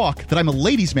way I walk that I'm a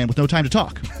ladies' man with no time to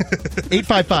talk.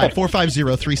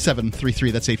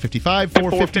 855-450-3733. That's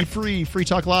 855-450-FREE. Free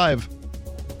Talk Live.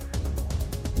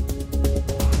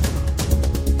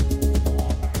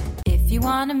 If you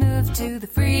want to move to the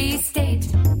free state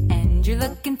and and you're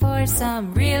looking for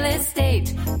some real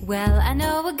estate, well, I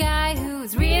know a guy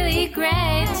who's really great.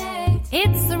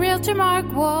 It's the Realtor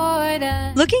Mark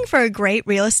Warden. Looking for a great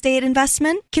real estate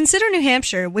investment? Consider New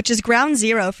Hampshire, which is ground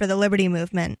zero for the Liberty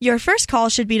Movement. Your first call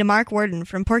should be to Mark Warden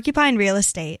from Porcupine Real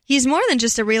Estate. He's more than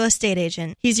just a real estate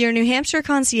agent. He's your New Hampshire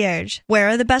concierge. Where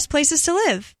are the best places to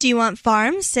live? Do you want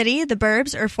farm, city, the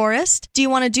burbs, or forest? Do you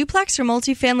want a duplex or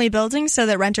multifamily building so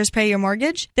that renters pay your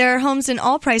mortgage? There are homes in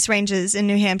all price ranges in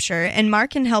New Hampshire, and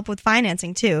Mark can help with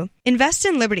financing too. Invest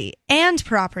in Liberty and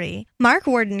property. Mark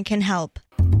Warden can help.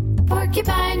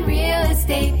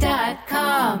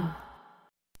 PorcupineRealEstate.com.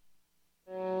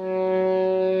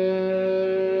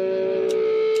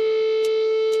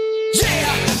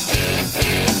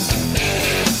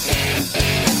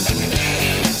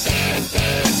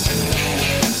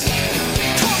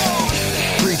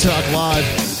 Free Talk Live.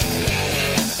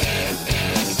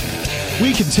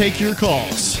 We can take your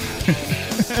calls.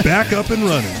 Back up and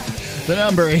running. The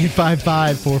number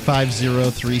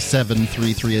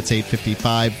 855-450-3733. It's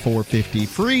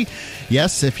 855-450-FREE.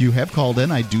 Yes, if you have called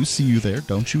in, I do see you there.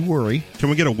 Don't you worry. Can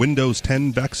we get a Windows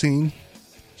 10 vaccine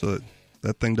so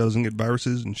that thing doesn't get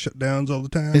viruses and shutdowns all the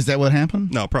time? Is that what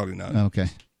happened? No, probably not. Okay.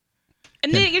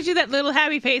 And then it gives you that little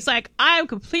happy face like, I am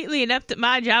completely inept at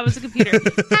my job as a computer.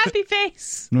 Happy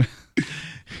face.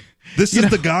 This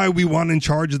is the guy we want in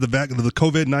charge of the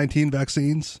COVID-19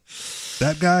 vaccines?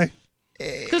 That guy?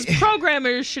 Because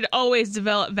programmers should always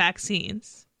develop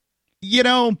vaccines. You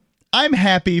know, I'm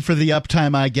happy for the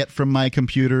uptime I get from my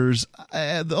computers.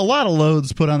 A lot of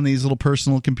loads put on these little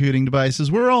personal computing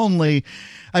devices. I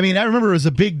remember it was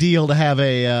a big deal to have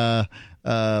a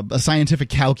scientific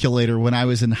calculator when I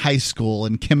was in high school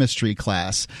in chemistry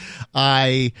class.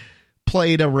 I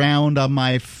played around on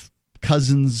my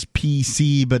cousin's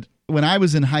PC, but when I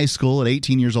was in high school at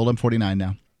 18 years old, I'm 49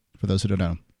 now, for those who don't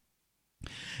know.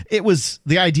 It was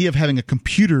the idea of having a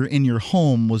computer in your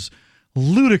home was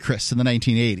ludicrous in the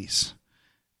 1980s.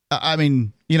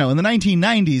 In the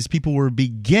 1990s, people were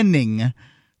beginning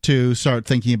to start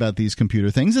thinking about these computer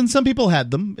things, and some people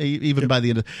had them even by the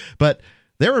end of, but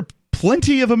there were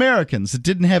plenty of Americans that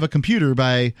didn't have a computer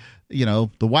by, the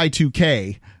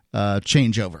Y2K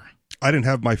changeover. I didn't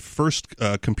have my first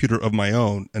computer of my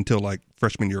own until like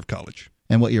freshman year of college.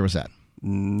 And what year was that?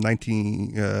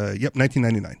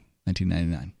 1999.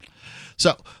 1999.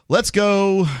 So let's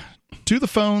go to the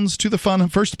phones, to the fun.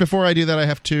 First, before I do that, I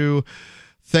have to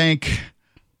thank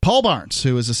Paul Barnes,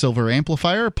 who is a Silver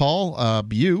Amplifier. Paul,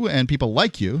 you and people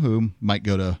like you who might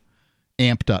go to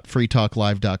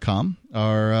amp.freetalklive.com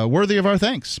are worthy of our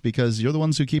thanks because you're the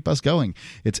ones who keep us going.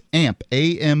 It's amp,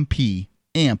 A-M-P,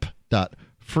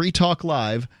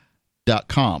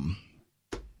 amp.freetalklive.com.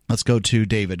 Let's go to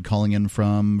David calling in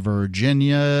from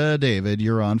Virginia. David,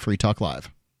 you're on Free Talk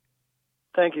Live.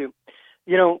 Thank you.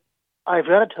 I've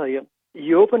got to tell you,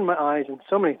 you opened my eyes in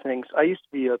so many things. I used to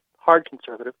be a hard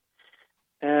conservative,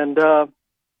 and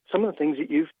some of the things that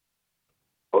you've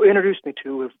introduced me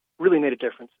to have really made a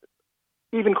difference.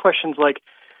 Even questions like,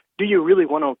 do you really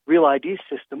want a real ID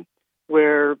system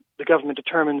where the government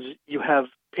determines you have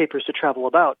papers to travel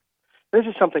about? This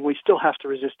is something we still have to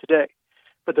resist today.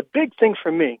 But the big thing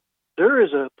for me, there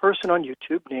is a person on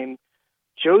YouTube named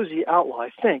Josie Outlaw, I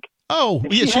think. Oh,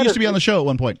 yeah, she used to be on the show at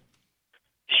one point.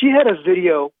 She had a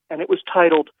video, and it was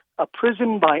titled, A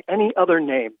Prison by Any Other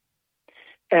Name.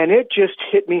 And it just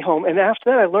hit me home. And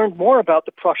after that, I learned more about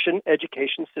the Prussian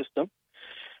education system.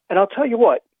 And I'll tell you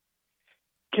what,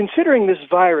 considering this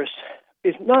virus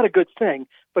is not a good thing,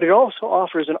 but it also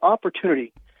offers an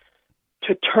opportunity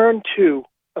to turn to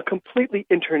a completely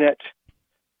internet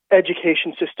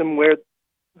education system where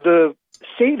the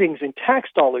savings in tax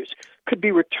dollars could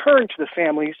be returned to the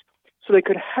families so they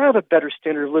could have a better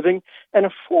standard of living and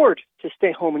afford to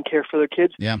stay home and care for their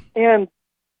kids. Yeah. And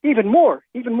even more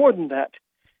than that.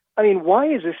 I mean, why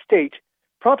is a state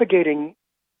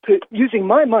using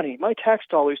my money, my tax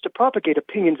dollars, to propagate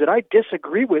opinions that I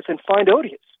disagree with and find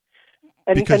odious?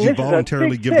 Because you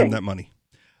voluntarily give them that money.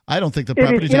 I don't think the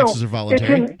property taxes are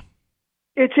voluntary.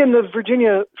 It's in the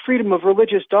Virginia Freedom of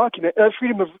Religion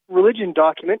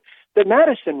document that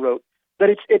Madison wrote, that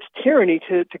it's tyranny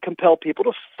to compel people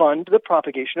to fund the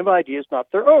propagation of ideas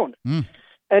not their own. Mm.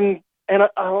 And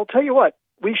I'll tell you what,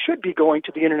 we should be going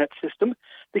to the internet system,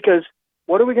 because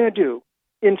what are we going to do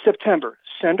in September?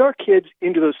 Send our kids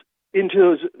into those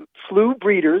flu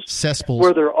breeders cesspools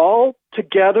where they're all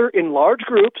together in large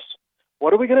groups.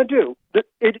 What are we going to do?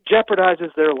 It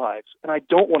jeopardizes their lives, and I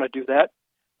don't want to do that.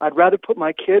 I'd rather put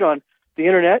my kid on the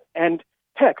internet, and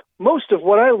heck, most of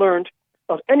what I learned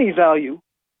of any value,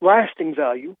 lasting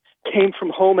value, came from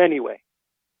home anyway.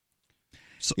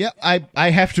 Yeah, I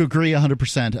have to agree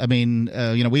 100%. I mean,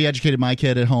 we educated my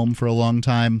kid at home for a long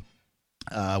time.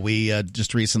 We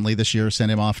just recently this year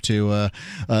sent him off to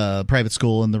a private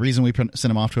school, and the reason we sent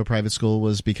him off to a private school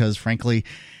was because, frankly,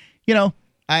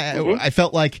 I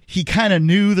felt like he kind of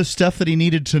knew the stuff that he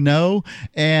needed to know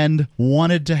and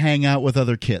wanted to hang out with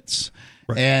other kids.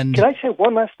 Right. And can I say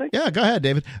one last thing? Yeah, go ahead,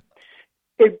 David.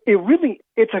 It's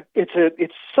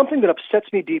something that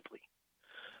upsets me deeply.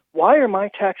 Why are my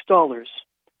tax dollars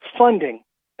funding,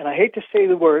 and I hate to say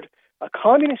the word, a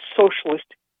communist socialist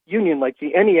union like the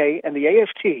NEA and the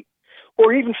AFT,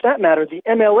 or even for that matter, the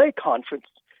MLA conference,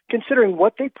 considering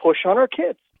what they push on our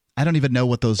kids? I don't even know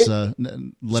what those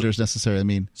letters necessarily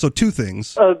mean. So two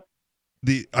things.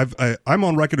 I'm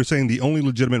on record as saying the only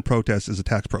legitimate protest is a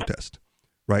tax protest,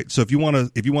 right? So if you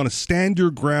want to stand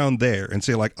your ground there and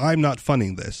say, like, I'm not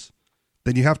funding this,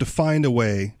 then you have to find a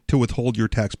way to withhold your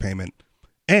tax payment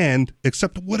and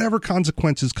accept whatever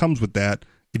consequences comes with that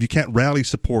if you can't rally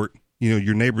support,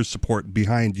 your neighbor's support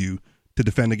behind you to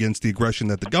defend against the aggression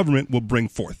that the government will bring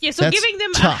forth. Yeah, so giving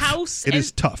them a house, it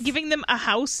is tough. Giving them a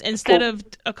house instead of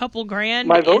a couple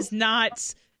grand is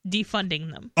not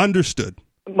defunding them. Understood.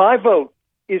 My vote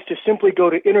is to simply go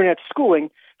to internet schooling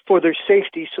for their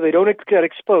safety so they don't get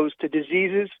exposed to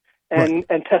diseases and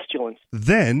pestilence.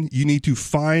 Then you need to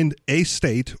find a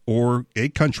state or a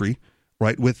country,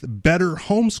 right, with better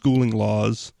homeschooling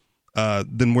laws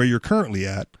than where you're currently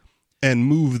at, and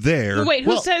move there. Wait,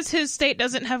 who says his state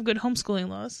doesn't have good homeschooling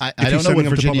laws? I don't know what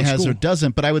Virginia has or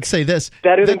doesn't, but I would say this.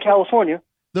 Better than California.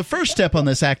 The first step on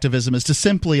this activism is to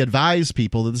simply advise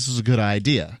people that this is a good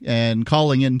idea. And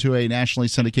calling into a nationally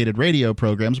syndicated radio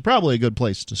program is probably a good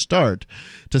place to start.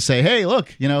 To say, hey,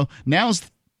 look,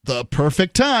 now's the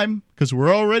perfect time because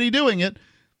we're already doing it.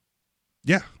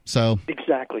 Yeah. So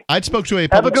exactly. I spoke to a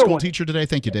public school teacher today.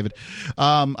 Thank you, David.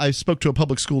 I spoke to a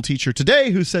public school teacher today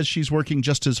who says she's working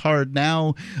just as hard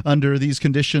now under these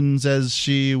conditions as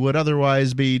she would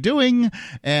otherwise be doing.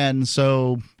 And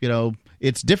so,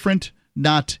 it's different,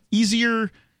 not easier.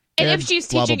 And if she's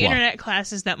blah, teaching blah, blah. internet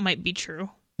classes, that might be true.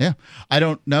 Yeah. I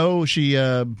don't know. She,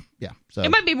 So it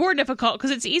might be more difficult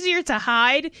because it's easier to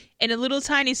hide in a little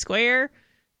tiny square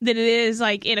than it is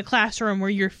like in a classroom where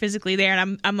you're physically there.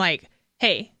 And I'm like,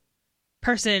 hey,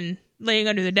 person laying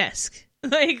under the desk,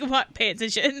 like, what? Pay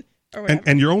attention or whatever.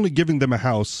 And you're only giving them a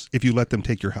house if you let them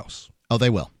take your house. Oh, they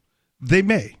will. They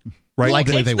may, right?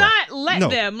 Likely they will. It's not let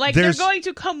them. Like, they're going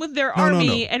to come with their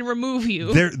army and remove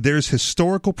you. There's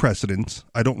historical precedents.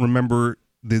 I don't remember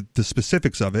the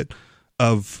specifics of it,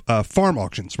 of farm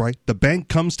auctions, right? The bank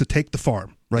comes to take the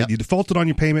farm, right? Yep. You defaulted on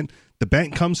your payment. The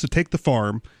bank comes to take the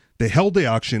farm. They held the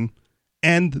auction.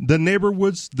 And the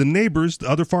neighbors, the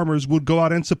other farmers would go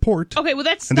out and support. Okay, well,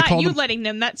 that's not you letting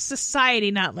them. That's society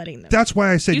not letting them. That's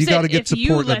why I said you got to get support.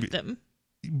 You let them.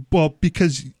 Well,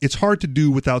 because it's hard to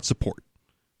do without support,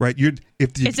 right?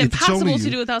 It's impossible to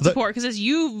do without support because it's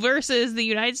you versus the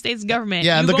United States government.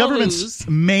 Yeah, and the government's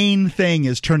main thing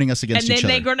is turning us against each other. And then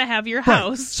they're going to have your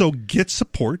house. Right. So get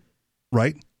support,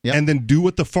 right? Yep. And then do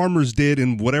what the farmers did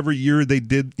in whatever year they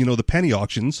did, the penny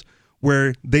auctions,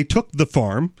 where they took the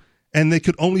farm and they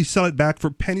could only sell it back for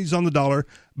pennies on the dollar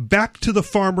back to the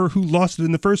farmer who lost it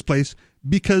in the first place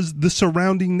because the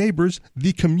surrounding neighbors,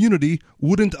 the community,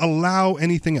 wouldn't allow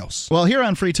anything else. Well, here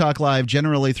on Free Talk Live,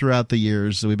 generally throughout the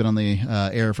years, we've been on the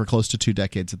air for close to 2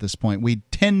 decades at this point, we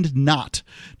tend not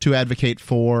to advocate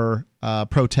for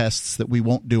protests that we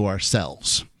won't do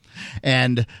ourselves.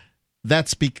 And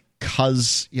that's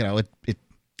because,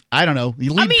 I don't know,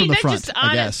 you lead from the front,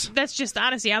 I guess. That's just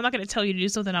honesty. I'm not going to tell you to do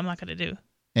something I'm not going to do.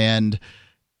 And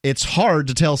it's hard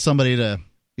to tell somebody to,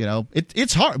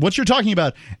 it's hard. What you're talking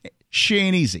about, she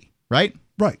ain't easy, right?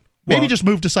 Right. Maybe just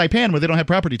move to Saipan where they don't have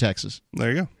property taxes. There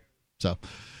you go. So,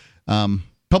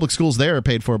 public schools there are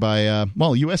paid for by,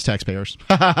 U.S. taxpayers.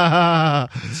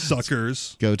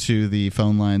 Suckers. Go to the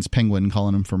phone lines. Penguin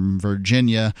calling them from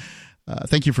Virginia.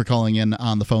 Thank you for calling in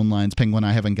on the phone lines, Penguin.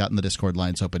 I haven't gotten the Discord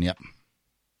lines open yet.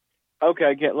 Okay,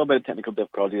 I get a little bit of technical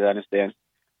difficulty, I understand.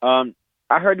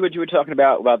 I heard what you were talking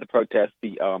about the protest,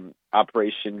 the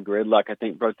Operation Gridlock, I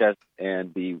think, protest,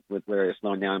 and where it's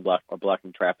slowing down or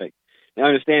blocking traffic. And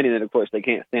understanding that, of course, they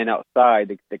can't stand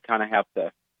outside. They kind of have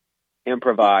to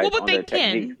improvise. Well, but on they their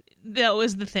can. technique. That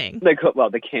was the thing. They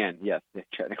can, yes,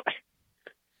 technically.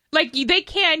 Like, they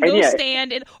can go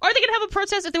stand, or they can have a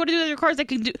protest if they want to do it in their cars. They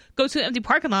can go to an empty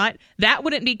parking lot. That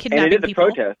wouldn't be kidnapping people. And it is a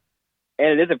protest.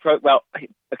 And it is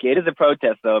it is a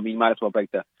protest, though. I mean, you might as well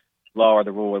break the law or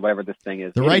the rule or whatever this thing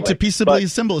is. The right to peaceably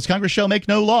assemble. Congress shall make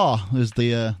no law is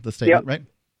the statement, right?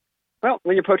 Well,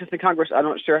 when you're protesting Congress, I'm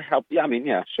not sure how. Yeah, I mean,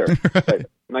 yeah, sure. But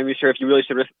I'm not even sure if you really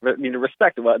should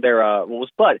respect their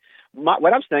rules. But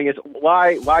what I'm saying is,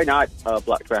 why not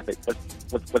block traffic?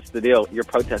 What's the deal? You're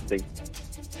protesting.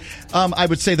 I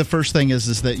would say the first thing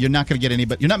is that you're not going to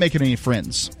get you're not making any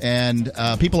friends, and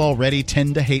people already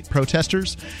tend to hate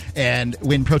protesters. And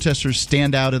when protesters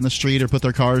stand out in the street or put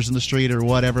their cars in the street or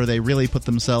whatever, they really put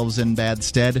themselves in bad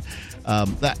stead.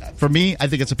 For me, I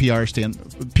think it's a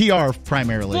PR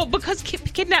primarily. Well, because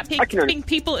kidnapping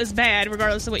people is bad,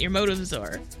 regardless of what your motives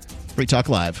are. Free Talk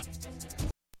Live.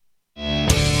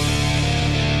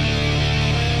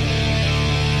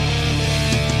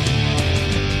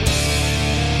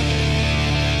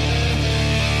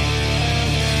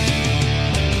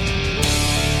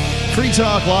 Free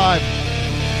Talk Live.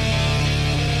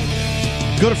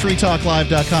 Go to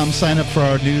freetalklive.com, sign up for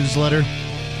our newsletter.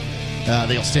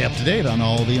 They'll stay up to date on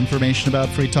all the information about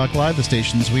Free Talk Live, the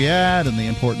stations we add, and the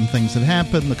important things that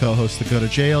happen, the co-hosts that go to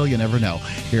jail. You never know.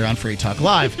 Here on Free Talk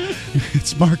Live.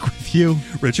 It's Mark with you.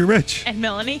 Rich. And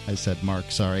Melanie. I said Mark,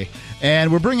 sorry.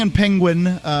 And we're bringing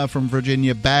Penguin from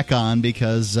Virginia back on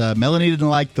because Melanie didn't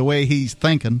like the way he's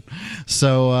thinking.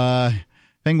 So,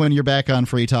 Penguin, you're back on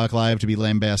Free Talk Live to be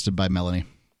lambasted by Melanie.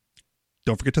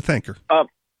 Don't forget to thank her.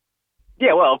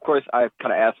 Yeah, well, of course, I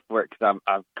kind of asked for it because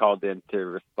I've called in to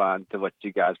respond to what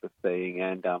you guys were saying,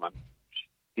 and I'm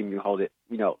seeing you hold it,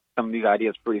 some of these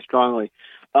ideas pretty strongly.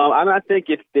 I think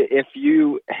if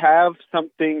you have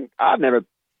something, I've never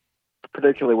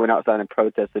particularly went outside and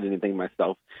protested anything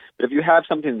myself, but if you have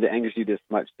something that angers you this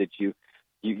much that you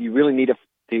really need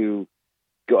to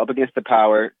go up against the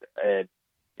power.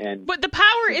 But the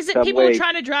power isn't people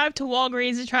trying to drive to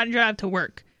Walgreens and trying to drive to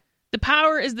work. The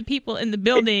power is the people in the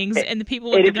buildings and the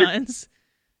people with the guns.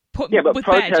 But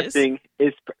protesting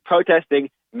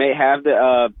may have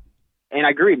the and I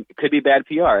agree, it could be bad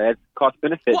PR. That's cost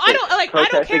benefit. Well, I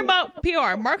don't care about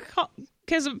PR. Mark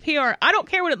cares about PR. I don't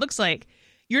care what it looks like.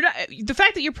 You're not the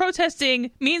fact that you're protesting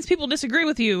means people disagree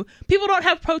with you. People don't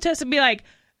have protests and be like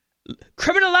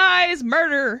criminalize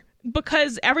murder.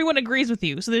 Because everyone agrees with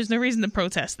you, so there's no reason to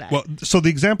protest that. Well, so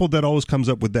the example that always comes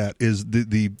up with that is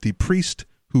the priest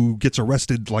who gets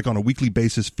arrested like on a weekly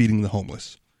basis feeding the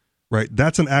homeless, right?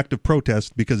 That's an act of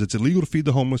protest because it's illegal to feed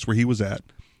the homeless where he was at,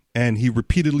 and he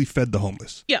repeatedly fed the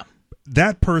homeless. Yeah.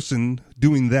 That person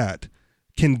doing that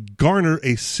can garner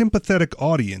a sympathetic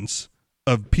audience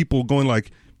of people going like,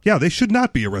 yeah, they should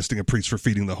not be arresting a priest for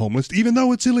feeding the homeless, even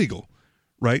though it's illegal,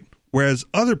 right? Whereas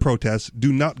other protests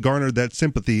do not garner that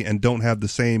sympathy and don't have the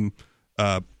same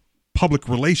public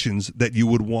relations that you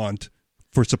would want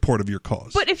for support of your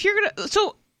cause. But if you're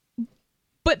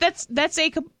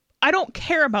I don't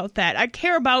care about that. I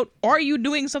care about, are you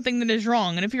doing something that is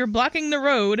wrong? And if you're blocking the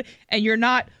road and you're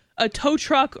not a tow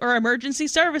truck or emergency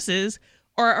services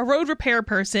or a road repair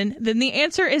person, then the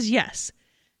answer is yes.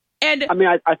 And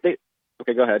I think.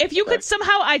 Okay, go ahead. If you could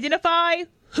somehow identify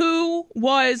who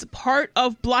was part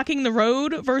of blocking the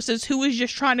road versus who was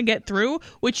just trying to get through,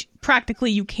 which practically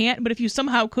you can't, but if you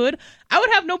somehow could, I would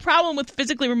have no problem with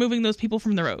physically removing those people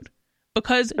from the road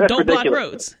because don't block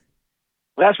roads.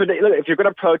 Well, that's ridiculous. If you're going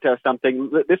to protest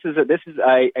something, this is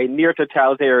a near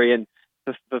totalitarian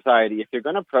society. If you're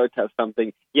going to protest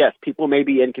something, yes, people may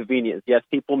be inconvenienced. Yes,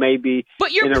 people may be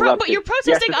interrupted. But you're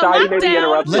protesting a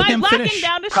lockdown by locking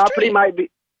down the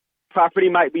street. Property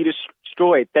might be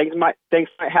destroyed. Things might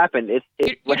happen.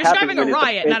 You're describing a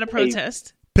riot, not a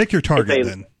protest. Pick your target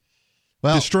then.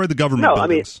 Well, destroy the government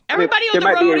buildings. Everybody on the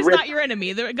road is not your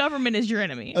enemy. The government is your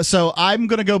enemy. So I'm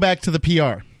going to go back to the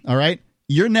PR. All right,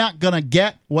 you're not going to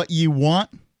get what you want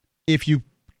if you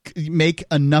make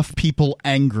enough people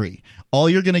angry. All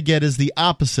you're going to get is the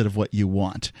opposite of what you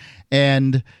want.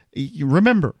 And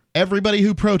remember, everybody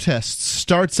who protests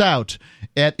starts out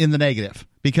in the negative.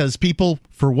 Because people,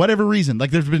 for whatever reason,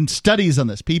 like there's been studies on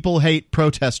this, people hate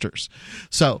protesters.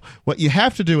 So what you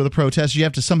have to do with a protest, you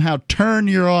have to somehow turn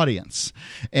your audience.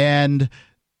 And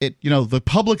the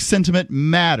public sentiment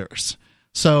matters.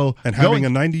 So having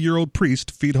a 90-year-old priest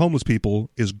feed homeless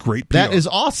people is great PR. That is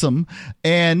awesome.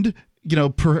 And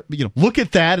look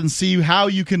at that and see how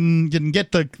you can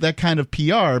get that kind of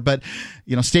PR. But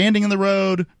standing in the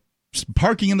road,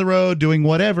 parking in the road, doing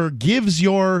whatever, gives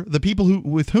the people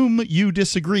with whom you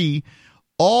disagree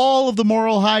all of the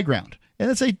moral high ground. And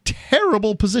it's a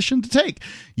terrible position to take.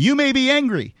 You may be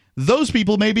angry. Those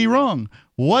people may be wrong.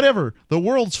 Whatever. The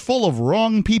world's full of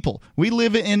wrong people. We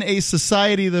live in a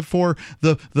society that for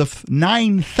the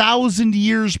 9,000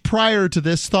 years prior to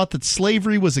this thought that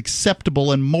slavery was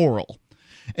acceptable and moral.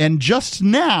 And just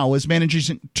now is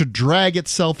managing to drag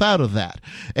itself out of that.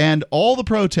 And all the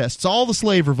protests, all the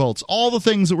slave revolts, all the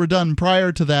things that were done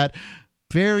prior to that,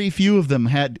 very few of them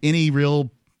had any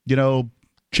real,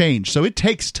 change. So it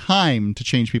takes time to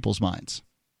change people's minds.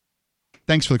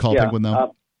 Thanks for the call, Penguin,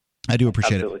 though. I do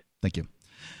appreciate it. Thank you.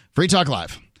 Free Talk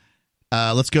Live.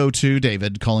 Let's go to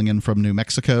David calling in from New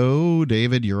Mexico.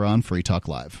 David, you're on Free Talk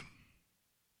Live.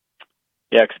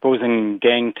 Yeah, exposing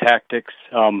gang tactics,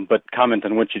 but comment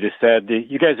on what you just said.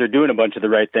 You guys are doing a bunch of the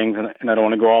right things, and I don't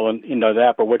want to go all into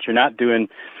that, but what you're not doing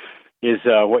is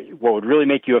what would really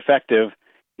make you effective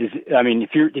is, I mean, if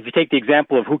you take the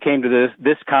example of who came to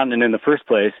this continent in the first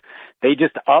place, they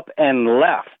just up and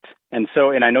left. And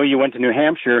I know you went to New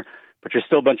Hampshire, but there's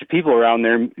still a bunch of people around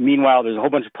there. Meanwhile, there's a whole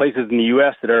bunch of places in the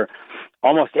U.S. that are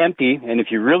almost empty, and if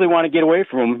you really want to get away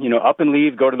from them, up and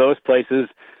leave, go to those places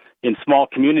in small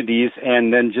communities,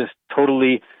 and then just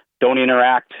totally don't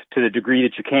interact to the degree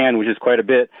that you can, which is quite a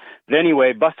bit. But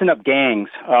anyway, busting up gangs.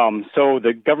 So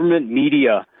the government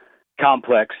media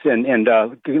complex and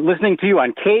listening to you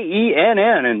on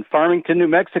KENN in Farmington, New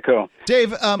Mexico.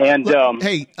 Dave, I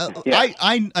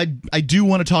do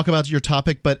want to talk about your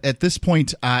topic, but at this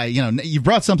point, you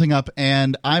brought something up,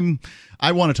 and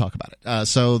I want to talk about it.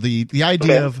 So the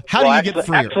idea of how do you get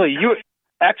freer?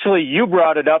 Actually, you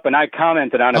brought it up, and I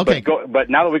commented on it. Okay. But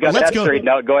now that we got that straightened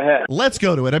out, go ahead. Let's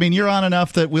go to it. I mean, you're on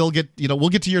enough that we'll get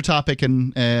to your topic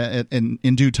in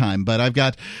due time. But I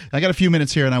got a few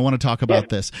minutes here, and I want to talk about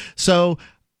this. So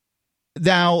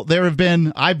now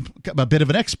I'm a bit of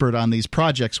an expert on these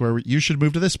projects where you should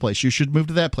move to this place, you should move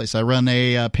to that place. I run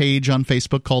a page on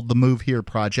Facebook called the Move Here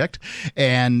Project,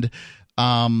 and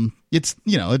it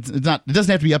doesn't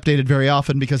have to be updated very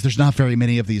often because there's not very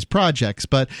many of these projects.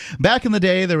 But back in the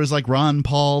day, there was like Ron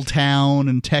Paul Town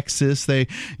in Texas. They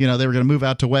were going to move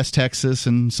out to West Texas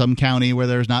and some county where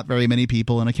there's not very many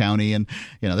people in a county. And,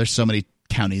 there's so many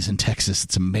counties in Texas.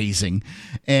 It's amazing.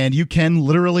 And you can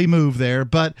literally move there.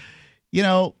 But,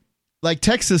 like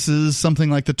Texas is something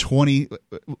like at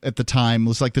the time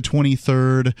was like the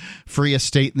 23rd freest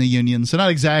state in the union. So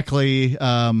not exactly,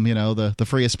 the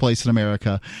freest place in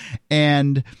America.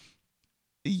 And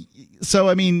so,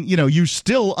 I mean, you're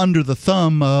still under the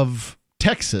thumb of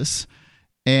Texas.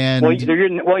 And but you're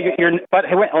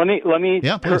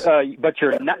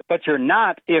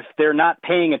not if they're not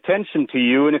paying attention to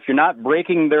you, and if you're not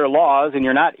breaking their laws and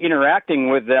you're not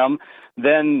interacting with them,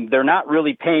 then they're not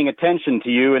really paying attention to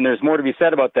you, and there's more to be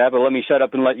said about that, but let me shut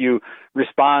up and let you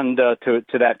respond to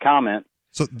that comment.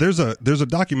 So there's a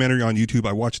documentary on YouTube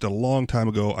I watched a long time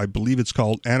ago. I believe it's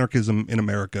called Anarchism in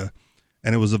America,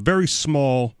 and it was a very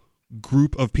small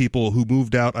group of people who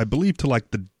moved out, I believe, to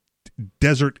like the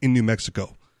desert in New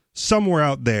Mexico, somewhere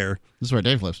out there. This is where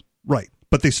Dave lives. Right.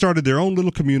 But they started their own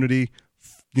little community.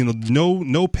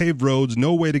 No paved roads,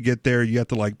 no way to get there. You have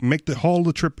to haul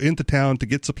the trip into town to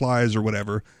get supplies or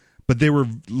whatever. But they were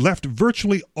left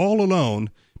virtually all alone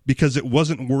because it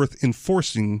wasn't worth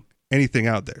enforcing anything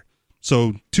out there.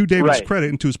 So to David's credit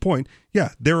and to his point,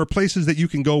 there are places that you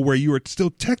can go where you are still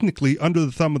technically under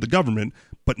the thumb of the government,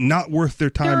 but not worth their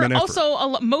time and effort.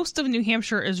 Also, most of New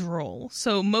Hampshire is rural,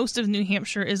 so most of New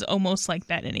Hampshire is almost like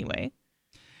that anyway.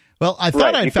 Well, I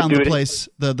thought I'd found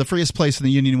the freest place in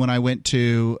the Union when I went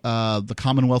to the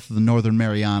Commonwealth of the Northern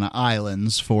Mariana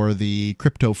Islands for the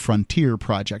Crypto Frontier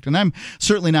Project. And I'm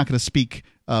certainly not going to speak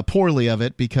poorly of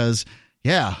it because,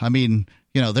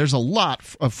 there's a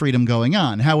lot of freedom going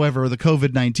on. However, the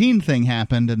COVID-19 thing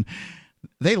happened and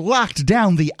they locked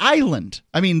down the island.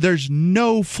 I mean, there's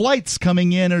no flights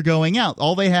coming in or going out.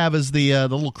 All they have is the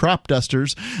little crop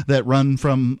dusters that run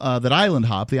from that island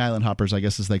hop, the island hoppers, I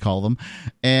guess as they call them.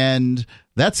 And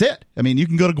that's it. I mean, you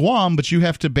can go to Guam, but you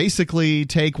have to basically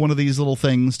take one of these little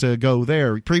things to go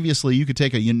there. Previously, you could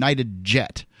take a United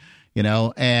jet,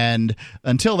 and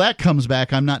until that comes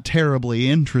back, I'm not terribly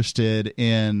interested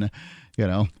in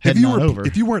heading on over.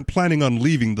 If you weren't planning on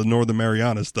leaving the Northern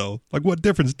Marianas, though, what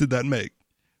difference did that make?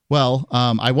 Well,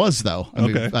 I was, though.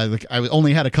 I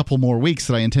only had a couple more weeks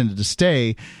that I intended to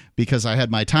stay because I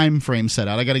had my time frame set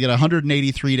out. I got to get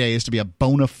 183 days to be a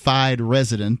bona fide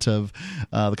resident of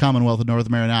the Commonwealth of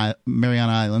Northern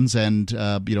Mariana Islands, and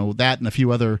that and a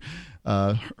few other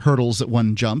hurdles that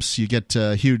one jumps. You get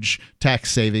huge tax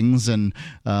savings, and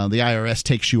the IRS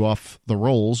takes you off the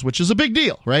rolls, which is a big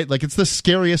deal, right? Like, it's the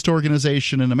scariest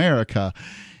organization in America.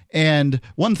 And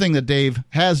one thing that Dave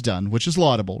has done, which is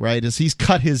laudable, right, is he's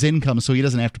cut his income so he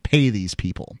doesn't have to pay these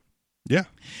people. Yeah.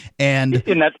 And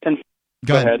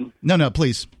go ahead. No,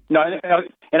 please. No,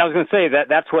 and I was going to say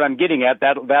that's what I'm getting at.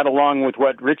 That along with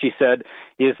what Richie said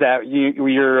is that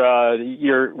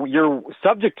you're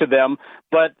subject to them,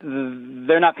 but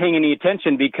they're not paying any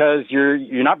attention because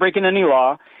you're not breaking any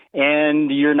law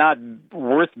and you're not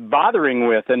worth bothering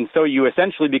with, and so you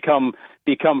essentially become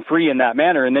free in that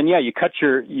manner. And then you cut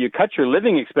your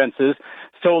living expenses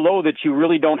so low that you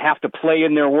really don't have to play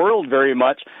in their world very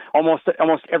much. Almost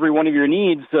every one of your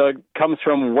needs comes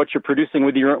from what you're producing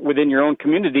within your own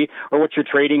community or what you're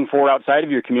trading for outside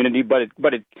of your community. But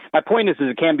my point is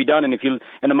it can be done, and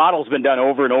the model's been done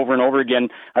over and over and over again.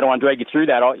 I don't want to drag you through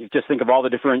that. Just think of all the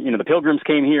different, the Pilgrims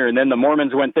came here, and then the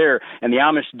Mormons went there, and the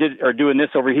Amish are doing this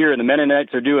over here, and the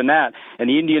Mennonites are doing that, and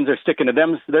the Indians are sticking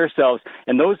to themselves,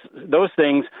 and those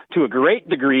things to a great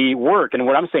degree work. And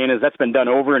what I'm saying is that's been done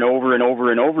over and over and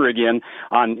over and over again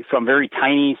from very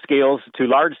tiny scales to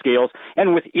large scales,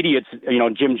 and with idiots,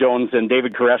 Jim Jones and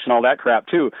David Koresh and all that crap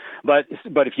too. But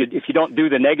if you don't do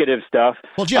the negative stuff,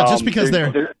 well, yeah,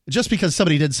 just because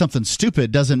somebody did something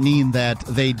stupid doesn't mean that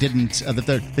they didn't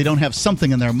they don't have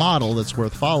something in their model that's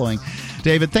worth following.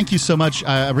 David, thank you so much.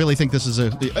 I really think this is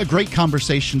a great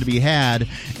conversation to be had,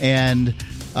 and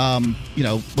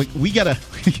we gotta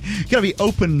be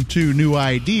open to new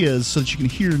ideas so that you can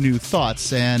hear new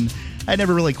thoughts. And I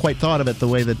never really quite thought of it the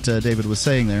way that David was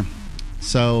saying there.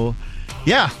 So,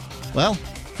 yeah, well,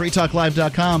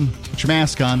 freetalklive.com. Put your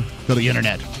mask on. Go to the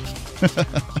internet.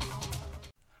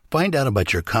 Find out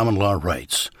about your common law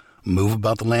rights. Move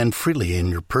about the land freely in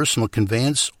your personal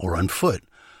conveyance or on foot.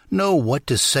 Know what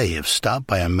to say if stopped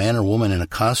by a man or woman in a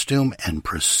costume, and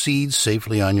proceed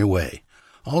safely on your way.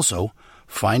 Also,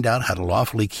 find out how to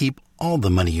lawfully keep all the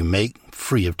money you make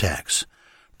free of tax.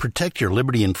 Protect your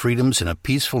liberty and freedoms in a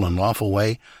peaceful and lawful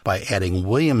way by adding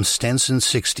William Stenson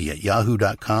 60 at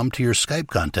yahoo.com to your Skype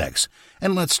contacts.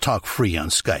 And let's talk free on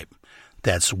Skype.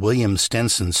 That's William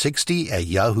Stenson 60 at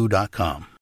yahoo.com.